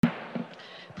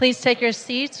Please take your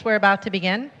seats. We're about to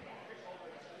begin.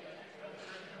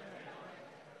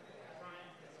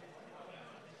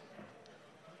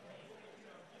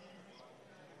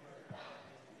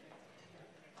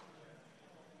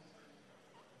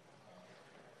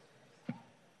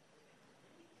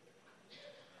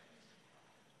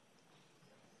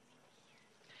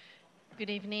 Good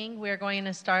evening. We're going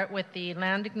to start with the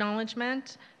land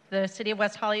acknowledgement. The City of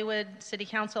West Hollywood City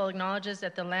Council acknowledges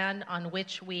that the land on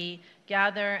which we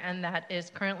gather and that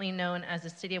is currently known as the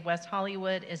City of West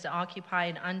Hollywood is the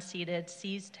occupied, unceded,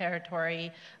 seized territory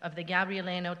of the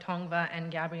Gabrielino Tongva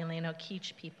and Gabrielino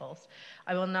Kizh peoples.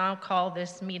 I will now call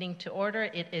this meeting to order.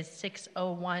 It is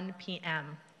 6:01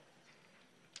 p.m.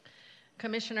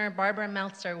 Commissioner Barbara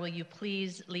Meltzer, will you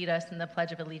please lead us in the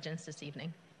Pledge of Allegiance this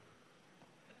evening?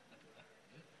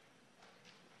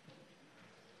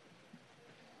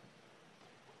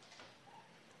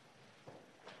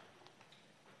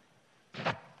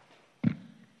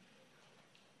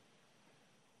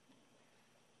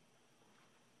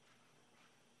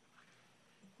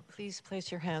 Please place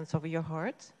your hands over your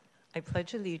heart. I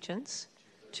pledge allegiance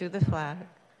to the flag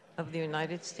of the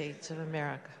United States of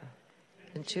America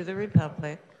and to the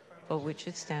republic for which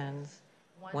it stands,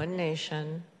 one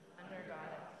nation,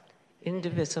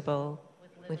 indivisible,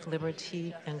 with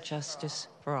liberty and justice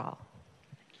for all.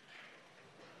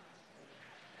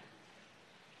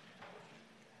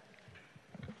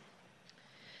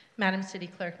 Madam City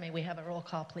Clerk, may we have a roll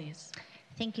call, please?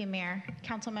 Thank you, Mayor.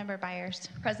 Councilmember Byers.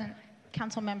 Present.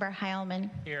 Councilmember Heilman.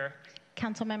 Here.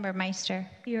 Councilmember Meister.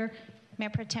 Here. Mayor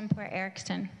Pro Tempore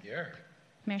Erickson. Here.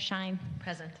 Mayor Schein.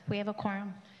 Present. We have a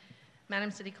quorum.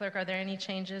 Madam City Clerk, are there any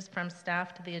changes from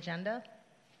staff to the agenda?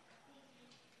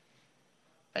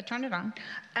 I turned it on.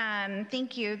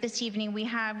 Thank you. This evening we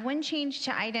have one change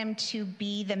to item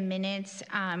 2B, the minutes.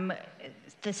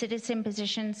 The citizen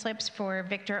position slips for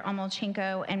Victor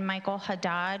Omolchenko and Michael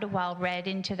Haddad, while read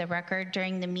into the record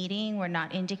during the meeting, were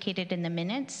not indicated in the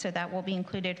minutes, so that will be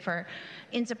included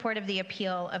in support of the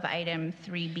appeal of item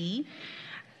 3B.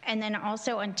 And then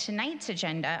also on tonight's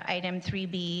agenda, item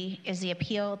 3B is the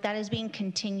appeal that is being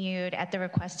continued at the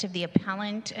request of the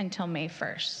appellant until May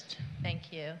 1st.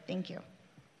 Thank you. Thank you.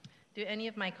 Do any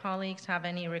of my colleagues have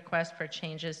any requests for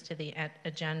changes to the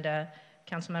agenda?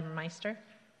 Councilmember Meister?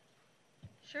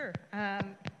 Sure. I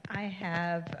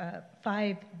have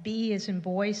 5B as in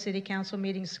boy, City Council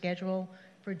meeting schedule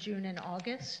for June and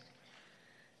August.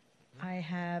 I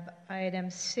have item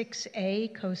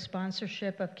 6A,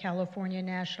 co-sponsorship of California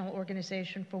National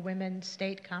Organization for Women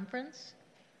State Conference.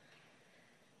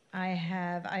 I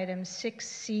have item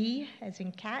 6C, as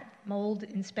in cat, mold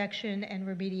inspection and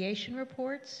remediation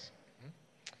reports.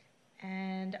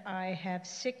 And I have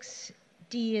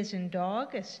 6D as in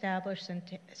dog, establish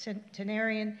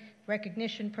centenarian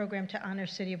recognition program to honor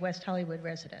City of West Hollywood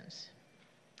residents.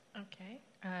 Okay,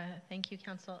 thank you,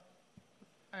 Council.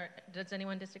 Does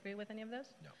anyone disagree with any of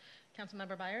those? No.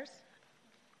 Councilmember Byers?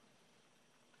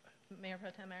 Mayor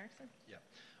Pro Tem Erickson? Yeah.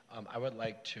 I would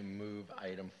like to move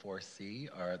item 4C,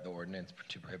 or the ordinance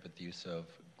to prohibit the use of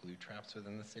glue traps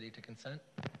within the city, to consent.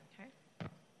 Okay.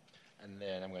 And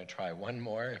then I'm going to try one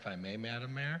more, if I may,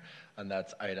 Madam Mayor, and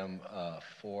that's item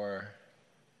 4A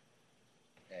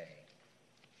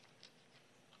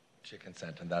to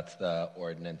consent, and that's the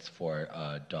ordinance for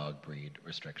dog breed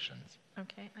restrictions.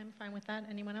 Okay, I'm fine with that.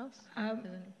 Anyone else?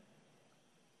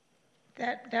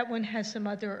 That one has some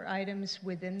other items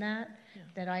within that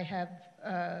that I have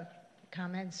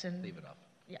comments and... Leave it up.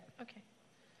 Yeah. Okay.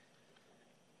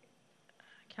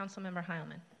 Councilmember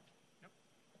Heilman? Nope.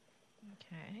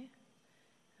 Okay.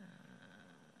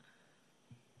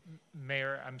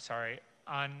 Mayor, I'm sorry.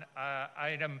 On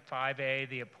item 5A,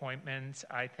 the appointments,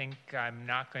 I think I'm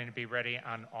not going to be ready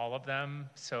on all of them,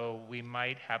 so we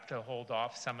might have to hold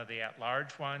off some of the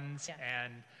at-large ones. Yes.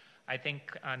 And I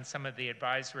think on some of the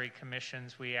advisory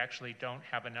commissions, we actually don't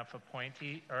have enough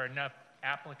enough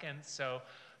applicants, so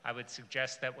I would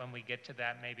suggest that when we get to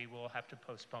that, maybe we'll have to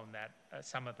postpone that,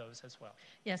 some of those as well.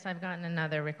 Yes, I've gotten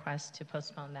another request to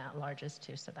postpone that largest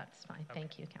too, so that's fine. Okay.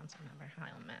 Thank you, Councilmember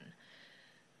Heilman.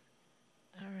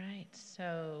 All right,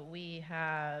 so we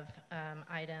have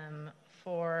item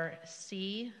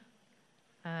 4C,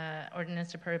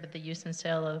 ordinance to prohibit the use and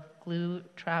sale of glue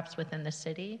traps within the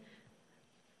city.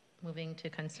 Moving to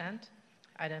consent.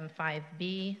 Item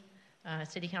 5B,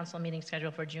 City Council meeting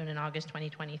scheduled for June and August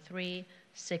 2023.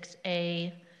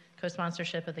 6A,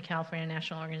 co-sponsorship of the California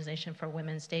National Organization for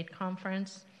Women State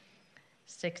Conference.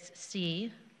 6C,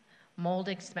 mold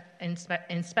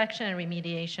inspection and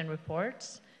remediation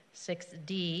reports.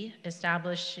 6D,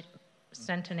 establish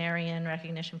centenarian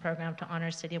recognition program to honor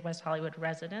City of West Hollywood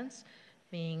residents.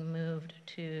 being moved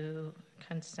to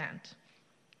consent.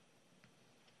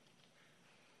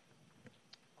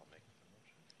 I'll make the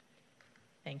motion.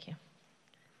 Thank you.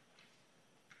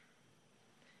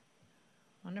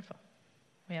 Wonderful.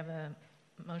 We have a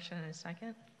motion and a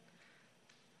second.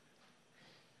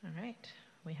 All right,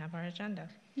 we have our agenda.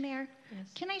 Mayor,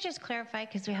 Yes. can I just clarify,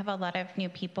 because we have a lot of new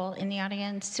people in the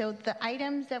audience. So the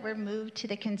items that were moved to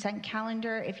the consent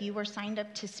calendar, if you were signed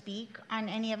up to speak on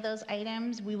any of those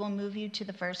items, we will move you to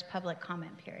the first public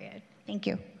comment period. Thank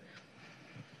you.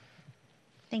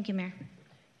 Thank you, Mayor.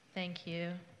 Thank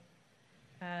you.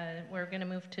 We're going to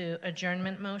move to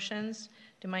adjournment motions.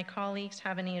 Do my colleagues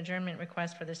have any adjournment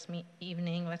requests for this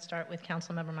evening? Let's start with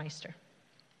Councilmember Meister.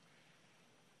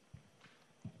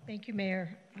 Thank you,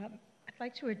 Mayor. I'd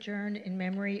like to adjourn in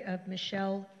memory of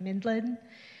Michelle Mindlin.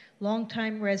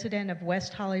 Longtime resident of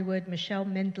West Hollywood, Michelle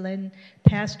Mindlin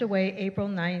passed away April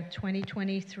 9th,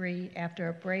 2023, after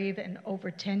a brave and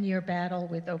over 10-year battle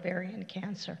with ovarian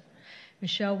cancer.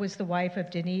 Michelle was the wife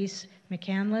of Denise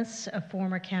McCandless, a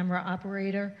former camera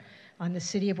operator on the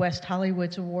City of West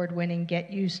Hollywood's award-winning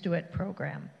Get Used to It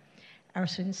program. Our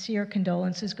sincere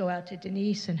condolences go out to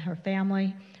Denise and her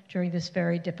family during this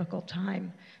very difficult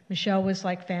time. Michelle was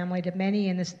like family to many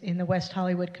in the West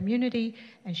Hollywood community,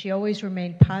 and she always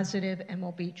remained positive and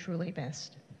will be truly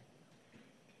missed.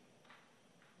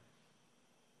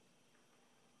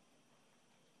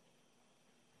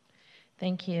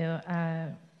 Thank you.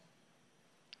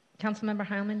 Councilmember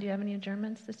Heilman, do you have any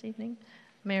adjournments this evening?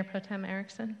 Mayor Pro Tem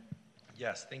Erickson?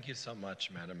 Yes, thank you so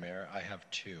much, Madam Mayor. I have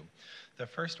two. The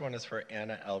first one is for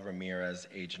Anna L. Ramirez,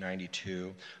 age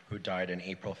 92, who died on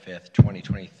April 5th,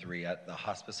 2023 at the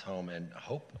hospice home in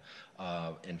Hope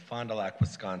in Fond du Lac,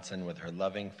 Wisconsin, with her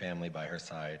loving family by her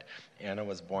side. Anna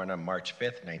was born on March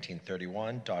 5th,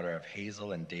 1931, daughter of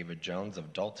Hazel and David Jones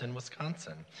of Dalton,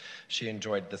 Wisconsin. She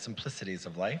enjoyed the simplicities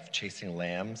of life, chasing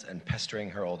lambs and pestering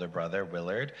her older brother,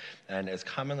 Willard, and is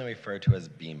commonly referred to as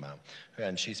Bima.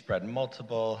 And she spread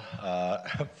multiple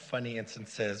funny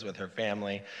instances with her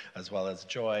family, as well as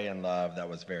joy and love that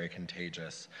was very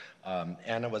contagious.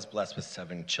 Anna was blessed with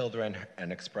 7 children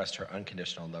and expressed her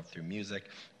unconditional love through music,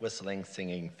 whistling,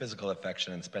 singing, physical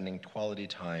affection, and spending quality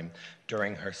time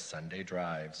during her Sunday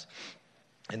drives.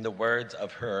 In the words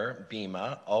of her,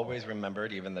 Bima, always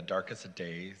remembered even the darkest of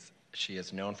days, she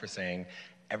is known for saying,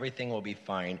 "Everything will be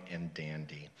fine and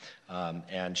dandy."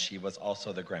 And she was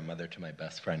also the grandmother to my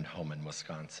best friend home in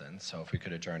Wisconsin. So if we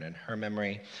could adjourn in her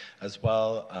memory, as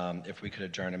well, if we could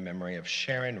adjourn in memory of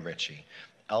Sharon Ritchie,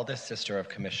 eldest sister of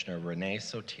Commissioner Renee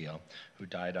Sotil, who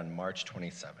died on March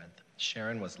 27th.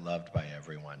 Sharon was loved by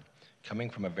everyone.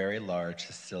 Coming from a very large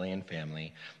Sicilian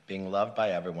family, being loved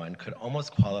by everyone could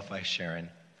almost qualify Sharon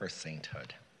for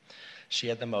sainthood. She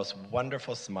had the most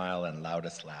wonderful smile and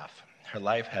loudest laugh. Her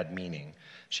life had meaning.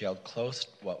 She held close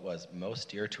what was most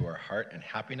dear to her heart and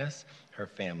happiness, her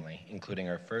family, including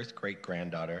her first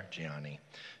great-granddaughter, Gianni.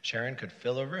 Sharon could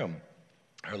fill a room.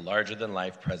 Her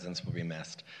larger-than-life presence will be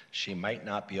missed. She might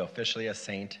not be officially a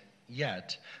saint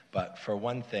yet, but for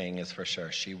one thing is for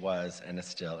sure, she was and is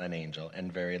still an angel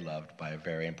and very loved by a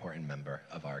very important member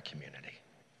of our community.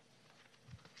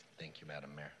 Thank you,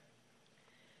 Madam Mayor.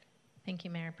 Thank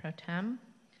you, Mayor Pro Tem.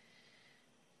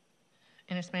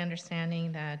 And it's my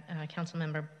understanding that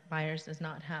Councilmember Byers does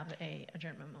not have a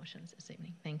adjournment motions this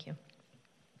evening. Thank you.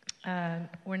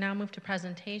 We're now moved to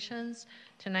presentations.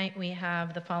 Tonight we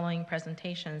have the following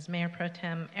presentations. Mayor Pro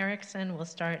Tem Erickson will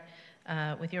start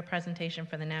with your presentation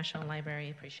for the National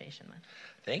Library Appreciation Month.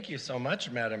 Thank you so much,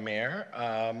 Madam Mayor.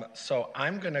 So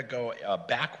I'm going to go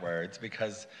backwards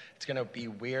because it's going to be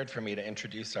weird for me to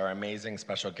introduce our amazing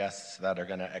special guests that are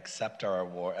going to accept our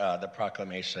award, the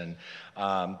proclamation.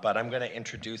 But I'm going to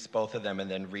introduce both of them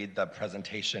and then read the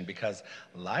presentation because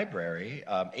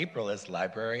April is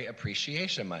Library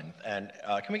Appreciation Month. And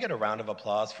can we get a round of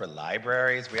applause for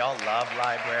libraries? We all love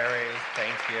libraries.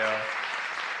 Thank you.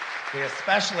 We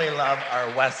especially love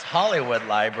our West Hollywood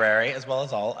Library, as well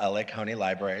as all LA County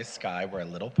libraries. Sky, we're a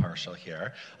little partial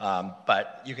here,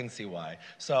 but you can see why.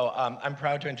 So I'm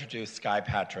proud to introduce Sky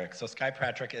Patrick. So Sky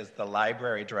Patrick is the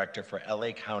library director for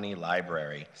LA County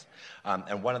Libraries,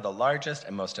 and one of the largest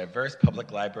and most diverse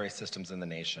public library systems in the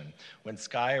nation. When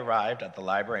Sky arrived at the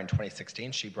library in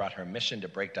 2016, she brought her mission to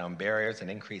break down barriers and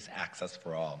increase access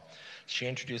for all. She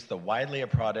introduced the widely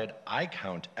applauded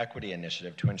iCount Equity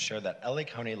Initiative to ensure that LA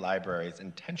County libraries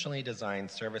intentionally design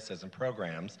services and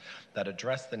programs that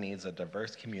address the needs of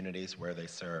diverse communities where they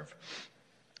serve.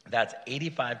 That's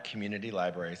 85 community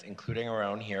libraries, including our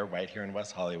own here, right here in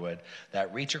West Hollywood,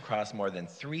 that reach across more than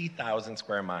 3,000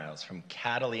 square miles from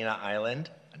Catalina Island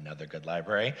another good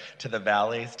library, to the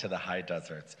valleys, to the high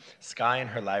deserts. Sky and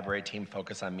her library team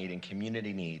focus on meeting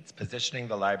community needs, positioning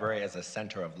the library as a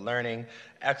center of learning,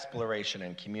 exploration,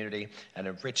 and community, and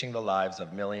enriching the lives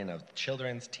of millions of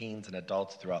children, teens, and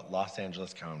adults throughout Los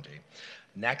Angeles County.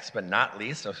 Next but not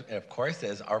least, of course,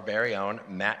 is our very own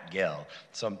Matt Gill.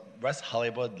 So West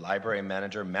Hollywood Library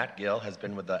Manager Matt Gill has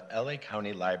been with the LA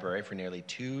County Library for nearly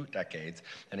 2 decades,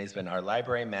 and he's been our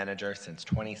library manager since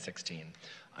 2016.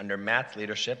 Under Matt's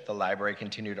leadership, the library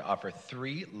continued to offer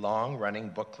 3 long-running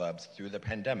book clubs through the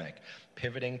pandemic,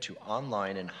 pivoting to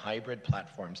online and hybrid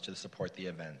platforms to support the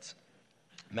events.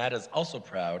 Matt is also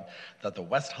proud that the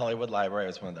West Hollywood Library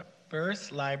was one of the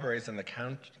first libraries in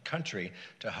the country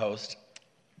to host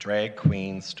Drag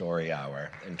Queen Story Hour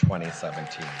in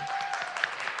 2017.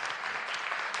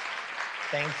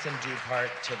 Thanks in due part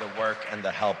to the work and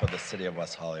the help of the City of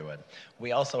West Hollywood.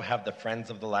 We also have the Friends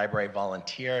of the Library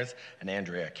volunteers and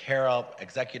Andrea Carroll,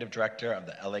 Executive Director of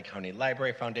the LA County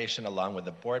Library Foundation, along with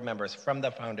the board members from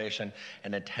the foundation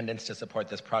in attendance to support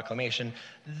this proclamation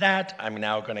that I'm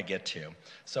now going to get to.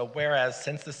 So whereas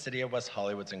since the City of West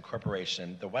Hollywood's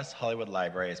incorporation, the West Hollywood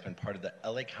Library has been part of the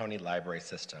LA County Library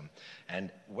System.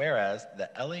 And whereas the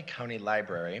LA County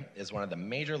Library is one of the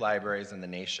major libraries in the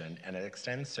nation, and it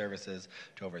extends services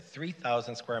to over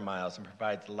 3,000 square miles and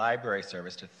provides library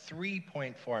service to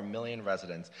 3.4 million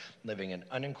residents living in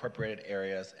unincorporated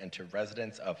areas and to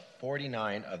residents of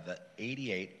 49 of the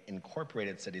 88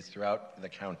 incorporated cities throughout the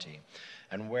county.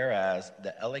 And whereas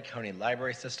the LA County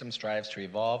Library System strives to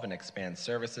evolve and expand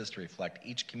services to reflect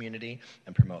each community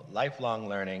and promote lifelong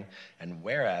learning, and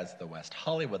whereas the West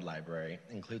Hollywood Library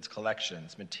includes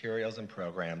collections, materials, and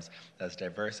programs as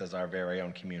diverse as our very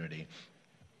own community,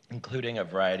 including a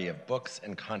variety of books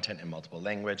and content in multiple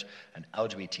language, an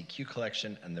LGBTQ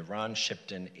collection, and the Ron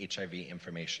Shipton HIV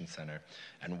Information Center.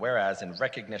 And whereas in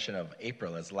recognition of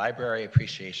April as Library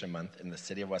Appreciation Month in the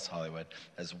City of West Hollywood,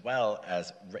 as well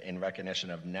as in recognition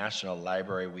of National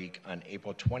Library Week on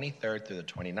April 23rd through the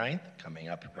 29th, coming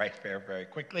up right there very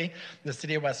quickly, the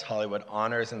City of West Hollywood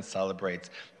honors and celebrates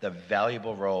the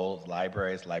valuable role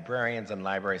libraries, librarians, and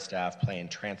library staff play in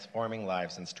transforming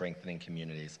lives and strengthening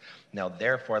communities. Now,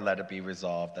 therefore, let it be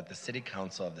resolved that the City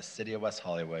Council of the City of West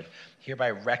Hollywood hereby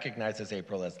recognizes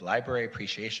April as Library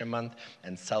Appreciation Month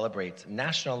and celebrates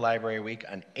National Library Week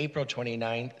on April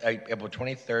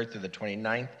 23rd through the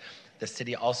 29th. The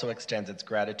city also extends its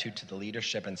gratitude to the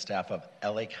leadership and staff of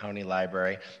LA County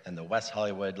Library and the West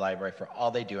Hollywood Library for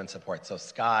all they do in support. So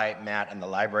Sky, Matt, and the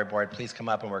library board, please come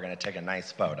up and we're going to take a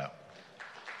nice photo.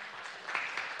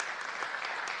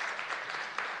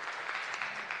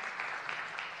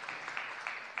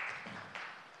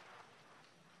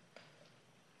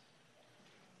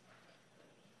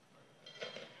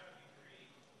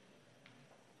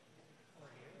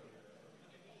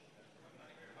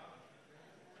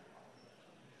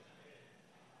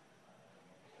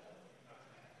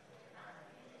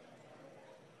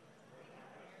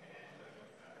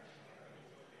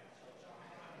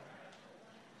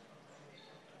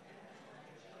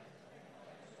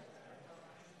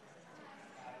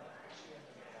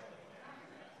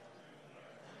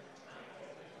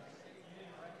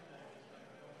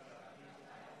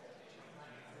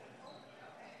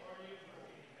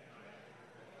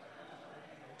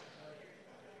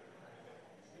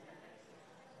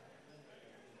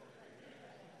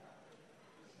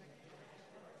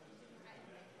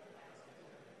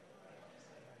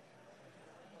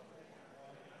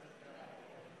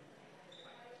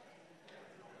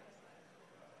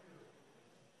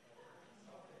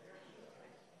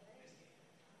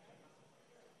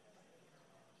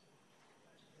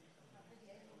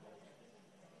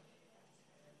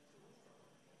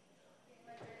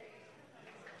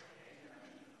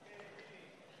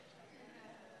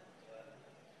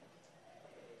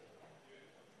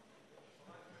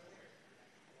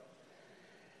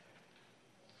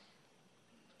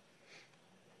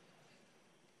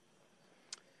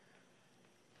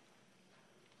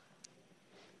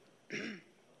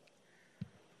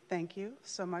 Thank you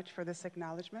so much for this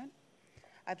acknowledgement.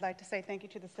 I'd like to say thank you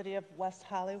to the City of West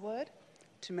Hollywood,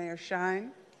 to Mayor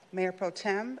Shine, Mayor Pro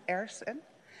Tem Erson,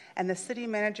 and the City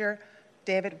Manager,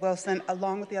 David Wilson,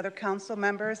 along with the other council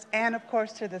members, and of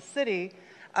course to the City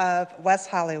of West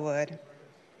Hollywood.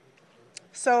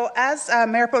 So as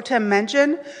Mayor Pro Tem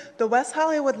mentioned, the West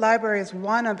Hollywood Library is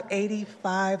one of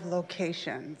 85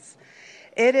 locations.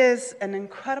 It is an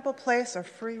incredible place of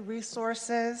free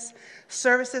resources,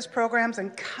 services, programs,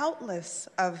 and countless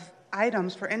of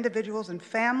items for individuals and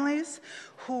families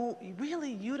who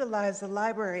really utilize the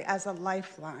library as a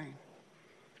lifeline.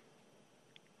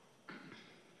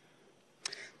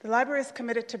 The library is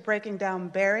committed to breaking down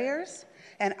barriers,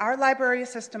 and our library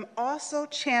system also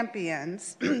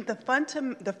champions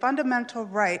the fundamental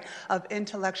right of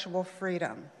intellectual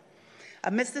freedom.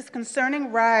 Amidst this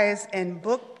concerning rise in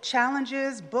book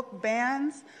challenges, book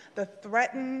bans, the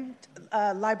threatened,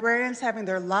 librarians having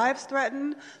their lives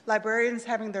threatened, librarians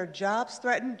having their jobs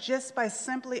threatened just by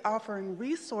simply offering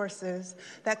resources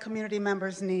that community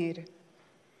members need.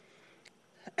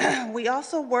 We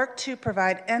also work to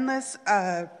provide endless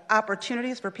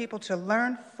opportunities for people to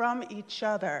learn from each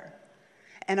other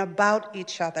and about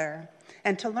each other,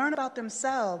 and to learn about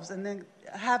themselves and then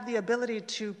have the ability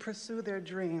to pursue their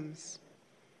dreams.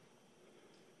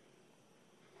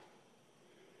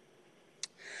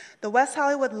 The West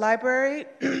Hollywood Library,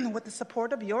 with the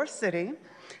support of your city,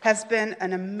 has been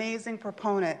an amazing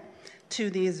proponent to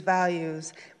these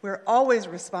values. We're always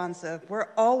responsive. We're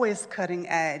always cutting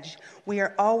edge. We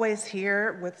are always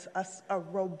here with a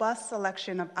robust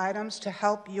selection of items to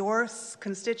help your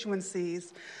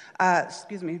constituencies,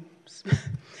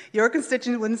 your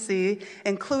constituency,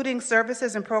 including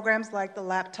services and programs like the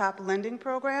laptop lending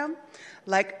program,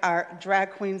 like our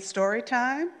drag queen story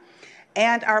time,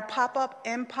 and our pop-up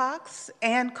MPOX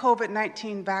and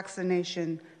COVID-19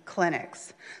 vaccination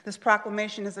clinics. This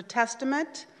proclamation is a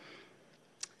testament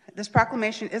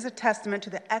to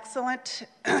the excellent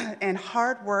and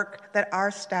hard work that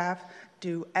our staff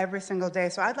do every single day.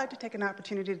 So I'd like to take an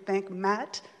opportunity to thank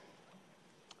Matt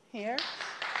here.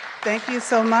 Thank you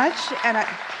so much. And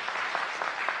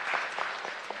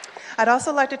I'd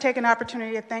also like to take an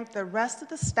opportunity to thank the rest of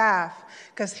the staff,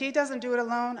 because he doesn't do it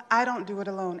alone, I don't do it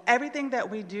alone. Everything that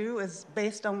we do is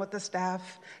based on what the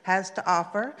staff has to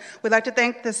offer. We'd like to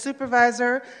thank the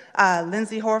supervisor,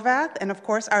 Lindsay Horvath, and of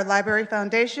course our Library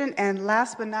Foundation, and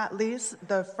last but not least,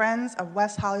 the Friends of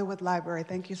West Hollywood Library.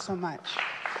 Thank you so much.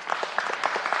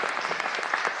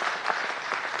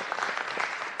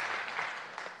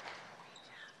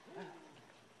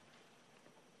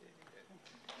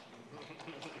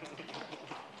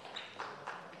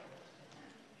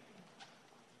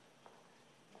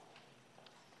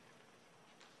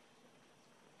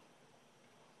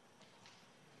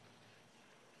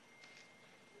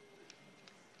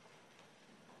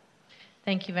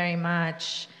 Thank you very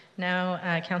much. Now,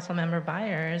 Councilmember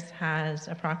Byers has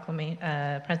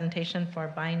a presentation for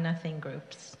Buy Nothing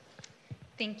groups.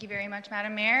 Thank you very much,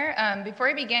 Madam Mayor. Before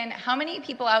I begin, how many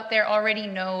people out there already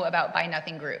know about Buy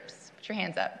Nothing groups? Put your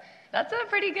hands up. That's a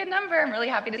pretty good number. I'm really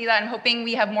happy to see that. I'm hoping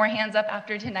we have more hands up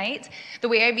after tonight. The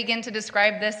way I begin to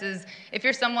describe this is, if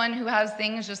you're someone who has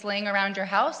things just laying around your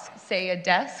house, say a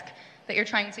desk that you're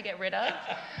trying to get rid of,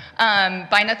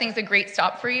 Buy Nothing's a great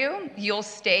stop for you. You'll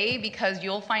stay because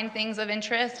you'll find things of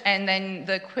interest, and then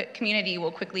the community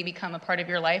will quickly become a part of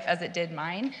your life, as it did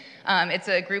mine. It's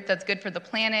a group that's good for the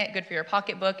planet, good for your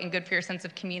pocketbook, and good for your sense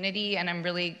of community, and I'm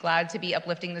really glad to be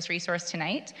uplifting this resource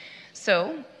tonight.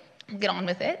 So, we'll get on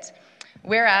with it.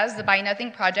 Whereas the Buy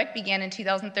Nothing project began in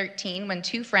 2013 when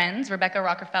two friends, Rebecca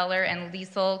Rockefeller and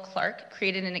Liesl Clark,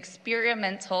 created an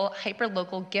experimental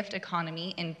hyperlocal gift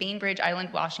economy in Bainbridge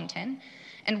Island, Washington.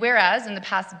 And whereas in the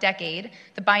past decade,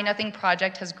 the Buy Nothing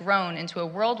project has grown into a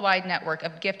worldwide network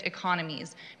of gift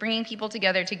economies, bringing people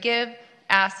together to give,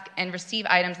 ask, and receive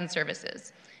items and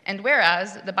services. And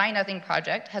whereas the Buy Nothing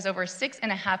project has over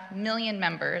 6.5 million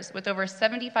members with over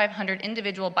 7,500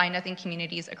 individual Buy Nothing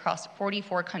communities across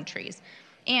 44 countries.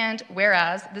 And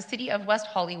whereas the city of West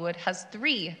Hollywood has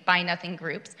 3 Buy Nothing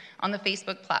groups on the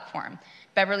Facebook platform: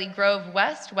 Beverly Grove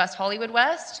West, West Hollywood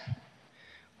West,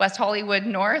 West Hollywood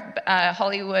North,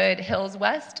 Hollywood Hills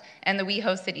West, and the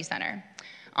WeHo City Center.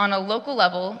 On a local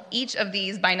level, each of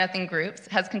these Buy Nothing groups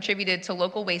has contributed to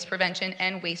local waste prevention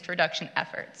and waste reduction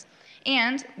efforts.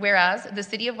 And whereas the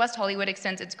City of West Hollywood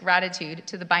extends its gratitude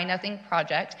to the Buy Nothing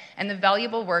project and the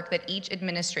valuable work that each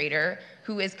administrator,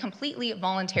 who is completely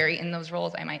voluntary in those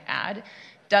roles, I might add,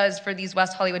 does for these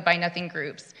West Hollywood Buy Nothing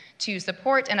groups to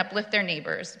support and uplift their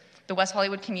neighbors, the West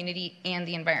Hollywood community, and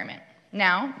the environment.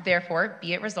 Now, therefore,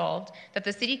 be it resolved that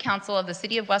the City Council of the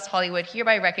City of West Hollywood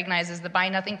hereby recognizes the Buy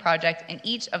Nothing project and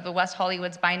each of the West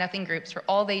Hollywood's Buy Nothing groups for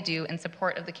all they do in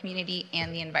support of the community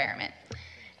and the environment.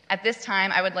 At this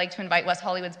time, I would like to invite West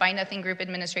Hollywood's Buy Nothing Group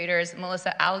administrators,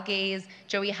 Melissa Algaze,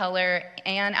 Joey Heller,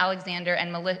 Ann Alexander,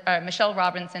 and Michelle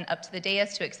Robinson up to the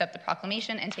dais to accept the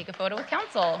proclamation and take a photo with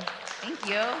council. Thank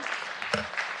you.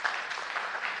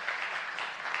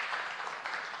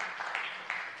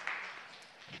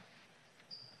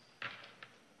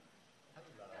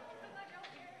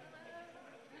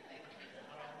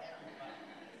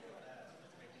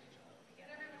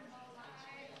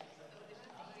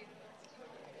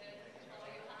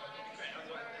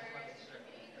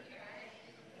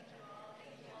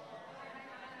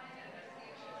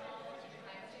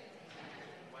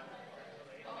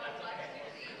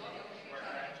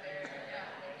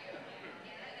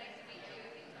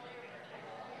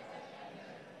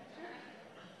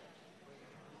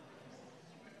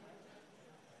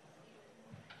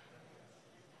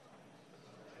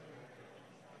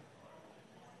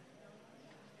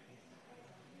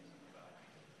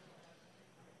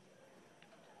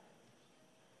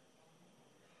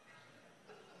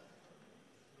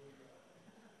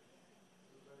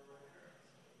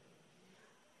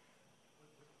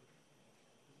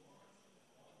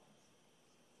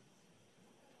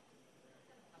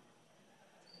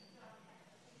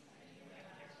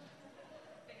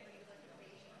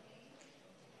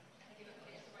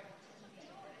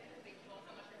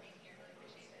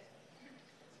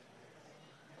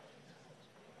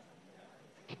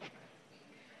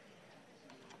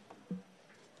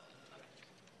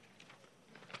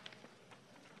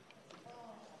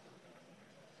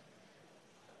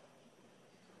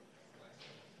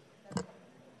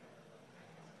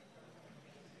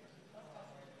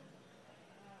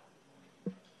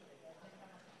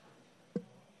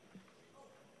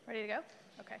 Ready to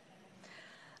go? Okay.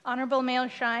 Honorable Mayor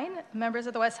Shine, members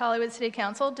of the West Hollywood City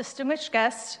Council, distinguished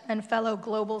guests, and fellow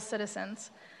global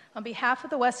citizens. On behalf of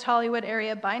the West Hollywood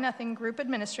Area Buy Nothing Group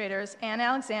Administrators, Ann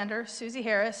Alexander, Susie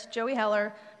Harris, Joey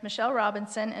Heller, Michelle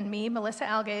Robinson, and me, Melissa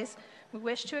Algaze, we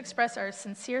wish to express our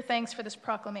sincere thanks for this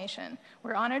proclamation.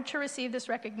 We're honored to receive this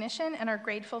recognition and are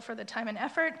grateful for the time and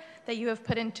effort that you have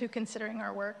put into considering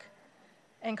our work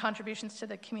and contributions to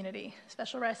the community.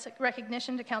 Special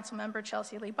recognition to Councilmember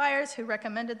Chelsea Lee Byers, who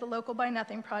recommended the local Buy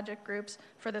Nothing project groups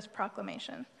for this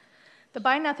proclamation. The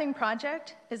Buy Nothing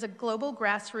Project is a global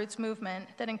grassroots movement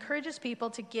that encourages people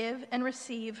to give and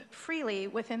receive freely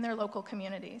within their local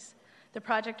communities. The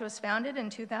project was founded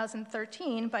in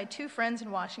 2013 by two friends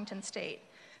in Washington State.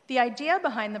 The idea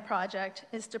behind the project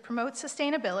is to promote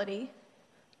sustainability,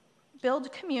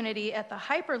 build community at the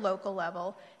hyper-local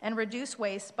level, and reduce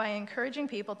waste by encouraging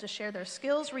people to share their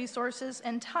skills, resources,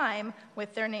 and time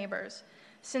with their neighbors.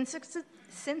 Since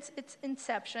its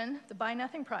inception, the Buy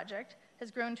Nothing Project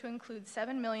has grown to include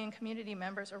 7 million community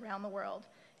members around the world.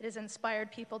 It has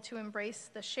inspired people to embrace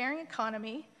the sharing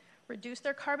economy, reduce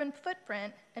their carbon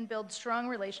footprint, and build strong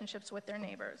relationships with their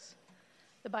neighbors.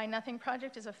 The Buy Nothing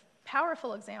Project is a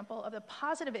powerful example of the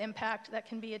positive impact that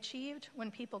can be achieved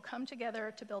when people come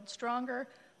together to build stronger,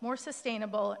 more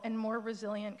sustainable, and more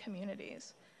resilient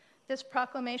communities. This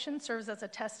proclamation serves as a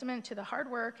testament to the hard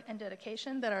work and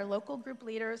dedication that our local group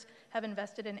leaders have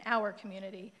invested in our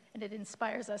community, and it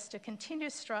inspires us to continue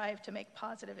to strive to make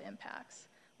positive impacts.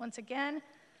 Once again,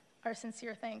 our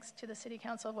sincere thanks to the City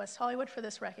Council of West Hollywood for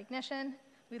this recognition.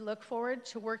 We look forward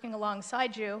to working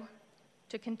alongside you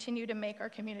to continue to make our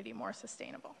community more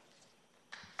sustainable.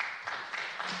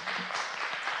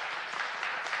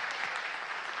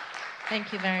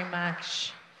 Thank you very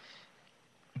much.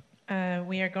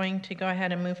 We are going to go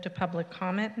ahead and move to public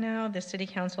comment now. The City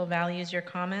Council values your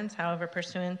comments. However,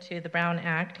 pursuant to the Brown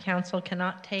Act, Council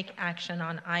cannot take action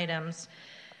on items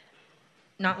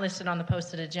not listed on the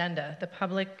posted agenda. The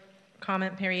public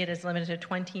comment period is limited to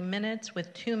 20 minutes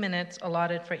with 2 minutes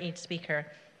allotted for each speaker.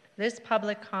 This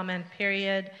public comment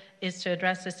period is to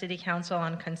address the City Council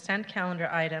on consent calendar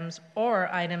items or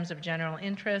items of general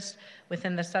interest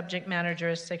within the subject matter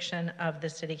jurisdiction of the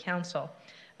City Council.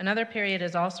 Another period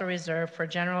is also reserved for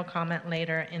general comment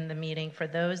later in the meeting for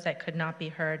those that could not be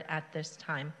heard at this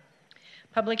time.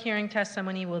 Public hearing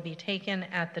testimony will be taken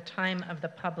at the time of the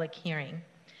public hearing.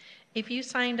 If you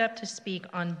signed up to speak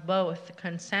on both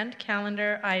consent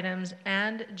calendar items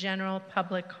and general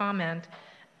public comment,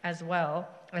 as well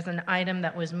as an item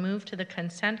that was moved to the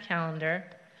consent calendar,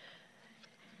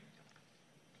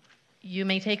 you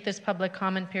may take this public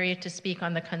comment period to speak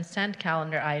on the consent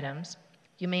calendar items.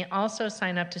 You may also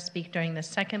sign up to speak during the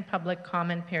second public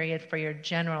comment period for your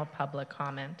general public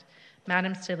comment.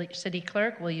 Madam City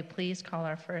Clerk, will you please call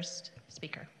our first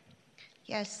speaker?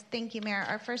 Yes, thank you, Mayor.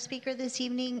 Our first speaker this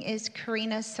evening is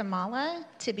Karina Samala,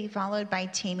 to be followed by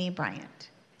Tammy Bryant.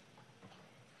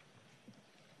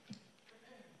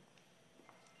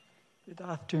 Good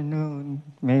afternoon,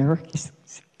 Mayor,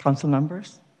 Council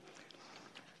members.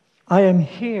 I am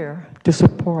here to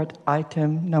support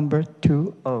item number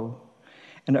 2.0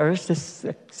 and urge the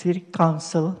City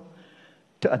Council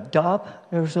to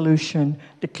adopt a resolution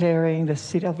declaring the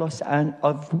City of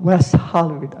West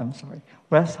Hollywood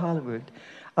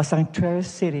a sanctuary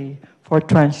city for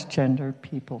transgender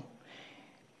people.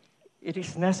 It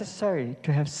is necessary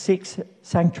to have 6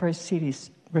 sanctuary cities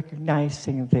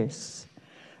recognizing this.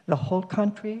 The whole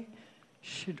country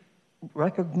should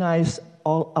recognize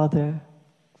all other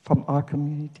from our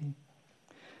community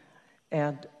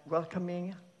and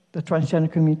welcoming the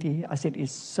transgender community as it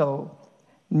is so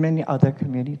in many other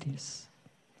communities.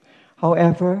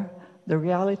 However, the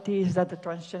reality is that the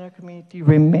transgender community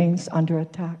remains under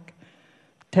attack.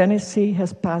 Tennessee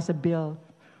has passed a bill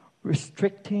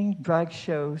restricting drag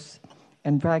shows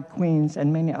and drag queens,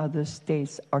 and many other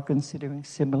states are considering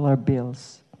similar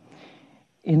bills.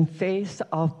 In face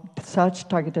of such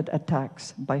targeted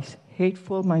attacks by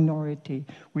hateful minority,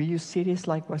 we use cities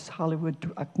like West Hollywood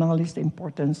to acknowledge the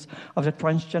importance of the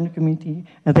transgender community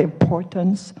and the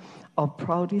importance of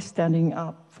proudly standing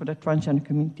up for the transgender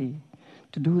community.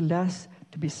 To do less,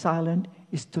 to be silent,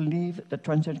 is to leave the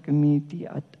transgender community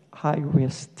at high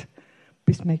risk.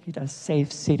 Please make it a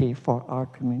safe city for our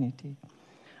community.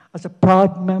 As a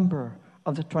proud member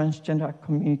of the transgender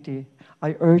community,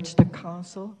 I urge the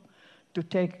Council to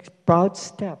take proud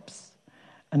steps,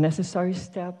 a necessary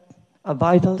step, a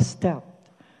vital step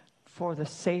for the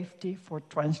safety for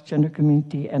transgender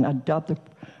community, and adopt the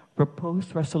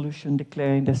proposed resolution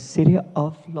declaring the City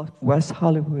of West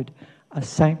Hollywood a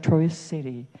sanctuary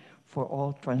city for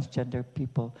all transgender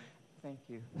people. Thank you.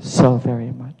 you so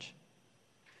very much.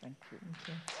 Thank you.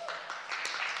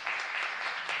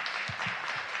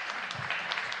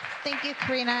 Thank you,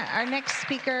 Karina. Our next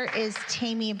speaker is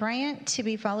Tammy Bryant, to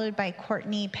be followed by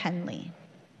Courtney Penley.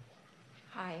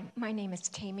 Hi, my name is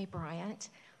Tammy Bryant.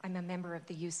 I'm a member of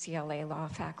the UCLA Law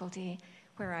faculty,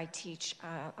 where I teach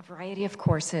a variety of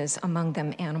courses, among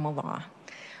them animal law.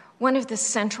 One of the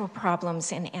central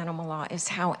problems in animal law is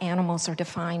how animals are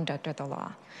defined under the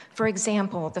law. For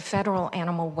example, the Federal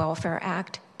Animal Welfare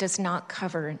Act does not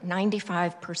cover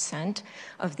 95%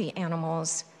 of the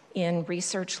animals in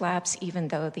research labs, even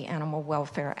though the Animal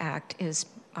Welfare Act is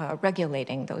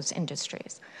regulating those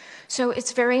industries. So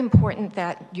it's very important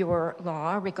that your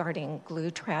law regarding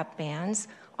glue trap bans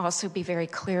also be very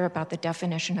clear about the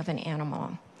definition of an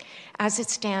animal. As it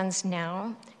stands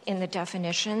now, in the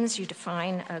definitions, you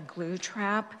define a glue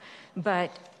trap,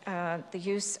 but the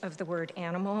use of the word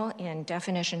animal in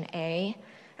definition A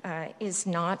is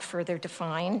not further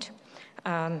defined.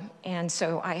 And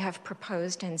so I have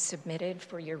proposed and submitted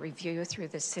for your review through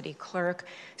the city clerk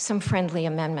some friendly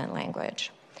amendment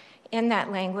language. In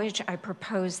that language, I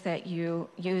propose that you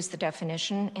use the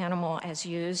definition animal as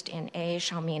used in A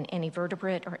shall mean any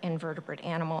vertebrate or invertebrate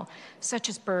animal, such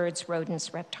as birds,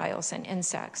 rodents, reptiles, and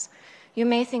insects. You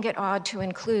may think it odd to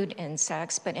include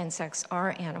insects, but insects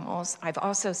are animals. I've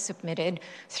also submitted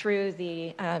through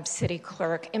the city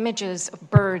clerk images of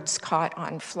birds caught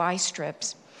on fly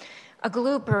strips. A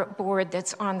glue board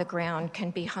that's on the ground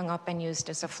can be hung up and used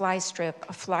as a fly strip.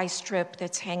 A fly strip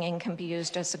that's hanging can be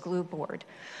used as a glue board.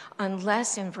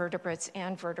 Unless invertebrates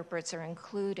and vertebrates are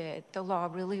included, the law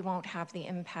really won't have the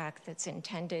impact that's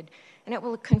intended, and it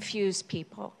will confuse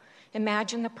people.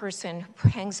 Imagine the person who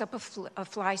hangs up a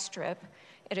fly strip.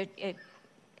 It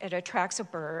attracts a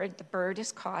bird. The bird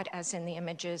is caught, as in the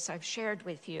images I've shared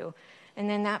with you. And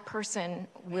then that person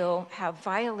will have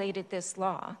violated this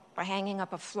law by hanging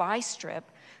up a fly strip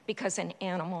because an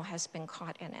animal has been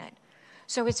caught in it.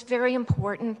 So it's very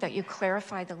important that you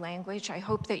clarify the language. I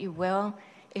hope that you will.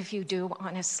 If you do,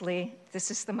 honestly, this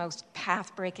is the most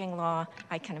path-breaking law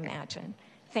I can imagine.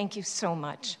 Thank you so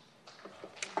much.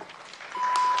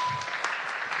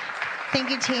 Thank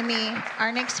you, Tammy.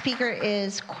 Our next speaker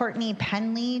is Courtney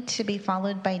Penley, to be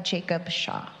followed by Jacob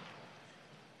Shaw.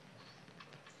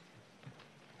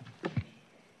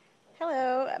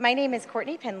 Hello, my name is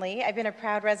Courtney Penley. I've been a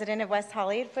proud resident of West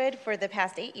Hollywood for the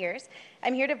past 8 years.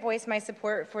 I'm here to voice my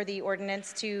support for the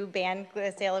ordinance to ban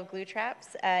the sale of glue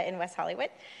traps in West Hollywood.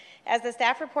 As the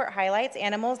staff report highlights,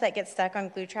 animals that get stuck on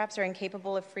glue traps are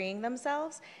incapable of freeing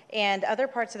themselves, and other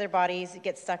parts of their bodies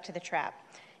get stuck to the trap.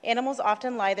 Animals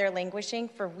often lie there languishing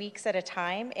for weeks at a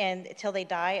time and until they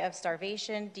die of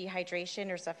starvation,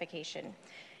 dehydration, or suffocation.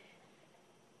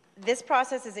 This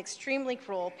process is extremely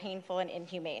cruel, painful, and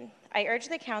inhumane. I urge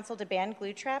the council to ban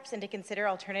glue traps and to consider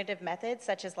alternative methods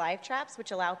such as live traps, which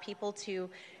allow people to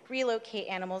relocate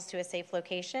animals to a safe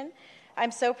location.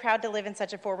 I'm so proud to live in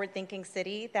such a forward-thinking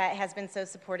city that has been so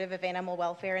supportive of animal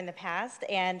welfare in the past,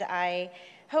 and I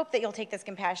hope that you'll take this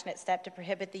compassionate step to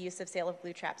prohibit the use of sale of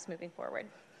glue traps moving forward.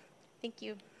 Thank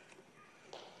you.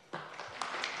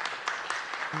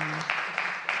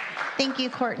 Thank you,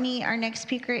 Courtney. Our next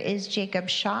speaker is Jacob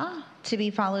Shaw, to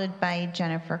be followed by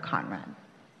Jennifer Conrad.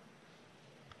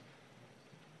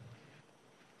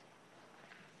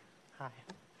 Hi.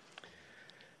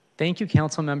 Thank you,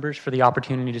 council members, for the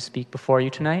opportunity to speak before you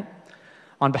tonight.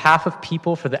 On behalf of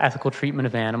People for the Ethical Treatment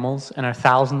of Animals and our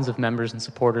thousands of members and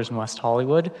supporters in West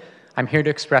Hollywood, I'm here to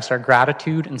express our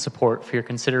gratitude and support for your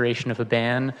consideration of a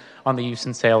ban on the use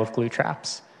and sale of glue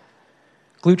traps.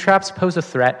 Glue traps pose a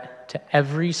threat to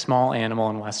every small animal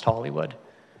in West Hollywood.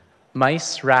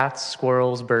 Mice, rats,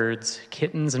 squirrels, birds,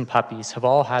 kittens, and puppies have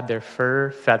all had their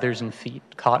fur, feathers, and feet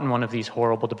caught in one of these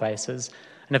horrible devices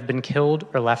and have been killed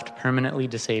or left permanently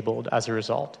disabled as a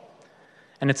result.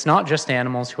 And it's not just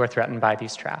animals who are threatened by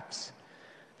these traps.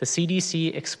 The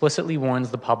CDC explicitly warns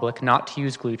the public not to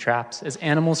use glue traps as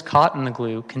animals caught in the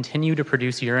glue continue to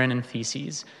produce urine and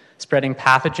feces, spreading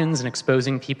pathogens and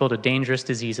exposing people to dangerous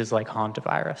diseases like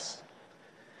hantavirus.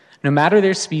 No matter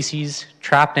their species,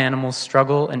 trapped animals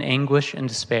struggle in anguish and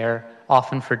despair,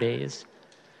 often for days.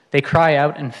 They cry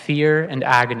out in fear and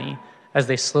agony as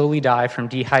they slowly die from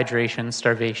dehydration,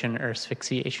 starvation, or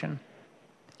asphyxiation.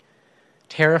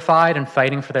 Terrified and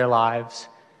fighting for their lives,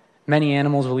 many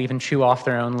animals will even chew off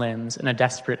their own limbs in a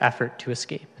desperate effort to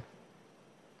escape.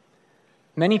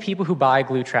 Many people who buy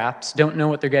glue traps don't know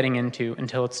what they're getting into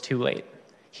until it's too late.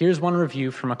 Here's one review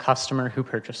from a customer who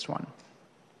purchased one.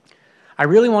 I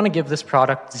really want to give this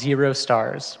product 0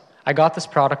 stars. I got this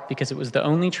product because it was the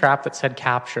only trap that said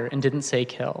capture and didn't say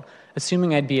kill,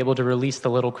 assuming I'd be able to release the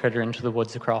little critter into the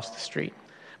woods across the street.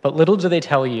 But little do they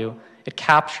tell you, it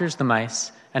captures the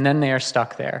mice, and then they are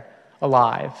stuck there,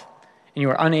 alive, and you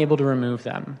are unable to remove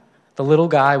them. The little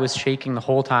guy was shaking the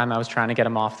whole time I was trying to get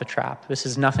him off the trap. This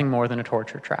is nothing more than a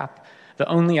torture trap. The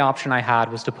only option I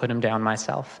had was to put him down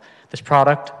myself. This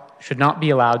product should not be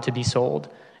allowed to be sold.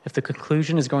 If the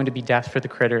conclusion is going to be death for the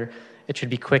critter, it should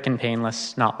be quick and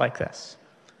painless, not like this.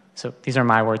 So these are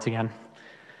my words again.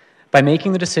 By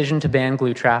making the decision to ban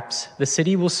glue traps, the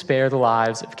city will spare the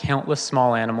lives of countless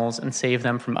small animals and save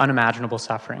them from unimaginable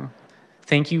suffering.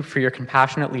 Thank you for your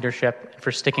compassionate leadership and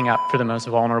for sticking up for the most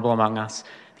vulnerable among us.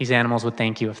 These animals would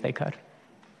thank you if they could.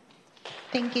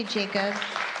 Thank you, Jacob.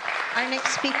 Our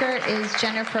next speaker is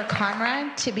Jennifer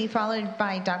Conrad, to be followed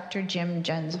by Dr. Jim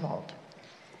Jensvold.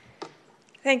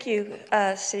 Thank you,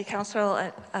 City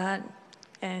Council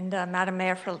and Madam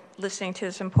Mayor, for listening to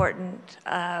this important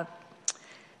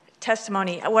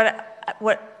testimony.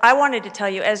 What I wanted to tell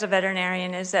you as a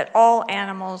veterinarian is that all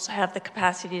animals have the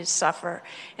capacity to suffer.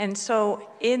 And so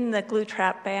in the glue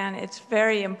trap ban, it's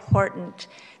very important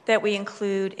that we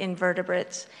include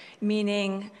invertebrates,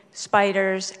 meaning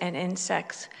spiders and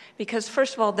insects. Because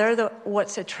first of all, they're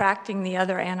what's attracting the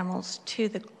other animals to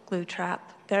the glue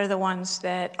trap. They're the ones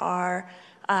that are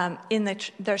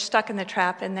they're stuck in the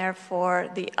trap, and therefore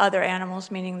the other animals,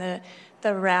 meaning the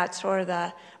rats or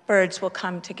the birds, will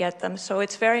come to get them. So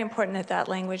it's very important that that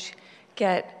language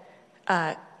get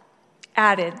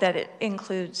added, that it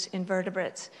includes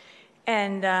invertebrates.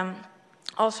 And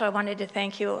also I wanted to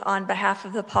thank you on behalf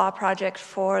of the PAW Project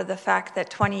for the fact that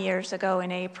 20 years ago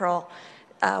in April,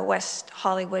 West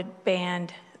Hollywood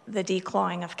banned the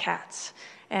declawing of cats.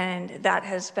 And that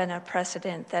has been a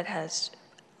precedent that has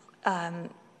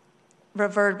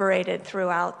reverberated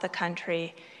throughout the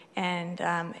country,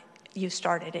 and you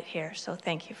started it here, so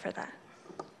thank you for that.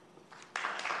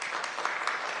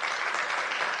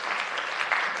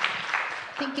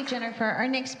 Thank you, Jennifer. Our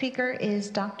next speaker is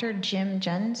Dr. Jim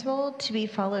Jensvold, to be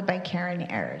followed by Karen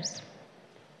Ayers.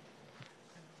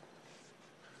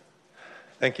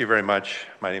 Thank you very much.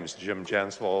 My name is Jim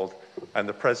Jensvold. I'm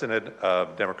the president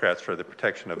of Democrats for the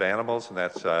Protection of Animals, and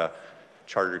that's a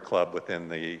charter club within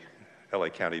the LA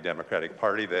County Democratic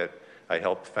Party that I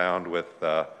helped found with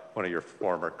one of your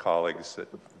former colleagues,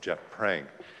 Jeff Prang.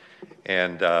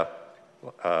 And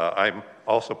I'm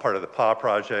also part of the PAW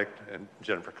Project, and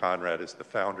Jennifer Conrad is the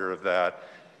founder of that.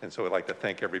 And so I'd like to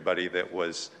thank everybody that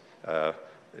was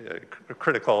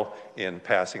critical in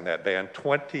passing that ban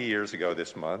 20 years ago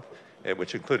this month,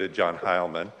 which included John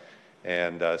Heilman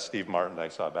and Steve Martin, I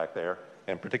saw back there,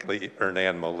 and particularly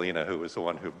Hernan Molina, who was the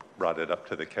one who brought it up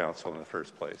to the council in the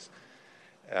first place.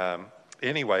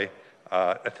 Anyway,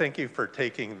 thank you for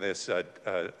taking this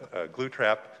glue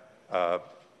trap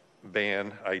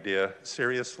ban idea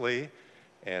seriously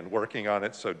and working on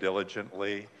it so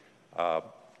diligently.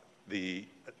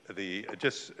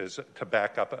 Just as to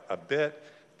back up a bit,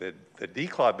 the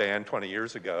declaw ban 20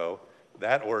 years ago,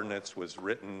 that ordinance was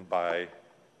written by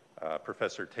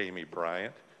Professor Tammy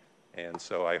Bryant, and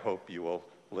so I hope you will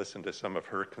listen to some of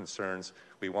her concerns.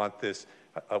 We want this,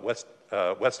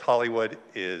 West Hollywood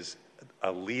is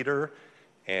a leader,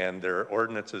 and their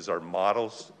ordinances are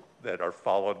models that are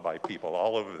followed by people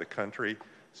all over the country,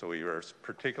 so we are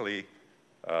particularly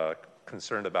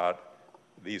concerned about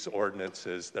these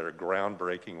ordinances that are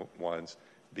groundbreaking ones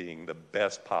being the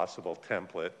best possible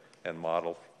template and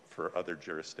model for other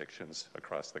jurisdictions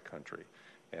across the country.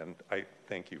 And I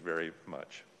thank you very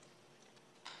much.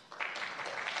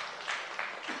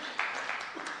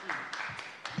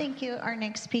 Thank you. Our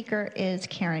next speaker is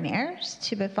Karen Ayers,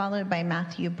 to be followed by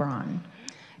Matthew Braun.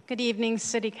 Good evening,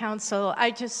 City Council.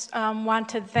 I just want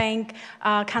to thank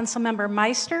Councilmember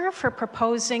Meister for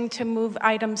proposing to move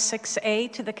item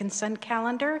 6A to the consent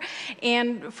calendar,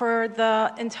 and for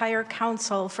the entire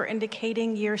council for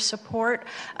indicating your support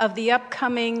of the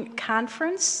upcoming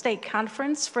conference, state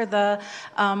conference for the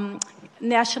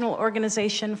National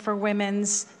Organization for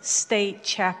Women's State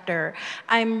Chapter.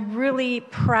 I'm really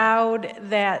proud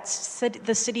that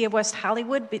the City of West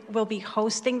Hollywood will be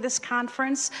hosting this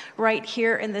conference right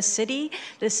here in the city.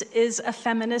 This is a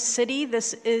feminist city.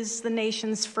 This is the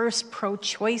nation's first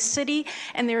pro-choice city,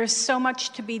 and there is so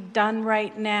much to be done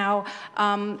right now,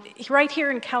 right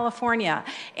here in California.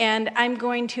 And I'm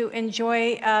going to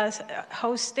enjoy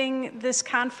hosting this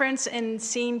conference and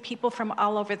seeing people from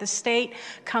all over the state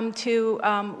come to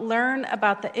learn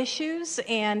about the issues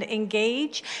and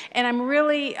engage. And I'm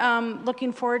really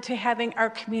looking forward to having our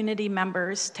community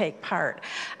members take part.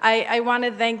 I want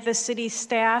to thank the city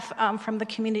staff from the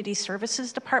community Community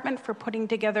Services Department for putting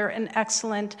together an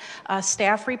excellent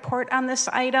staff report on this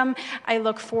item. I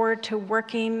look forward to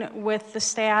working with the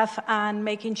staff on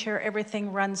making sure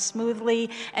everything runs smoothly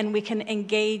and we can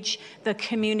engage the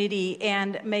community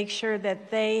and make sure that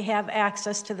they have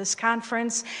access to this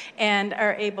conference and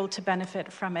are able to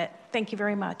benefit from it. Thank you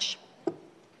very much.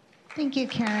 Thank you,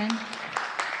 Karen.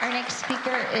 Our next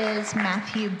speaker is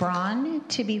Matthew Braun,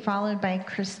 to be followed by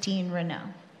Christine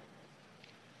Renaud.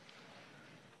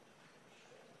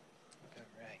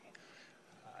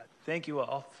 Thank you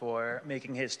all for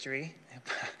making history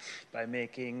by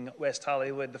making West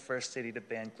Hollywood the first city to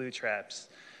ban glue traps.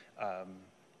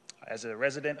 As a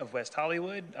resident of West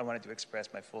Hollywood, I wanted to express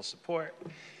my full support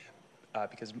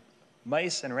because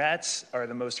mice and rats are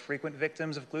the most frequent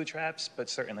victims of glue traps, but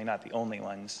certainly not the only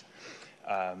ones.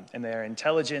 And they're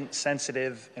intelligent,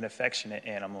 sensitive, and affectionate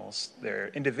animals. They're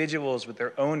individuals with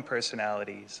their own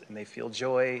personalities, and they feel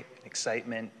joy,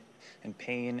 excitement, and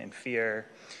pain and fear,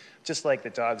 just like the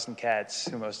dogs and cats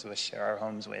who most of us share our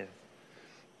homes with.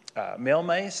 Male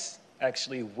mice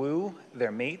actually woo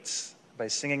their mates by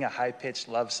singing a high-pitched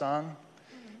love song,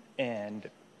 and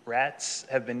rats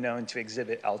have been known to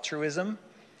exhibit altruism,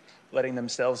 letting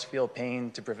themselves feel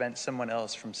pain to prevent someone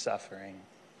else from suffering.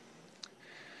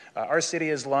 Our city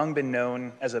has long been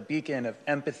known as a beacon of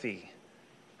empathy,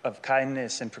 of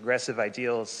kindness, and progressive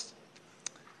ideals.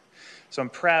 So I'm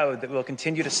proud that we'll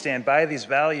continue to stand by these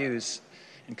values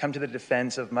and come to the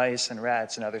defense of mice and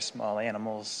rats and other small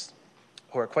animals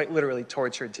who are quite literally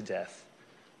tortured to death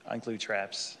on glue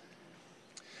traps.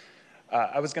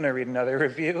 I was going to read another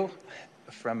review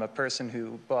from a person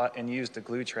who bought and used a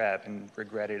glue trap and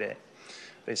regretted it.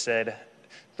 They said,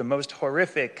 "The most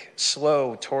horrific,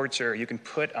 slow torture you can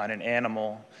put on an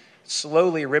animal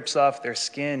slowly rips off their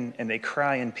skin and they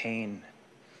cry in pain.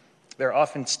 They're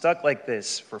often stuck like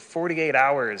this for 48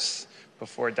 hours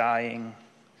before dying.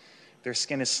 Their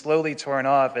skin is slowly torn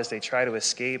off as they try to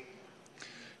escape.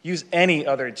 Use any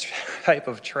other type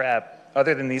of trap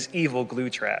other than these evil glue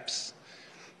traps.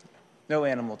 No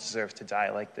animal deserves to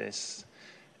die like this,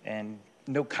 and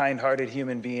no kind-hearted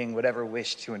human being would ever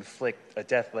wish to inflict a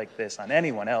death like this on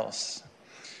anyone else.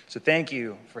 So thank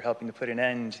you for helping to put an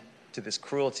end to this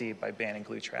cruelty by banning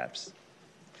glue traps."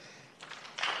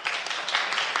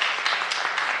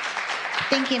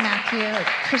 Thank you, Matthew.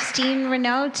 Christine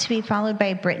Renaud, to be followed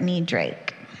by Brittany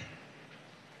Drake.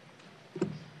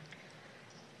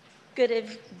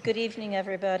 Good evening,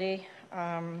 everybody.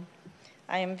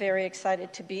 I am very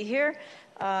excited to be here.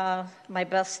 My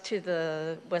best to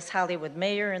the West Hollywood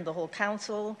mayor and the whole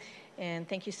council, and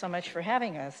thank you so much for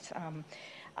having us.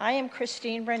 I am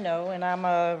Christine Renaud, and I'm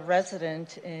a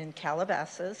resident in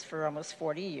Calabasas for almost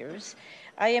 40 years.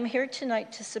 I am here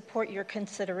tonight to support your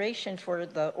consideration for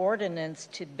the ordinance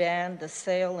to ban the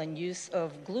sale and use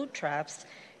of glue traps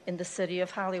in the city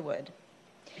of Hollywood.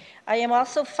 I am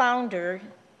also founder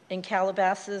in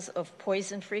Calabasas of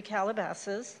Poison Free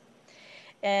Calabasas,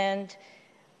 and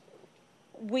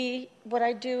what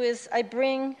I do is I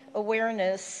bring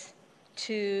awareness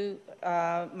to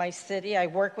my city. I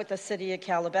work with the city of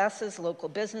Calabasas, local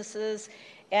businesses,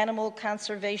 animal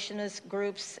conservationist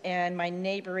groups, and my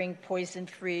neighboring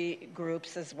poison-free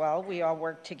groups as well. We all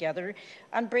work together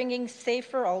on bringing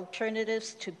safer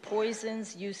alternatives to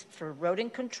poisons used for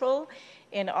rodent control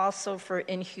and also for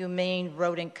inhumane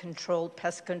rodent control,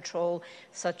 pest control,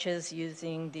 such as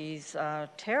using these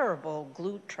terrible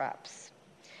glue traps.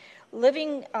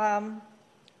 Living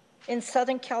in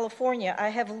Southern California, I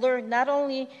have learned not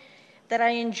only that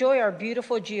I enjoy our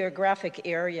beautiful geographic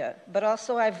area, but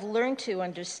also I've learned to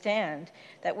understand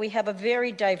that we have a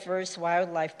very diverse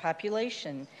wildlife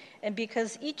population. And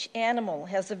because each animal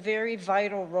has a very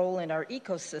vital role in our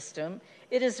ecosystem,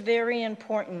 it is very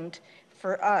important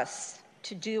for us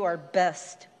to do our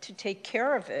best to take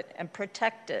care of it and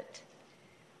protect it.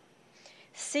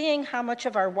 Seeing how much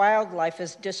of our wildlife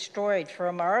is destroyed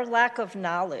from our lack of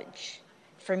knowledge,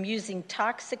 from using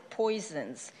toxic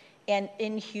poisons and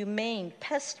inhumane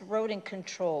pest rodent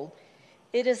control,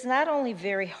 it is not only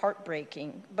very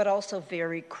heartbreaking, but also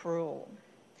very cruel.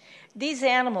 These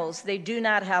animals, they do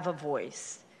not have a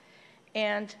voice.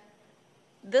 And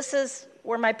this is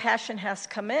where my passion has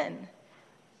come in.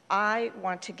 I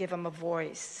want to give them a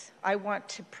voice. I want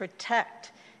to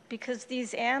protect, because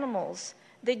these animals,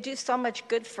 they do so much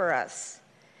good for us.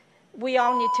 We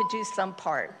all need to do some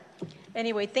part.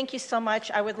 Anyway, thank you so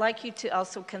much. I would like you to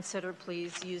also consider,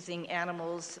 please, using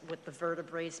animals with the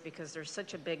vertebrates, because there's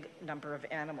such a big number of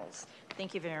animals.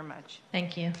 Thank you very much.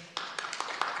 Thank you.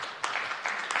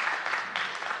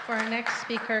 For our next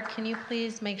speaker, can you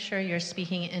please make sure you're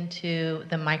speaking into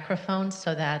the microphone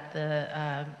so that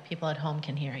the people at home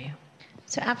can hear you?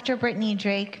 So after Brittany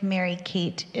Drake, Mary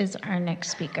Kate is our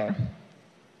next speaker.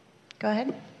 Go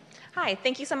ahead. Hi,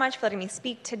 thank you so much for letting me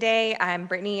speak today. I'm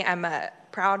Brittany. I'm a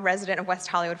proud resident of West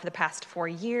Hollywood for the past 4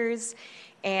 years,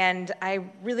 and I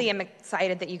really am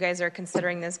excited that you guys are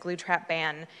considering this glue trap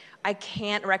ban. I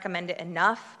can't recommend it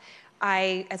enough.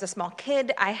 As a small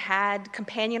kid, I had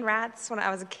companion rats when I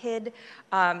was a kid.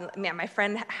 My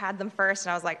friend had them first,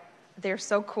 and I was like, they're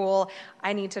so cool.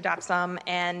 I need to adopt some,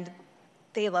 and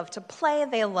they love to play.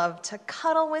 They love to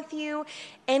cuddle with you.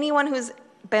 Anyone who's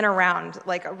been around,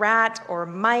 like a rat or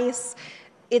mice,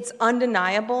 it's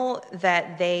undeniable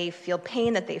that they feel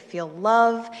pain, that they feel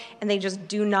love, and they just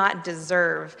do not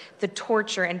deserve the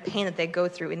torture and pain that they go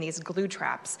through in these glue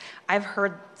traps. I've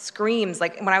heard screams,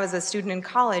 like when I was a student in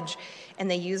college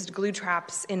and they used glue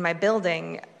traps in my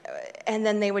building, and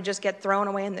then they would just get thrown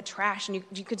away in the trash, and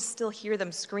you could still hear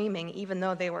them screaming even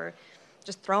though they were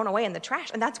just thrown away in the trash.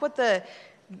 And that's what the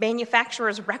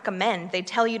manufacturers recommend. They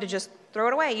tell you to just throw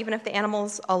it away, even if the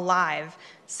animal's alive,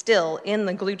 still in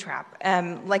the glue trap.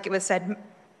 Like it was said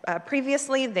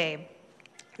previously,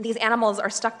 these animals are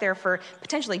stuck there for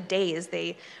potentially days.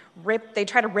 They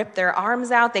try to rip their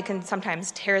arms out. They can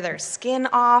sometimes tear their skin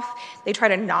off. They try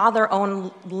to gnaw their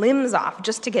own limbs off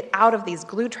just to get out of these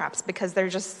glue traps because they're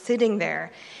just sitting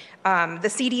there. The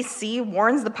CDC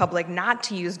warns the public not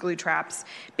to use glue traps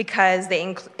because they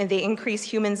increase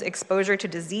humans' exposure to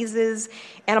diseases.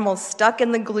 Animals stuck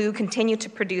in the glue continue to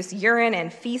produce urine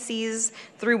and feces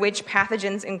through which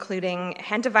pathogens including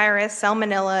hantavirus,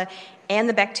 salmonella, and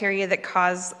the bacteria that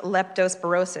cause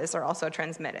leptospirosis are also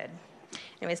transmitted.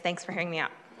 Anyways, thanks for hearing me out.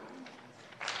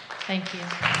 Thank you.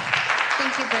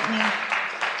 Thank you, Brittany.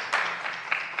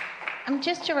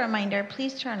 Just a reminder,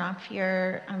 please turn off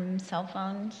your cell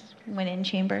phones when in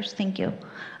chambers. Thank you.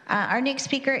 Our next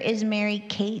speaker is Mary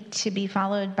Kate, to be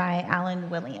followed by Alan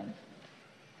William.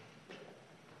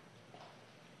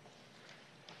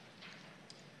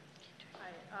 Hi,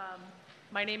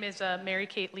 my name is Mary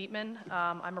Kate Lietman.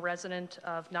 I'm a resident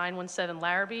of 917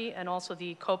 Larrabee and also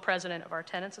the co-president of our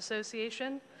Tenants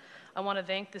Association. I want to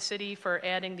thank the city for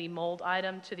adding the mold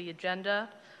item to the agenda.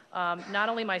 Not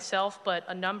only myself, but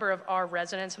a number of our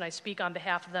residents, and I speak on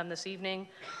behalf of them this evening,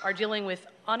 are dealing with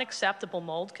unacceptable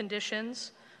mold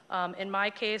conditions. In my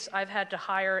case, I've had to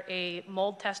hire a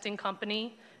mold testing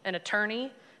company, an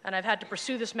attorney, and I've had to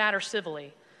pursue this matter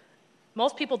civilly.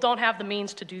 Most people don't have the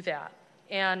means to do that,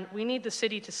 and we need the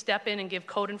city to step in and give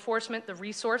code enforcement the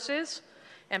resources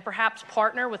and perhaps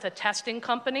partner with a testing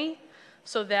company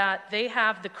so that they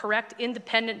have the correct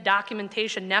independent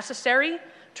documentation necessary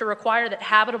to require that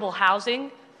habitable housing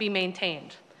be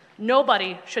maintained.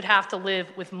 Nobody should have to live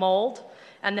with mold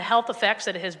and the health effects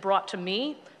that it has brought to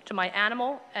me, to my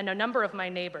animal, and a number of my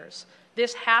neighbors.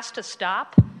 This has to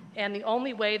stop, and the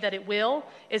only way that it will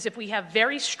is if we have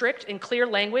very strict and clear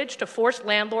language to force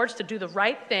landlords to do the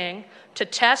right thing, to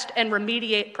test and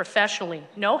remediate professionally.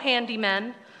 No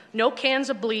handymen, no cans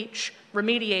of bleach,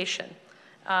 remediation.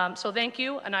 So thank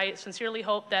you, and I sincerely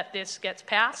hope that this gets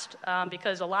passed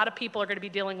because a lot of people are going to be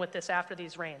dealing with this after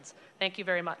these rains. Thank you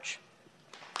very much.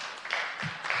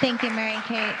 Thank you, Mary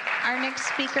Kate. Our next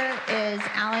speaker is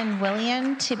Alan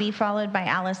William, to be followed by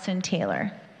Allison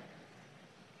Taylor.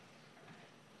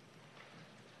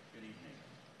 Good evening.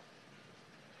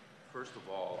 First of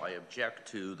all, I object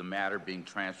to the matter being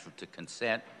transferred to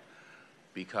consent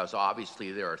because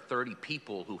obviously there are 30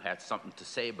 people who had something to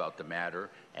say about the matter,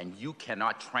 and you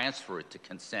cannot transfer it to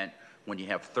consent when you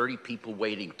have 30 people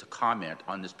waiting to comment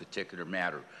on this particular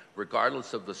matter,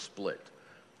 regardless of the split.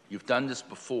 You've done this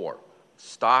before.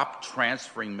 Stop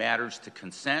transferring matters to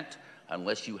consent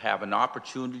unless you have an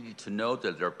opportunity to know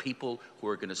that there are people who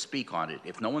are going to speak on it.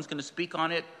 If no one's going to speak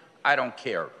on it, I don't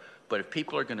care. But if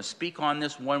people are going to speak on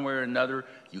this one way or another,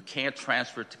 you can't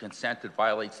transfer it to consent. It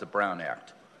violates the Brown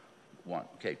Act. One.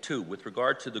 Okay, two, with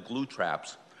regard to the glue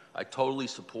traps, I totally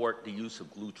support the use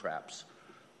of glue traps.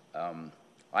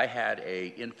 I had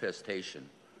an infestation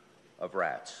of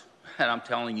rats, and I'm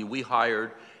telling you, we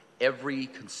hired every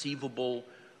conceivable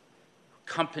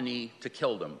company to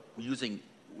kill them.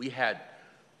 We had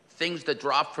things that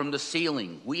dropped from the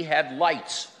ceiling. We had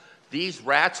lights. These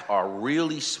rats are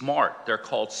really smart. They're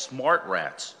called smart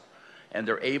rats, and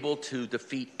they're able to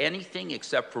defeat anything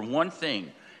except for one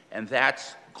thing, and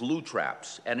that's glue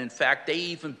traps. And in fact, they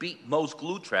even beat most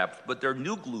glue traps, but they're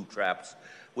new glue traps,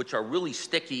 which are really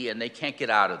sticky and they can't get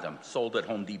out of them, sold at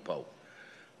Home Depot.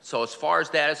 So as far as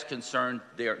that is concerned,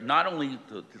 they're not only,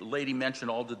 the lady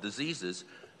mentioned all the diseases,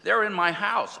 They're in my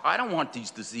house. I don't want these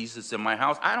diseases in my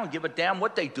house. I don't give a damn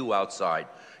what they do outside.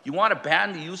 You want to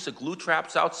ban the use of glue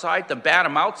traps outside? Then ban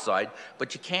them outside,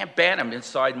 but you can't ban them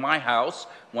inside my house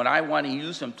when I want to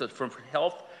use them for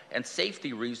health and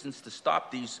safety reasons to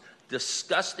stop these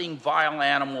disgusting, vile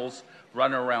animals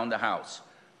running around the house.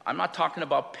 I'm not talking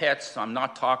about pets. I'm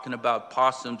not talking about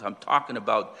possums. I'm talking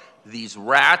about these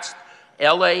rats.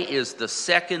 LA is the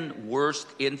second worst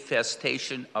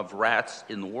infestation of rats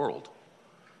in the world.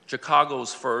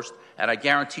 Chicago's first, and I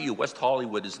guarantee you West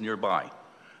Hollywood is nearby.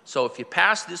 So if you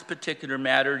pass this particular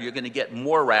matter, you're going to get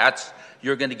more rats,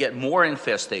 you're going to get more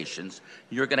infestations,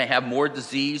 you're going to have more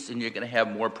disease, and you're going to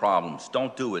have more problems.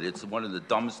 Don't do it. It's one of the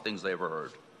dumbest things I ever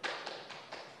heard.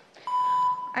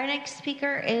 Our next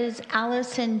speaker is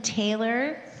Allison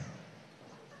Taylor.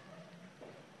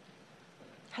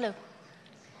 Hello.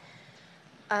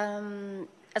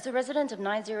 As a resident of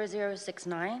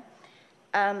 90069,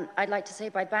 I'd like to say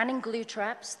by banning glue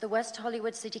traps, the West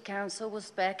Hollywood City Council will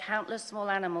spare countless small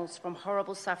animals from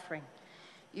horrible suffering,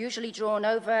 usually drawn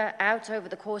out over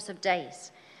the course of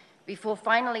days, before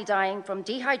finally dying from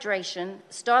dehydration,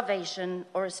 starvation,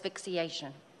 or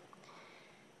asphyxiation.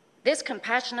 This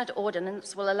compassionate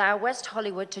ordinance will allow West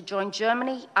Hollywood to join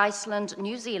Germany, Iceland,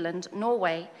 New Zealand,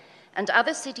 Norway, and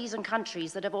other cities and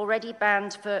countries that have already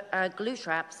banned glue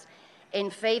traps in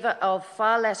favor of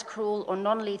far less cruel or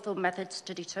non-lethal methods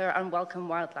to deter unwelcome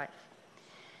wildlife.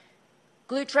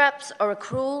 Glue traps are a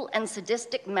cruel and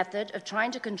sadistic method of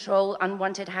trying to control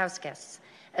unwanted house guests,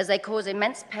 as they cause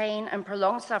immense pain and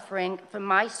prolonged suffering for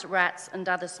mice, rats, and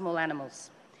other small animals.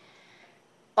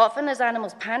 Often as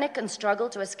animals panic and struggle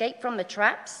to escape from the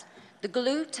traps, the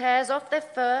glue tears off their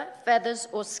fur, feathers,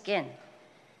 or skin.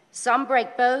 Some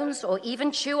break bones or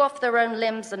even chew off their own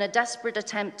limbs in a desperate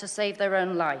attempt to save their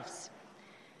own lives.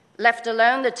 Left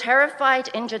alone, the terrified,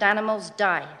 injured animals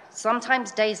die,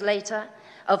 sometimes days later,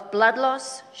 of blood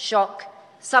loss, shock,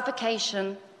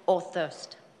 suffocation, or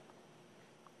thirst.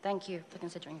 Thank you for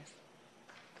considering this.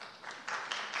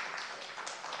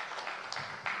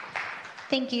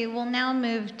 Thank you. We'll now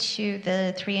move to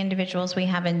the three individuals we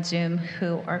have in Zoom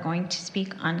who are going to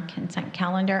speak on consent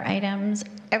calendar items.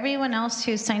 Everyone else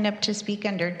who signed up to speak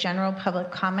under general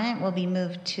public comment will be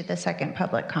moved to the second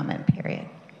public comment period.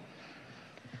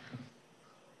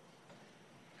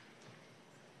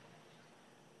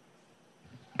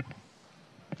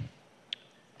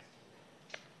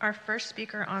 Our first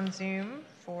speaker on Zoom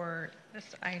for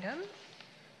this item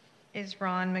is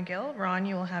Ron McGill. Ron,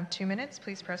 you will have 2 minutes.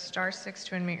 Please press *6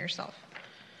 to unmute yourself.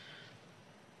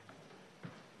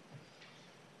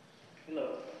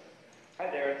 Hello. Hi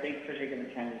there. Thanks for taking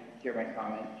the time to hear my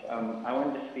comments. I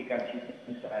wanted to speak on two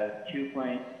things.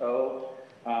 2.0,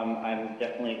 I'm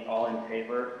definitely all in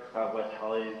favor of West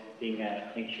Hollywood being a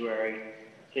sanctuary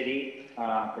city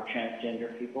for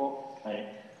transgender people. I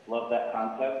love that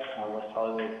concept. West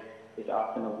Hollywood is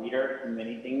often a leader in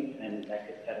many things, and that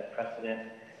could set a precedent,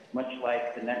 much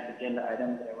like the next agenda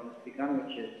item that I want to speak on,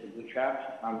 which is the glue traps.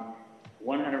 I'm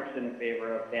 100% in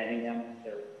favor of banning them.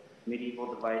 They're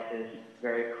medieval devices,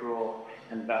 very cruel,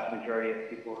 and the vast majority of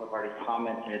people who have already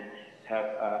commented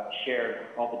have shared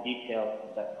all the details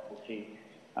of that cruelty.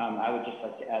 I would just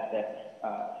like to add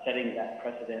that setting that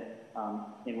precedent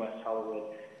in West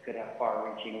Hollywood could have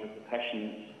far-reaching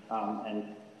repercussions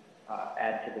and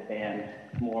add to the ban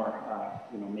more,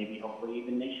 maybe hopefully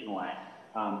even nationwide.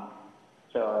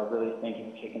 So I really thank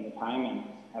you for taking the time, and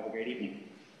have a great evening.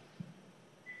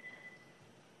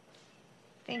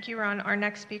 Thank you, Ron. Our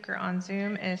next speaker on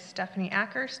Zoom is Stephanie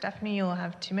Acker. Stephanie, you will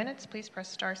have 2 minutes. Please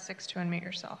press *6 to unmute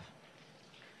yourself.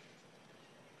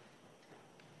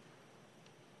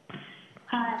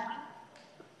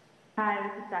 Hi,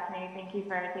 this is Stephanie. Thank you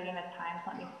for taking the time to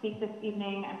let me speak this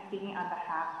evening. I'm speaking on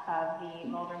behalf of the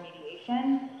mold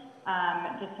remediation.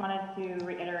 Just wanted to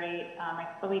reiterate, I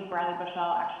believe Bradley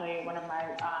Bushell, actually one of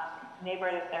my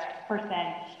neighbors there in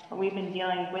person, but we've been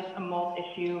dealing with a mold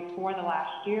issue for the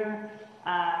last year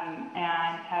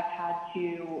and have had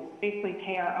to basically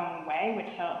pay our own way, which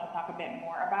he'll talk a bit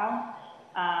more about,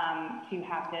 to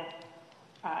have this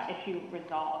issue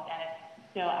resolved. And it's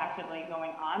still actively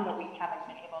going on, but we haven't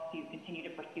been able to continue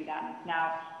to pursue that. And it's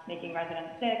now making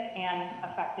residents sick and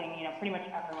affecting, pretty much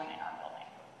everyone in our building.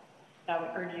 So I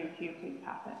would urge you to please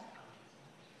pass it.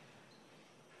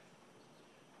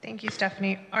 Thank you,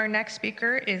 Stephanie. Our next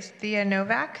speaker is Thea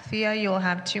Novak. Thea, you will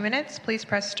have 2 minutes. Please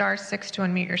press *6 to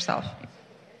unmute yourself.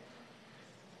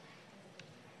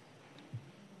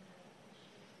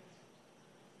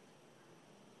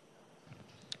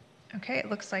 Okay, it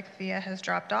looks like Thea has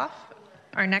dropped off.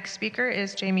 Our next speaker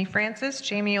is Jamie Francis.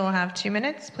 Jamie, you will have 2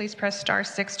 minutes. Please press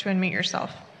 *6 to unmute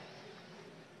yourself.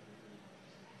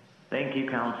 Thank you,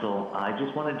 Council. I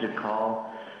just wanted to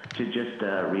call to just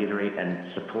reiterate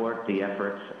and support the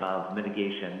efforts of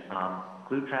mitigation.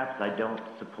 Glue traps I don't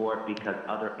support because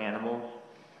other animals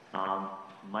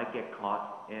might get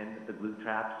caught in the glue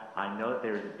traps. I know that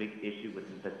there is a big issue with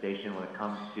infestation when it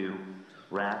comes to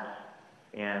rats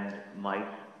and mice,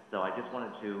 so I just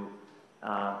wanted to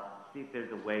see if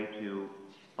there's a way to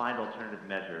find alternative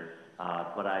measures.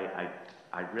 But I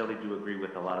really do agree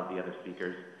with a lot of the other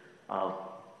speakers of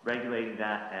regulating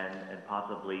that and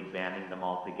possibly banning them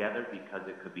altogether because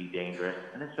it could be dangerous,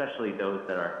 and especially those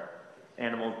that are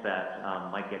animals that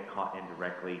might get caught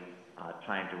indirectly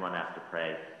trying to run after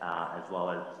prey, as well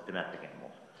as domestic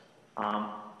animals.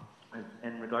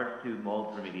 In regards to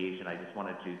mold remediation, I just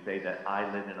wanted to say that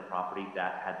I lived in a property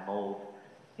that had mold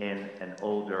in an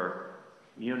older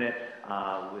unit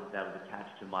that was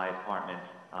attached to my apartment,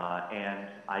 and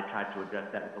I tried to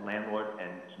address that with the landlord,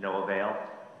 and to no avail.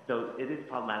 So it is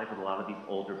problematic with a lot of these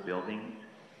older buildings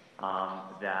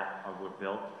that were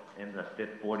built in the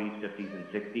 40s, 50s, and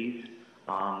 60s.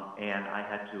 And I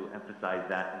had to emphasize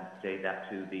that and say that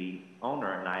to the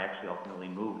owner, and I actually ultimately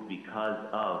moved because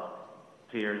of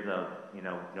fears of,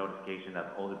 notification of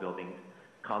older buildings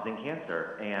causing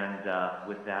cancer. And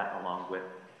with that, along with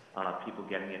people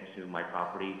getting into my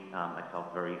property, I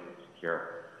felt very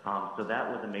insecure. So that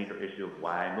was a major issue of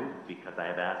why I moved, because I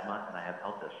have asthma and I have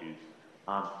health issues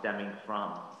stemming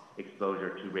from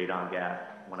exposure to radon gas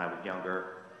when I was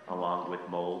younger, along with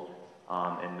mold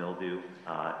and mildew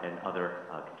and other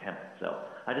contaminants. So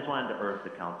I just wanted to urge the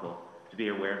council to be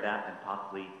aware of that and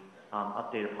possibly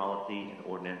update a policy and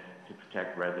ordinance to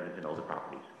protect residents in older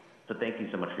properties. So thank you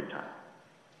so much for your time.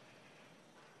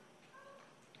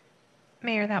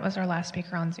 Mayor, that was our last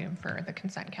speaker on Zoom for the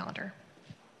consent calendar.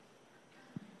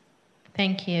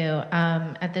 Thank you.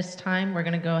 At this time, we're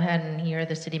going to go ahead and hear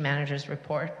the city manager's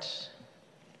report.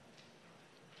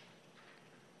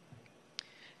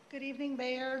 Good evening,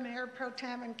 Mayor, Mayor Pro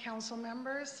Tem, and council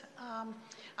members.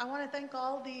 I want to thank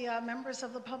all the members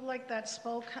of the public that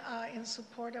spoke in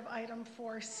support of item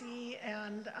 4C,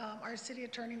 and our city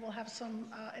attorney will have some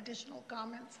additional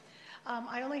comments.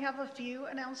 I only have a few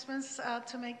announcements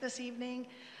to make this evening.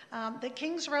 The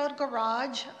Kings Road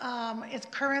garage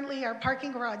our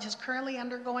parking garage is currently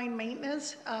undergoing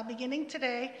maintenance beginning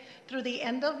today through the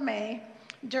end of May.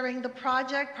 During the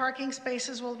project, parking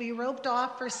spaces will be roped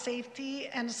off for safety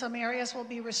and some areas will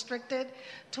be restricted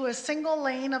to a single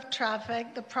lane of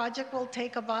traffic. The project will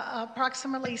take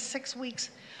approximately 6 weeks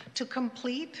to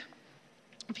complete.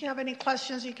 If you have any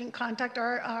questions, you can contact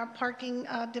our parking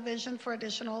division for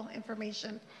additional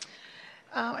information.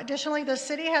 Additionally, the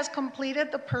city has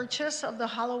completed the purchase of the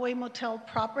Holloway Motel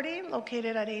property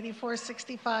located at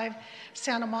 8465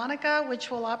 Santa Monica, which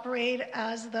will operate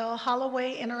as the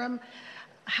Holloway Interim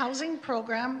Housing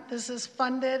Program. This is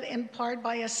funded in part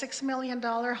by a $6 million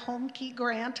home key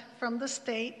grant from the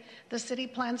state. The city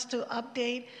plans to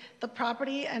update the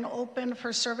property and open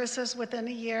for services within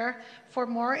a year. For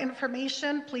more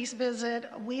information, please visit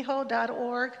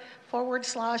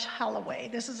weho.org/Holloway.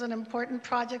 This is an important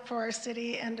project for our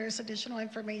city, and there's additional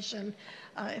information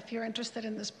if you're interested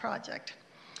in this project.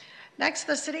 Next,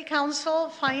 the City Council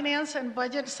Finance and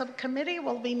Budget Subcommittee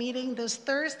will be meeting this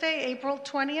Thursday, April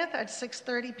 20th at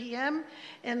 6:30 p.m.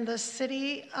 in the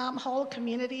City Hall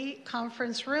Community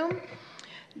Conference Room.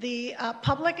 The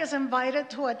public is invited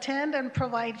to attend and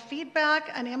provide feedback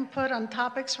and input on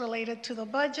topics related to the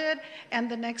budget and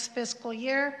the next fiscal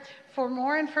year. For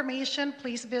more information,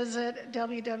 please visit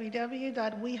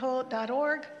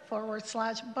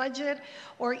www.weho.org/budget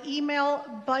or email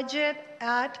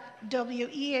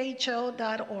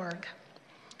budget@weho.org.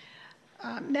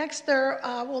 Next, there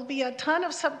will be a ton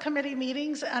of subcommittee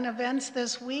meetings and events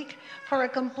this week. For a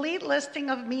complete listing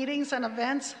of meetings and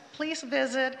events, please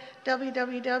visit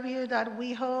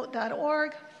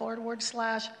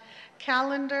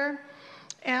www.weho.org/calendar.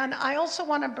 And I also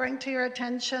want to bring to your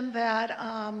attention that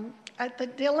at the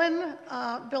Dillon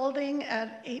building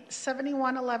at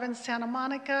 7111 Santa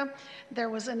Monica, there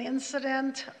was an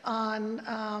incident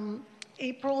on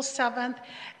April 7th,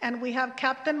 and we have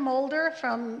Captain Mulder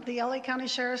from the LA County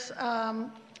Sheriff's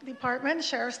Department,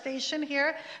 Sheriff Station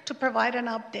here to provide an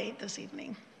update this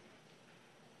evening.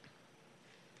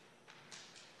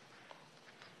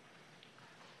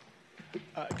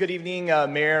 Good evening,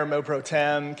 Mayor, Mo Pro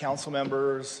Tem, council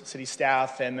members, city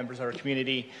staff, and members of our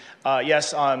community.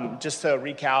 Yes, just to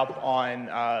recap on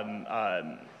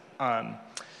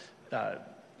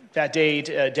that date,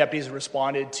 deputies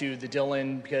responded to the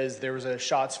Dillon because there was a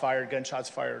gunshots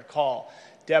fired call.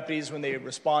 Deputies, when they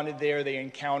responded there, they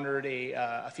encountered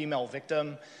a female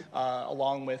victim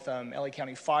along with LA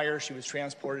County Fire. She was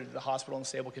transported to the hospital in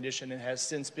stable condition and has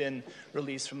since been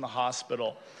released from the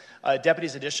hospital.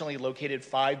 Deputies additionally located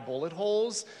 5 bullet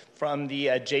holes from the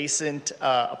adjacent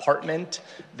apartment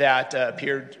that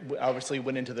obviously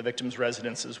went into the victim's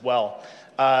residence as well.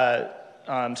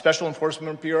 Special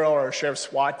Enforcement Bureau, our Sheriff's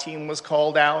SWAT team was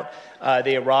called out.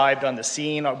 They arrived on the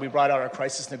scene. We brought out our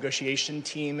crisis negotiation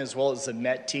team as well as the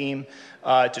MET team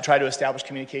to try to establish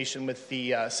communication with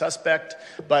the suspect,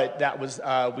 but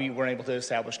we weren't able to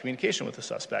establish communication with the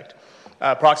suspect.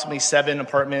 Approximately 7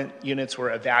 apartment units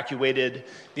were evacuated.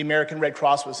 The American Red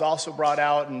Cross was also brought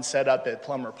out and set up at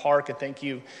Plummer Park. And thank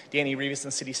you, Danny Rivas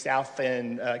and city staff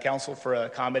and council for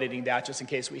accommodating that just in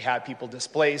case we had people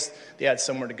displaced. They had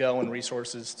somewhere to go and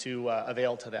resources to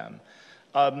avail to them.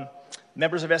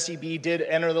 Members of SEB did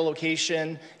enter the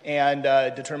location and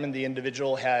determined the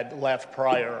individual had left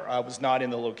prior, was not in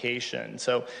the location.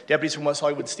 So deputies from West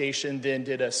Hollywood Station then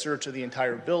did a search of the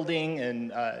entire building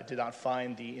and did not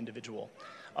find the individual.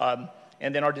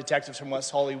 And then our detectives from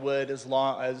West Hollywood, as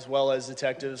well as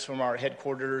detectives from our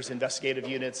headquarters investigative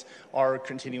units, are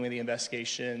continuing the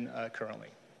investigation currently.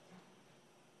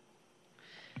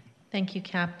 Thank you,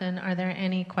 Captain. Are there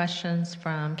any questions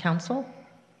from council?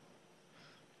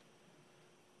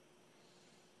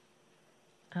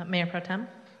 Mayor Pro Tem.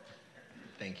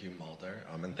 Thank you, Mulder,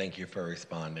 and thank you for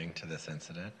responding to this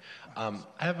incident. I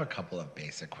have a couple of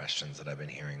basic questions that I've been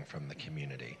hearing from the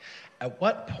community. At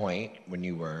what point, when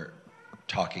you were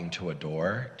talking to a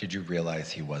door, did you realize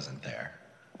he wasn't there?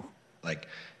 Like,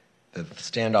 the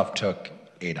standoff took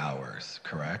 8 hours,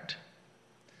 correct?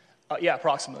 Yeah,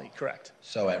 approximately, correct.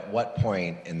 So at what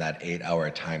point in that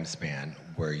 8-hour time span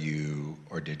were you,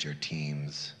 or did your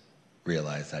teams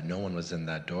realize that no one was in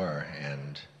that door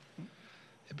and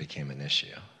it became an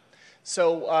issue?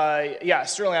 So, yeah,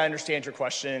 certainly I understand your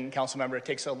question, council member. It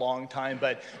takes a long time,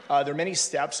 but there are many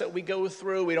steps that we go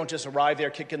through. We don't just arrive there,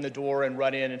 kick in the door, and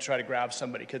run in and try to grab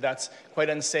somebody, because that's quite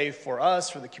unsafe for us,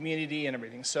 for the community, and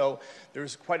everything. So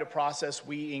there's quite a process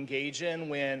we engage in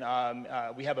when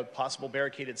we have a possible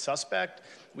barricaded suspect.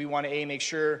 We want to, make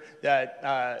sure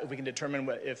that we can determine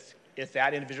if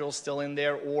that individual is still in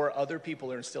there or other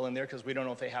people are still in there, because we don't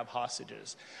know if they have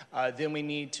hostages. Then we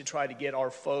need to try to get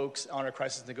our folks on our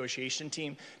crisis negotiation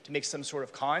team to make some sort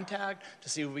of contact to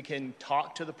see if we can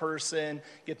talk to the person,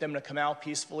 get them to come out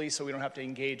peacefully so we don't have to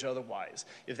engage otherwise.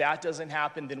 If that doesn't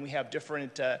happen, then we have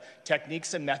different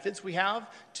techniques and methods we have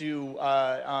to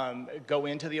go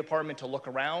into the apartment to look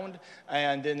around.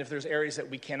 And then if there's areas that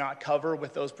we cannot cover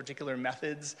with those particular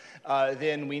methods,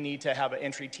 then we need to have an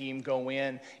entry team go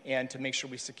in and to make sure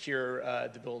we secure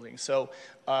the building. So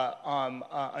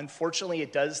unfortunately,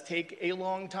 it does take a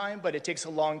long time, but it takes a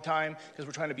long time because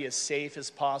we're trying to be as safe as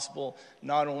possible,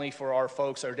 not only for our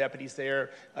folks, our deputies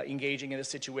there engaging in a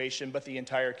situation, but the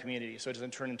entire community, so it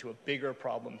doesn't turn into a bigger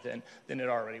problem than it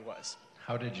already was.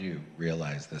 How did you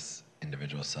realize this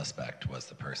individual suspect was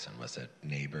the person? Was it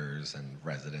neighbors and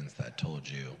residents that told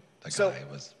you the guy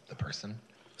was the person?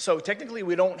 So technically,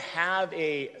 we don't have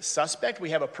a suspect.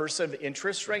 We have a person of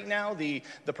interest right now, the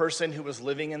person who was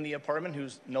living in the apartment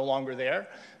who's no longer there.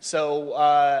 So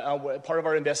part of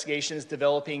our investigation is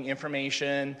developing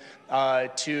information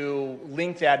to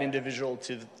link that individual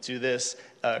to this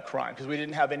crime, because we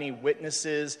didn't have any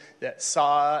witnesses that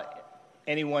saw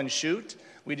anyone shoot.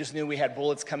 We just knew we had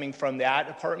bullets coming from that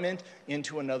apartment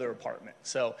into another apartment.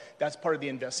 So that's part of the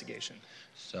investigation.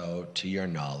 So to your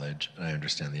knowledge, and I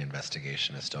understand the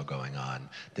investigation is still going on,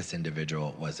 this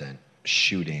individual wasn't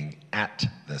shooting at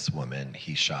this woman.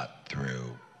 He shot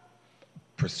through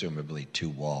presumably 2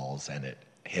 walls and it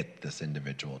hit this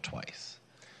individual twice.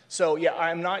 So yeah,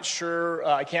 I'm not sure,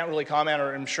 I can't really comment,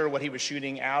 or I'm sure what he was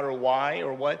shooting at or why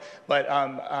or what, but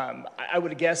I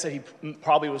would guess that he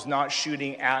probably was not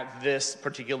shooting at this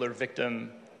particular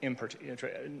victim in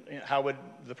particular. How would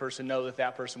the person know that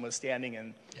that person was standing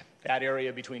in that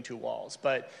area between 2 walls?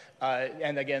 But,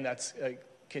 and again, that's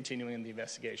continuing in the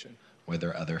investigation. Were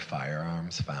there other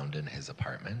firearms found in his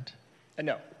apartment?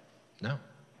 No. No?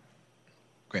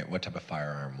 Great. What type of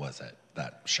firearm was it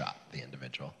that shot the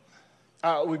individual?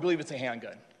 We believe it's a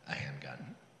handgun. A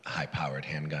handgun. A high-powered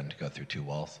handgun to go through 2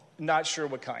 walls? Not sure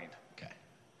what kind. Okay.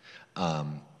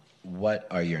 What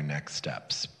are your next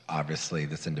steps? Obviously,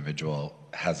 this individual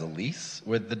has a lease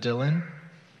with the Dillon?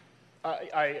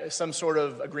 Some sort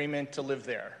of agreement to live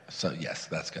there. So yes,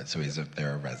 that's good. So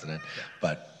they're a resident,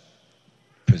 but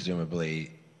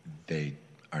presumably they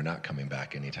are not coming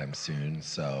back anytime soon.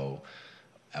 So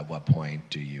at what point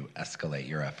do you escalate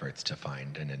your efforts to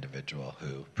find an individual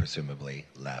who presumably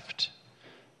left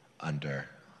under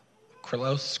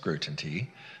close scrutiny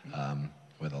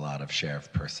with a lot of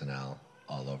sheriff personnel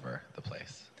all over the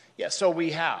place. Yeah, so we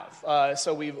have.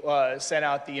 So we've sent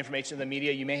out the information to the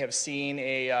media. You may have seen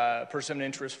a person of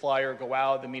interest flyer go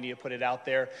out. The media put it out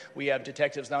there. We have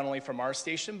detectives not only from our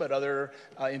station, but other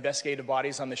investigative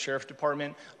bodies on the sheriff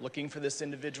department looking for this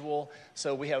individual.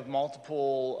 So we have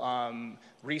multiple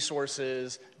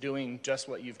resources doing just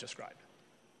what you've described.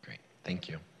 Great, thank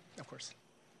you. Of course.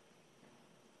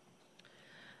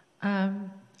 I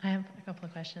have a couple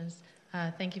of questions.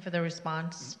 Thank you for the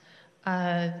response.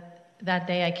 That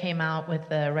day I came out with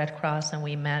the Red Cross and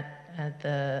we met at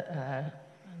the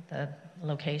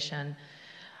location.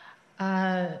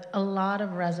 A lot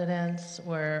of residents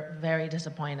were very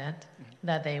disappointed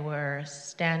that they were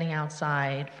standing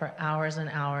outside for hours and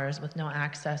hours with no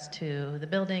access to the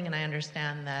building, and I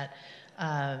understand that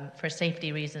for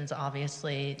safety reasons,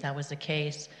 obviously, that was the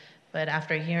case. But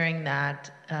after hearing that,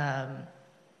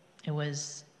 it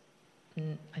was,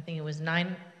 I think it was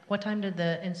 9, what time did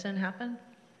the incident happen?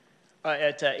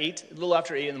 At 8, a little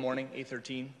after 8 in the morning,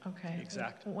 8:13. Okay.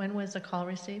 Exact. When was the call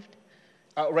received?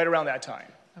 Right around that time.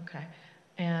 Okay.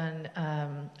 And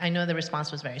I know the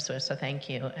response was very swift, so thank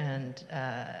you. And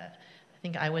I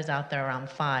think I was out there around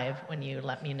 5 when you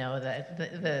let me know that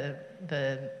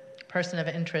the person of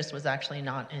interest was actually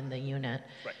not in the unit.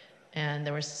 Right. And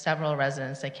there were several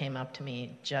residents that came up to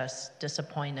me just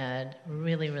disappointed,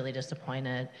 really, really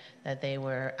disappointed that they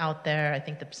were out there. I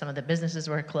think that some of the businesses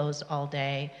were closed all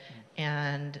day.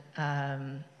 And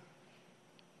and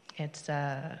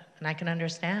I can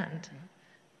understand,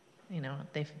 you know,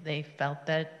 they felt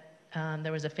that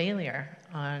there was a failure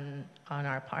on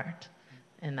our part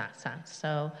in that sense.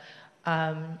 So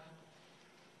I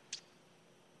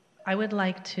would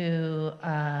like to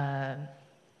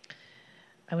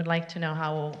know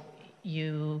how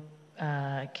you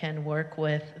can work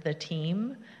with the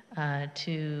team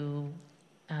to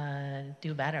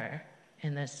do better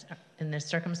in this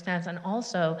circumstance, and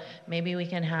also maybe we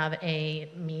can have a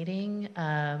meeting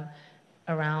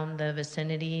around the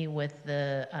vicinity with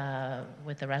the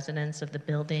residents of the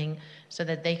building so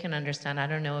that they can understand. I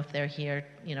don't know if they're here,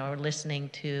 you know, or listening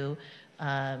to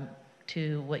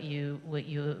what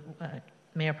you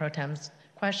Mayor Pro Tem's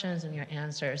questions and your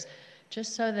answers,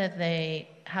 just so that they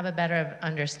have a better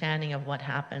understanding of what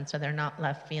happened, so they're not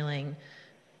left feeling,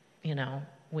 you know,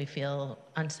 we feel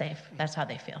unsafe. That's how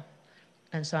they feel.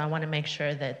 And so I want to make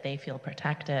sure that they feel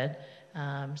protected.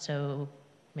 So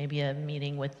maybe a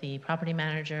meeting with the property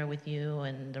manager, with you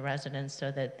and the residents,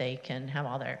 so that they can have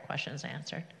all their questions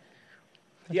answered.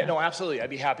 Yeah, no, absolutely. I'd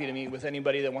be happy to meet with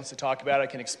anybody that wants to talk about it. I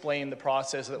can explain the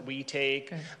process that we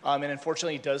take. And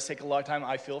unfortunately, it does take a lot of time.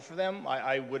 I feel for them.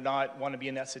 I would not want to be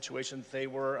in that situation that they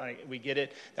were. We get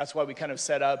it. That's why we kind of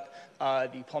set up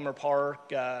the Plummer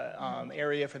Park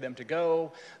area for them to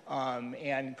go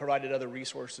and provided other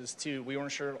resources too. We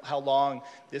weren't sure how long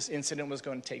this incident was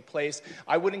going to take place.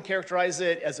 I wouldn't characterize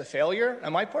it as a failure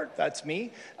on my part. That's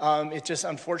me. It just,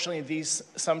 unfortunately, these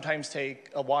sometimes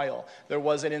take a while. There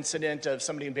was an incident of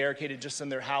somebody barricaded just in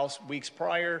their house weeks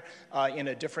prior in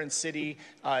a different city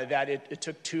that it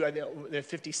took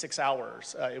 56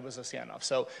 hours. It was a standoff.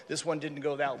 So this one didn't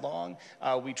go that long.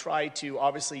 We tried to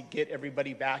obviously get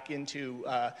everybody back into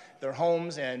their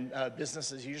homes and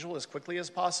business as usual as quickly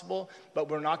as possible, but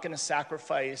we're not going to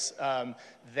sacrifice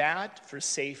that for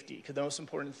safety, because the most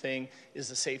important thing is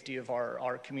the safety of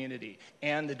our community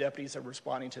and the deputies that are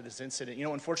responding to this incident. You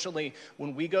know, unfortunately,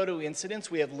 when we go to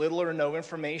incidents, we have little or no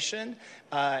information,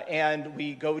 and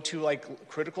we go to like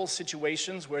critical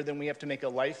situations where then we have to make a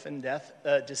life and death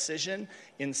decision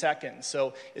in seconds.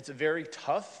 So it's a very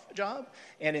tough job,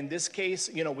 and in this case,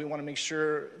 you know, we want to make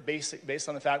sure, based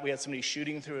on the fact we had somebody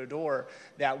shooting through a door,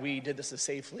 that we did this as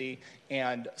safely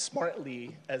and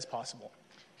smartly as possible.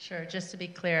 Sure, just to be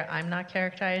clear, I'm not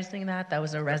characterizing that. That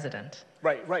was a resident.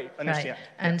 Right, understand. Right.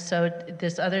 And so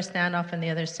this other standoff in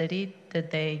the other city, did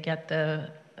they get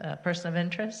the person of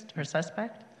interest or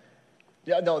suspect?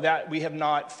 Yeah, no, that we have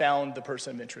not found the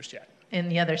person of interest yet. In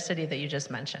the other city that you just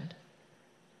mentioned?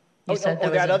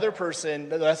 That other person,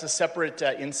 that's a separate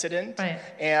incident. Right.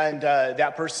 And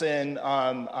that person,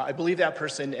 I believe that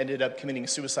person ended up committing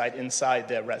suicide inside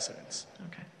the residence.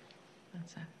 Okay,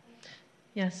 that's it.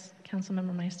 Yes,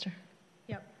 Councilmember Meister.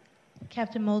 Yep.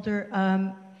 Captain Mulder,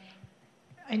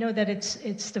 I know that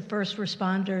it's the first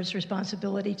responder's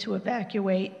responsibility to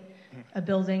evacuate a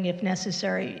building if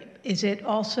necessary. Is it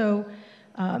also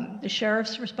the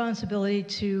sheriff's responsibility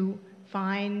to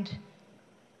find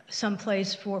some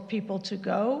place for people to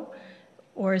go,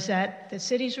 or is that the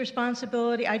city's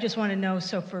responsibility? I just want to know,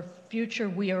 so for future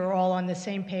we are all on the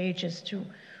same page as to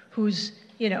who's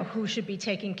who should be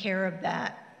taking care of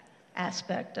that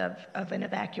aspect of an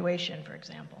evacuation, for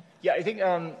example. Yeah, I think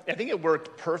it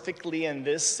worked perfectly in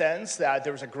this sense that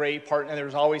there was a great partner, and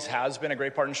there always has been a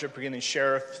great partnership between the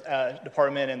Sheriff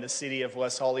Department and the City of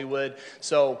West Hollywood.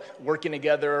 So working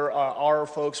together, our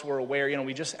folks were aware.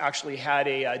 We just actually had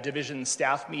a division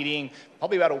staff meeting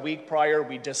probably about a week prior.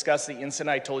 We discussed the incident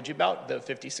I told you about, the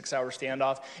 56-hour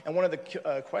standoff. And one of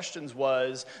the questions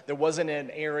was there wasn't an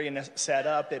area set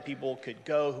up that people could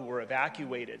go who were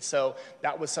evacuated. So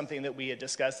that was something that we had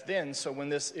discussed then. So when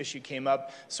this issue came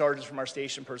up, sergeants from our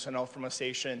station, personnel from a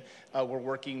station, were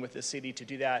working with the city to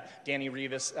do that. Danny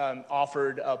Rivas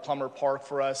offered Plummer Park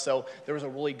for us. So there was a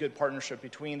really good partnership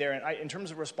between there. And in terms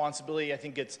of responsibility, I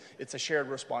think it's a shared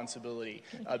responsibility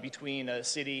between the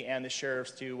city and the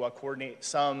sheriffs to coordinate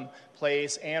some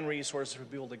place and resources for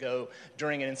people to go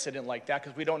during an incident like that,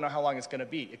 because we don't know how long it's going to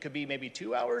be. It could be maybe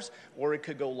 2 hours, or it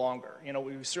could go longer.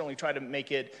 We certainly try to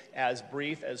make it as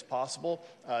brief as possible,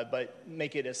 but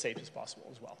make it as safe as possible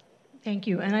as well. Thank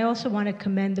you. And I also want to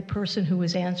commend the person who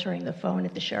was answering the phone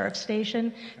at the sheriff's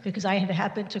station, because I had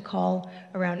happened to call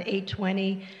around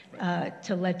 8:20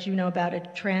 to let you know about a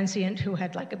transient who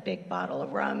had like a big bottle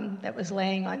of rum that was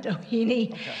laying on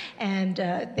Doheny. Okay. And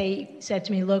they said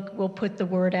to me, look, we'll put the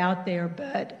word out there,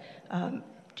 but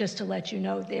just to let you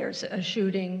know, there's a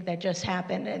shooting that just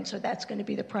happened, and so that's going to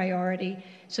be the priority.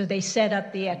 So they set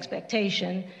up the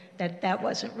expectation that that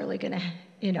wasn't really going to,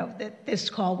 that this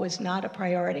call was not a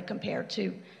priority compared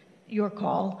to your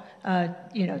call, to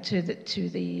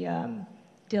the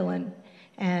Dylan.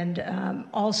 And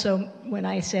also when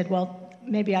I said, well,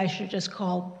 maybe I should just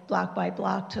call block by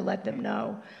block to let them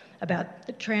know about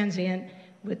the transient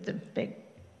with the big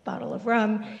bottle of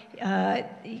rum,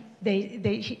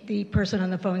 the person on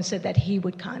the phone said that he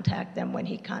would contact them when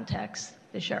he contacts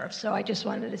the sheriff. So I just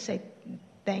wanted to say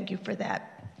thank you for that.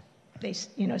 They,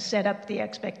 set up the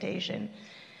expectation,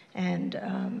 and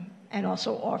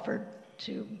also offered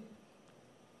to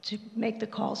make the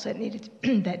calls that needed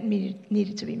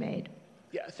to be made.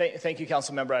 Yeah, thank you,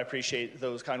 Council Member. I appreciate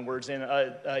those kind words. And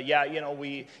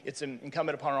it's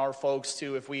incumbent upon our folks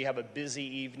to, if we have a busy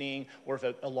evening or if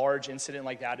a large incident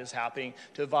like that is happening,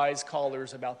 to advise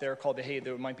callers about their call. That, hey,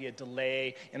 there might be a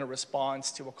delay in a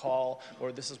response to a call,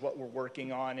 or this is what we're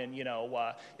working on. And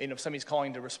if somebody's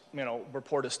calling to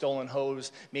report a stolen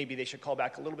hose, maybe they should call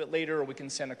back a little bit later, or we can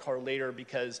send a car later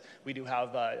because we do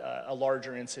have a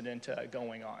larger incident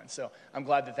going on. So I'm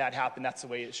glad that happened. That's the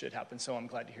way it should happen. So I'm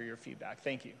glad to hear your feedback.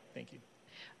 Thank you. Thank you.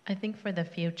 I think for the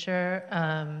future,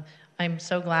 I'm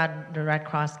so glad the Red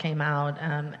Cross came out.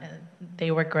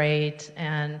 They were great.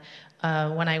 And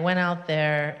when I went out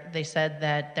there, they said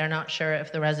that they're not sure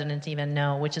if the residents even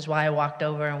know, which is why I walked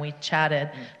over and we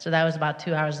chatted. So that was about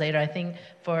 2 hours later. I think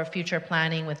for future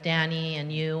planning with Danny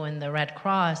and you and the Red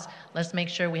Cross, let's make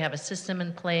sure we have a system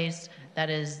in place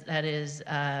that is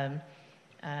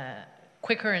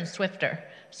quicker and swifter,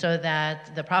 so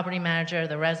that the property manager,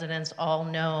 the residents all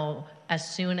know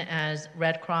as soon as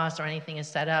Red Cross or anything is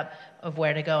set up of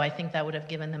where to go. I think that would have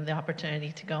given them the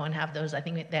opportunity to go and have those. I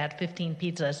think they had 15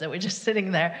 pizzas that were just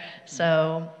sitting there.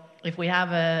 So if we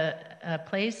have a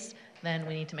place, then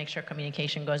we need to make sure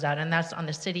communication goes out. And that's on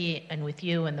the city and with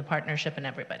you and the partnership and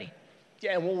everybody.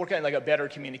 Yeah, and we'll work on like a better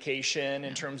communication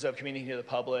in terms of communicating to the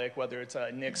public, whether it's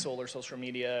Nixle or social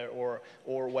media or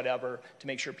whatever, to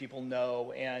make sure people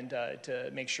know, and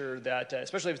to make sure that,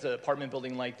 especially if it's an apartment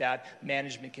building like that,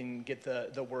 management can get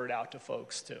the word out to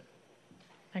folks too.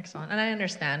 Excellent. And I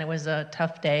understand it was a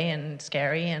tough day and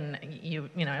scary, and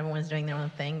everyone's doing their own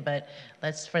thing, but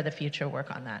let's for the future work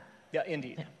on that. Yeah,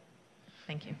 indeed. Yeah.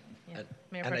 Thank you. Yeah.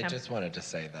 And I just wanted to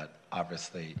say that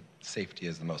obviously safety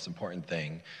is the most important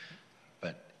thing.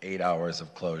 8 hours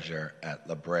of closure at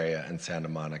La Brea and Santa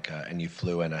Monica, and you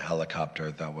flew in a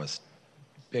helicopter that was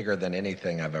bigger than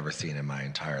anything I've ever seen in my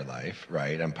entire life,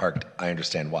 right? And parked, I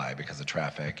understand why, because of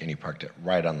traffic, and you parked it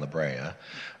right on La Brea,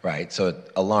 right? So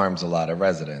it alarms a lot of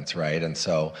residents, right? And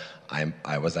so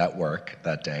I was at work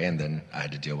that day, and then I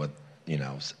had to deal with,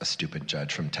 a stupid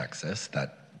judge from Texas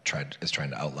that is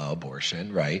trying to outlaw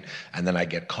abortion, right? And then I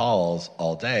get calls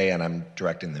all day, and I'm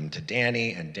directing them to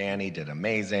Danny, and Danny did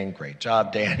amazing. Great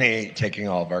job, Danny, taking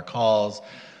all of our calls.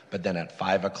 But then at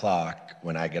 5 o'clock,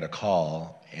 when I get a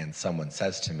call and someone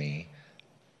says to me,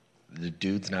 the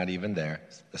dude's not even there,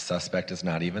 the suspect is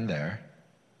not even there,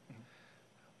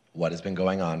 what has been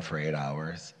going on for 8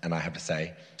 hours? And I have to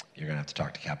say, you're gonna have to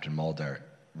talk to Captain Mulder.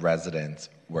 Residents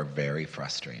were very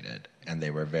frustrated, and they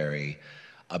were very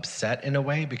upset in a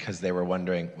way because they were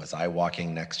wondering, was I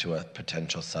walking next to a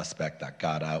potential suspect that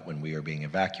got out when we were being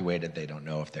evacuated? They don't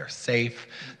know if they're safe.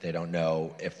 They don't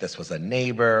know if this was a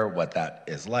neighbor, what that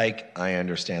is like. I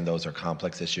understand those are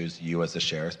complex issues you as the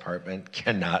Sheriff's Department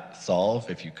cannot solve.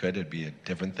 If you could, it'd be a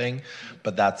different thing.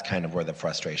 But that's kind of where the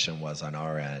frustration was on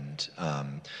our end.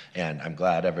 And I'm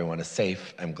glad everyone is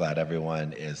safe. I'm glad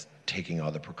everyone is taking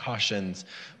all the precautions,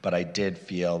 but I did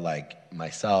feel like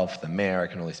myself, the mayor, I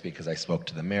can only speak because I spoke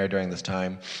to the mayor during this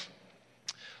time,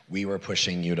 we were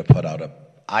pushing you to put out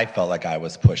I felt like I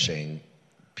was pushing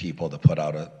people to put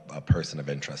out a person of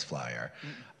interest flyer.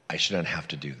 I shouldn't have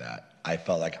to do that. I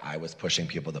felt like I was pushing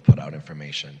people to put out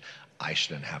information. I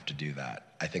shouldn't have to do that.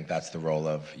 I think that's the role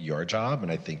of your job,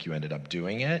 and I think you ended up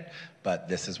doing it, but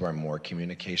this is where more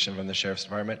communication from the Sheriff's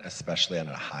Department, especially on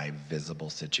a high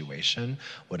visible situation,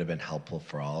 would have been helpful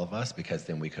for all of us, because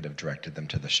then we could have directed them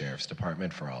to the Sheriff's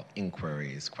Department for all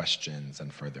inquiries, questions,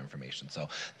 and further information. So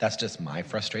that's just my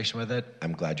frustration with it.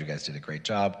 I'm glad you guys did a great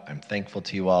job. I'm thankful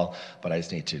to you all, but I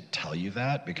just need to tell you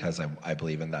that because I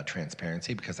believe in that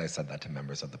transparency, because I said that to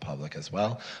members of the public as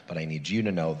well, but I need you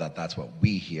to know that that's what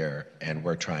we hear, and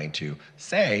we're trying to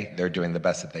say they're doing the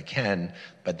best that they can,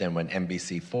 but then when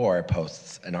NBC4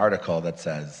 posts an article that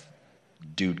says,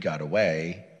 dude got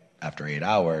away after 8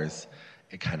 hours,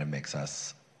 it kind of makes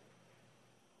us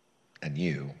and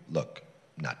you look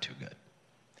not too good.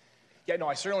 Yeah, no,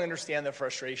 I certainly understand the